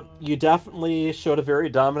 you definitely showed a very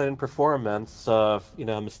dominant performance. You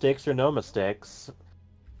know, mistakes or no mistakes.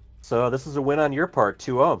 So this is a win on your part,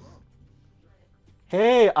 2-0.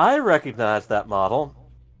 Hey, I recognize that model.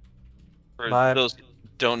 For those who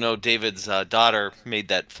don't know, David's daughter made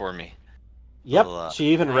that for me. Yep, she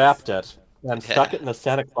even wrapped it and stuck it in a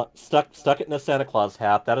stuck it in a Santa Claus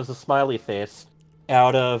hat. That is a smiley face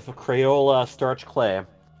out of Crayola starch clay.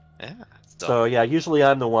 Yeah. So yeah, usually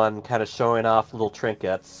I'm the one kind of showing off little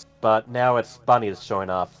trinkets, but now it's Bunny's showing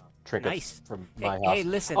off trinkets from my house. Hey,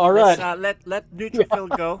 listen. All right. Let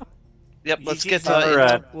Neutrophil go. Yep. Let's get to it.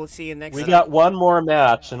 Right. We'll see you next. We got one more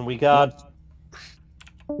match, and we got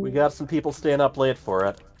some people staying up late for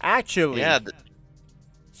it. Actually, yeah.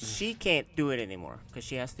 She can't do it anymore because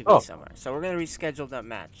she has to be somewhere. So we're gonna reschedule that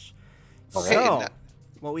match. Okay. So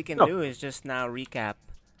what we can do is just now recap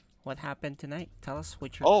what happened tonight. Tell us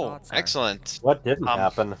what your thoughts are. Excellent. What didn't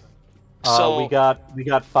happen? So we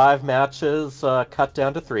got 5 matches cut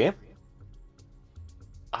down to 3.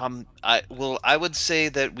 I would say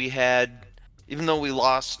that we had even though we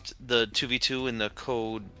lost the 2v2 in the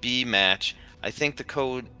Code B match, I think the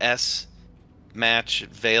Code S match,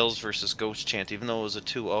 Veils versus Ghost Chant, even though it was a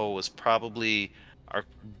 2-0, was probably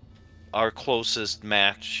our closest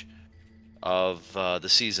match of the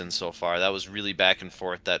season so far. That was really back and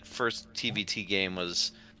forth. That first TVT game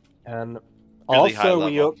was and really high also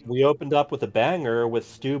level. we opened up with a banger with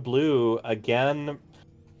Stu Blue again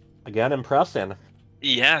impressing.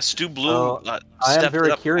 Yeah, Stu Blue So, I am stepped it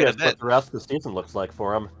very up quite a curious bit. what the rest of the season looks like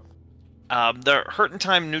for him. The Hurt in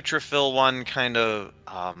Time Neutrophil one kind of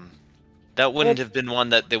that wouldn't have been one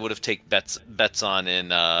that they would have taken bets on in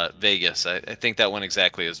Vegas. I think that one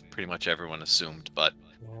exactly is pretty much everyone assumed, but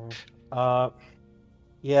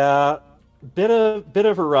yeah, bit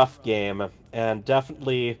of a rough game, and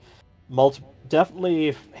definitely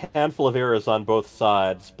handful of errors on both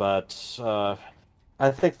sides, but I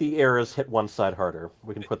think the errors hit one side harder.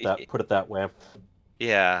 We can put it that way.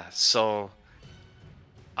 yeah. So,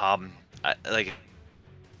 like.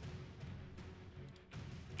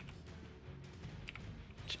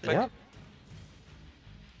 Yeah.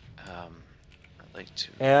 I'd like to.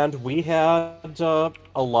 And we had a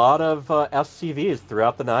lot of SCVs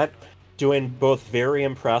throughout the night, doing both very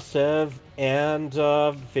impressive and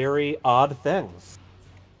very odd things.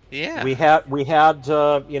 Yeah. We had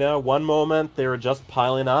one moment they were just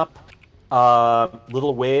piling up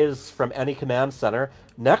little waves from any command center.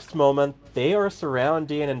 Next moment they are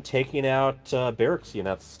surrounding and taking out barracks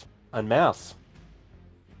units en masse.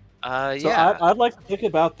 So yeah. I'd like to think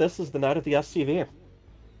about this as the night of the SCV.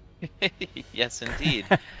 Yes, indeed.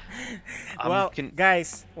 Well,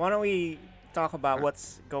 guys, why don't we talk about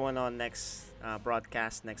what's going on next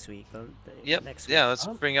broadcast next week? Yep. Next yeah, week.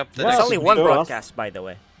 let's bring up the. There's next only one broadcast, by the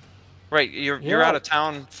way. Right, you're out of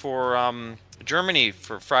town for Germany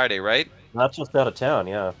for Friday, right? Not just out of town,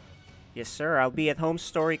 yeah. Yes, sir. I'll be at Home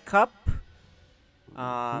Story Cup.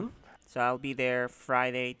 So I'll be there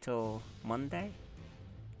Friday till Monday.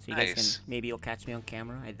 So you guys can maybe you'll catch me on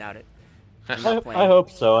camera. I doubt it. I hope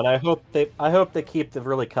so, and I hope they keep the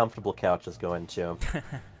really comfortable couches going too.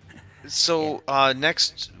 So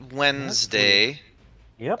next Wednesday,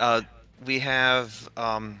 we have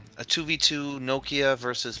a 2v2 Nokia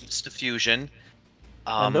versus Mr. Fusion.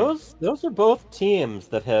 And those are both teams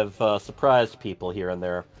that have surprised people here and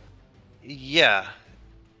there. Yeah.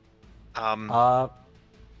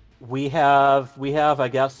 We have I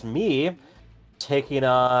guess me taking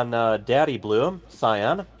on Daddy Blue,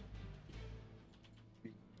 Cyan.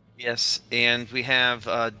 Yes, and we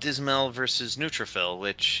have Dismal versus Neutrophil,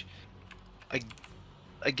 which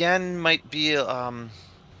again might be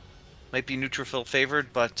Neutrophil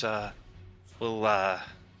favored, but we'll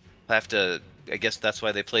have to. I guess that's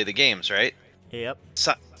why they play the games, right? Yep.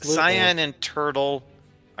 Cyan and Turtle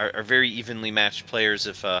are very evenly matched players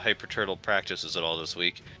if Hyper Turtle practices at all this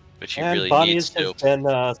week, which he really needs to. And Bunnies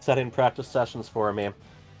has been setting practice sessions for me.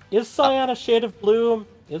 Is Cyan a shade of blue?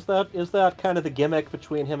 Is that kind of the gimmick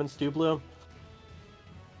between him and Stu Blue?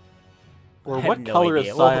 Or what color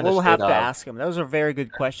is Cyan? We'll have to ask him. Those are very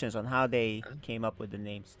good questions on how they came up with the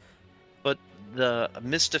names. But the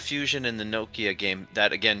Mista Fusion in the Nokia game,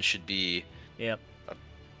 that again should be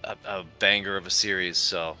a banger of a series.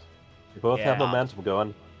 So we both have momentum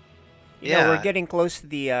going. You know, we're getting close to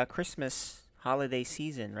the Christmas holiday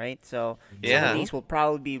season, right? So some of these will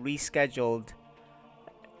probably be rescheduled.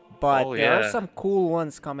 But there are some cool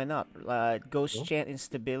ones coming up. Ghost Chant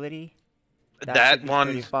Instability. That one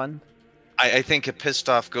pretty fun. I think a pissed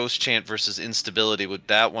off Ghost Chant versus Instability.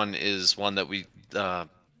 That one is one that we.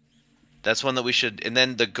 That's one that we should. And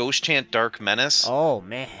then the Ghost Chant Dark Menace. Oh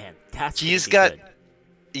man, that's. He's got. Good.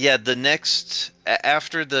 Yeah, the next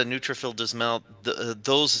after the Neutrophil Dismount,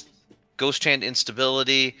 those Ghost Chant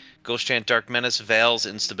Instability, Ghost Chant Dark Menace, Veils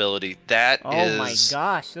Instability. That is. Oh my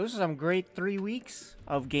gosh, those are some great 3 weeks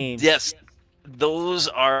of games. Yes, those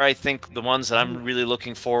are, I think, the ones that I'm really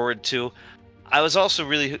looking forward to. I was also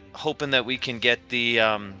really hoping that we can get the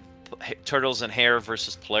Turtles and Hare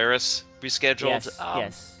versus Polaris rescheduled. Yes,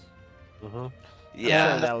 yes.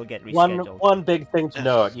 Yeah, sure that'll get rescheduled. One big thing to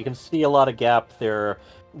note, you can see a lot of gap there.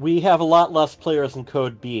 We have a lot less players in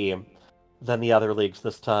Code B than the other leagues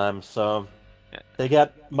this time, so they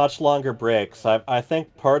get much longer breaks. I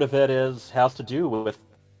think part of it has to do with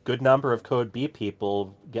good number of Code B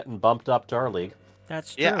people getting bumped up to our league.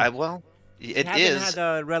 That's true. Yeah, well, it haven't had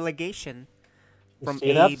a relegation from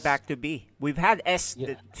A back to B. We've had S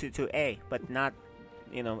to A, but not,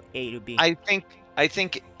 A to B. I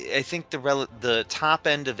think the top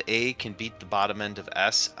end of A can beat the bottom end of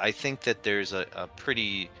S. I think that there's a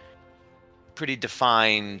pretty pretty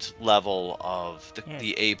defined level of Yeah.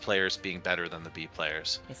 the A players being better than the B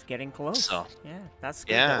players. It's getting close. So Yeah, that's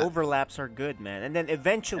good. yeah, The overlaps are good, man. And then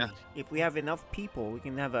eventually, if we have enough people, we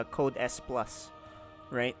can have a code S plus,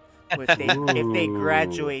 right? If they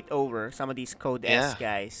graduate over some of these code S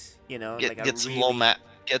guys, you know, get like some really,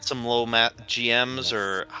 low mat GMs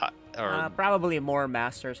or probably more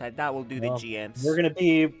masters. That will do the Well, GMs. We're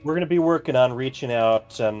gonna be working on reaching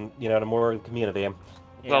out and to more of the community.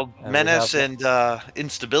 Well, And we Menace have- and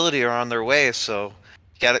Instability are on their way, so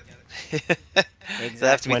got it. They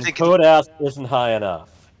have to be when thinking. code S isn't high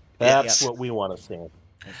enough, that's Yes. what we want to see.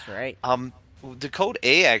 That's right. The code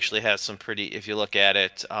A actually has some pretty, if you look at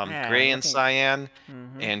it, Gray and Cyan,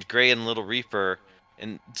 and Gray and Little Reaper,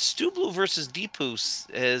 and Stu Blue versus Deepoos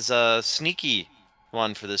is a sneaky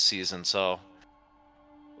one for this season. So,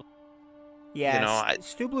 Yeah, you know,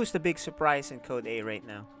 Stu Blue's the big surprise in Code A right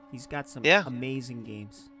now. He's got some amazing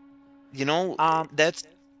games. You know, that's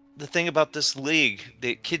the thing about this league.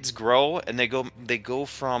 The kids grow and they go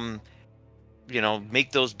from,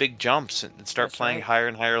 make those big jumps and start playing higher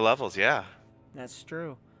and higher levels. Yeah. That's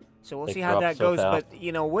true. So we'll They see how grow that up so goes. fast.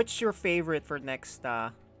 But what's your favorite for the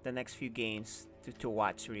next few games to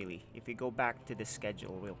watch? Really, if you go back to the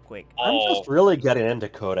schedule real quick. I'm just really getting into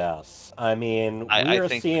Code S. I mean, I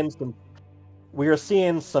think- we are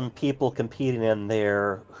seeing some people competing in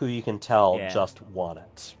there who you can tell just want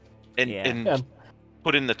it. And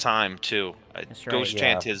put in the time too. Ghost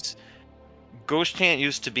Chant Ghost Chant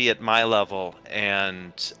used to be at my level,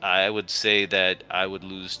 and I would say that I would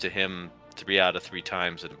lose to him 3 out of 3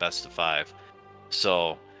 times in a best of 5.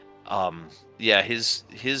 So,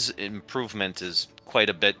 his improvement is quite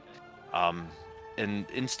a bit, and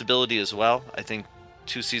instability as well. I think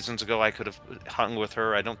 2 seasons ago I could have hung with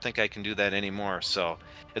her. I don't think I can do that anymore. So,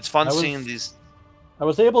 it's fun seeing these. I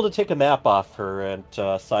was able to take a map off her at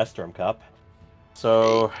Psystorm Cup,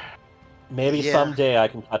 so maybe someday I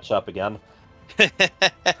can catch up again.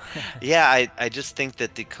 Yeah, I just think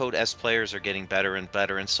that the Code S players are getting better and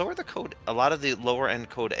better, and so are a lot of the lower end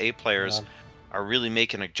Code A players are really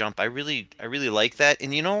making a jump. I really like that.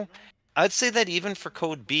 And I'd say that even for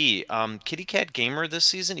Code B, Kitty Cat Gamer this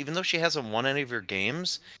season, even though she hasn't won any of her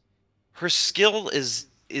games, her skill is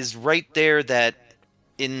right there that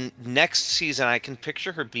in next season I can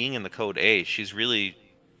picture her being in the Code A. She's really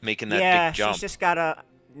making that big jump. She's just gotta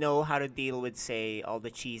know how to deal with, say, all the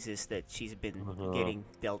cheeses that she's been getting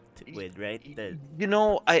dealt with, right?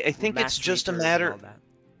 I think it's just a matter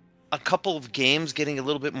a couple of games getting a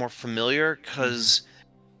little bit more familiar, because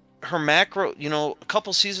her macro, a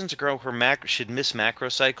couple seasons ago, her macro should miss macro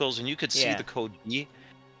cycles, and you could see the Code B.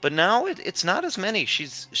 But now it's not as many.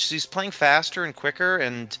 She's playing faster and quicker,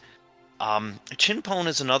 and Chinpone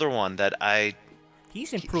is another one that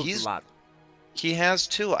he's improved a lot. He has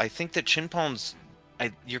too. I think that Chinpone's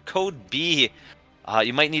your Code B.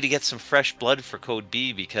 You might need to get some fresh blood for Code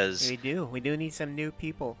B, because we do need some new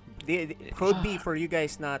people. The Code B, for you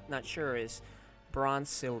guys not sure, is bronze,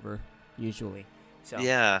 silver usually. So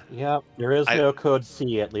yeah, there is no Code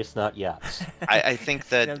C, at least not yet. I think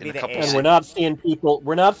that in a couple, and we're not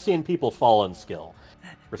seeing people fall in skill.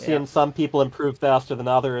 We're seeing some people improve faster than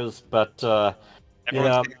others, but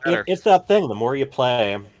it's that thing. The more you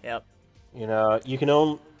play,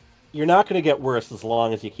 you're not going to get worse as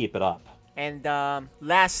long as you keep it up. And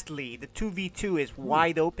lastly, the 2v2 is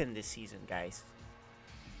wide open this season, guys.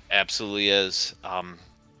 Absolutely is.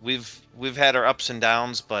 We've had our ups and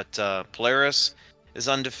downs, but Polaris is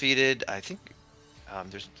undefeated. I think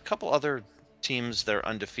there's a couple other teams that are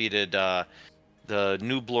undefeated. The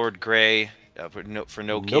Noob Lord Gray for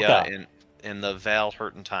Nokia and the Val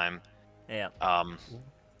Hurtentime. Yeah.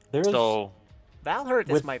 Val Hurt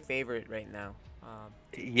is my favorite right now.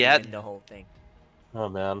 The whole thing. Oh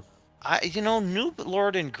man. Noob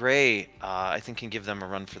Lord and Gray, I think can give them a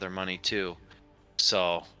run for their money too.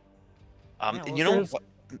 So, there's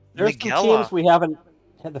Miguel, some teams we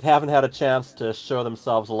haven't had a chance to show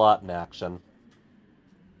themselves a lot in action.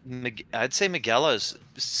 I'd say Miguela's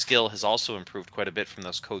skill has also improved quite a bit from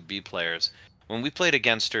those Code B players. When we played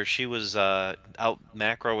against her, she was out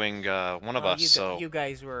macroing one of us. You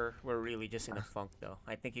guys were really just in a funk, though.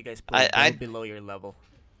 I think you guys played below your level.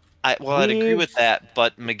 I'd agree with that,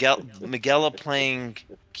 but Miguela playing,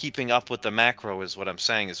 keeping up with the macro is what I'm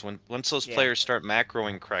saying. Is once those players start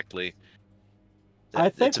macroing correctly. I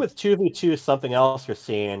think with 2v2, something else you're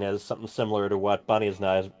seeing is something similar to what Bunnies and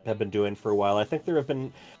I have been doing for a while. I think there have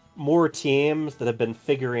been more teams that have been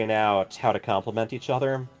figuring out how to complement each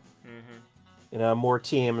other. More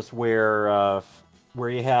teams where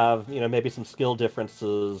you have maybe some skill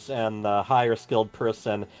differences, and the higher skilled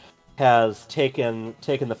person has taken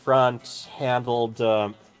the front, handled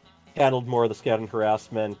more of the scouting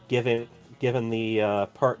harassment, given the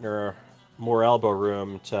partner more elbow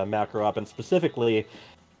room to macro up, and specifically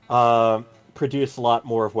produce a lot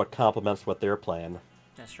more of what complements what they're playing.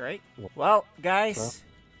 That's right. Well, guys,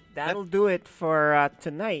 that'll do it for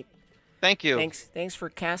tonight. Thank you. Thanks for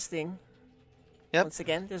casting. Yep. Once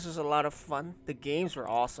again, this was a lot of fun. The games were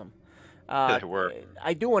awesome. They were.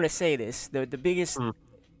 I do want to say this. The biggest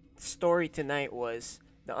story tonight was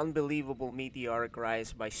the unbelievable meteoric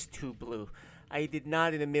rise by Stu Blue. I did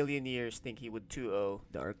not in a million years think he would 2-0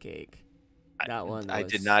 the Archaic. That one was... I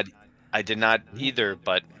did not either,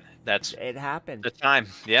 but it happened. The time.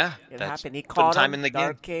 Yeah. It happened. He caught time him. in the game.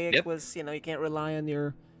 Archaic was, you can't rely on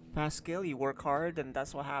your past skill. You work hard, and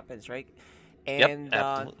that's what happens, right? Yep, And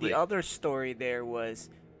absolutely. the other story there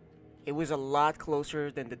was, it was a lot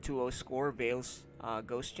closer than the 2-0 score, Vale's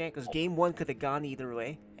Ghost Chant, because game 1 could have gone either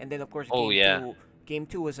way. And then, of course, game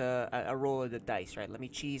two was a roll of the dice, right? Let me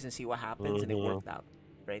cheese and see what happens, and it worked out,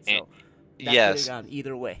 right? So that could have gone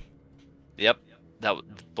either way. Yep,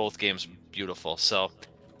 both games beautiful. So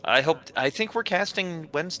I think we're casting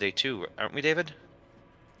Wednesday too, aren't we, David?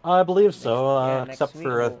 I believe so. Except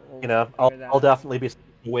for I'll definitely be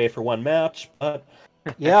away for one match, but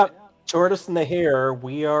yeah. Tortoise and the Hare,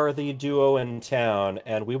 we are the duo in town,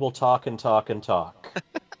 and we will talk and talk and talk.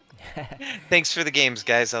 Thanks for the games,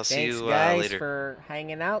 guys. I'll see you guys, later. For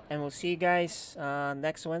hanging out, and we'll see you guys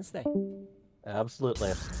next Wednesday.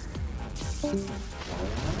 Absolutely.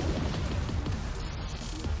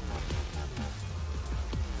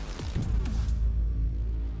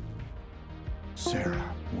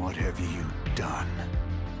 Sarah, what have you done?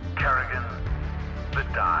 Kerrigan, the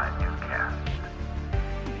die you cast.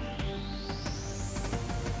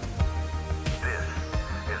 This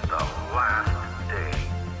is the last day.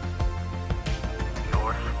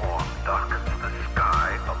 Your swarm darkens the sky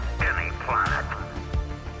of any planet.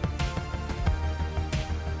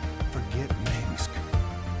 Forget Minsk.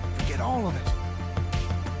 Forget all of it.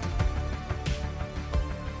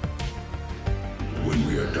 When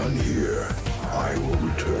we are done here, I will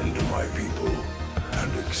return to my people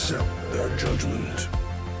and accept their judgment.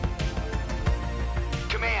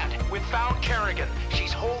 Command, we've found Kerrigan.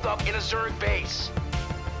 She's holed up in a Zerg base.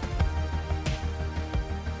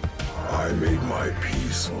 I made my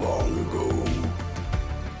peace long ago.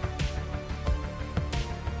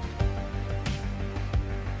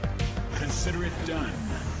 Consider it done.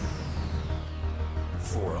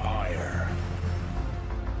 For ire.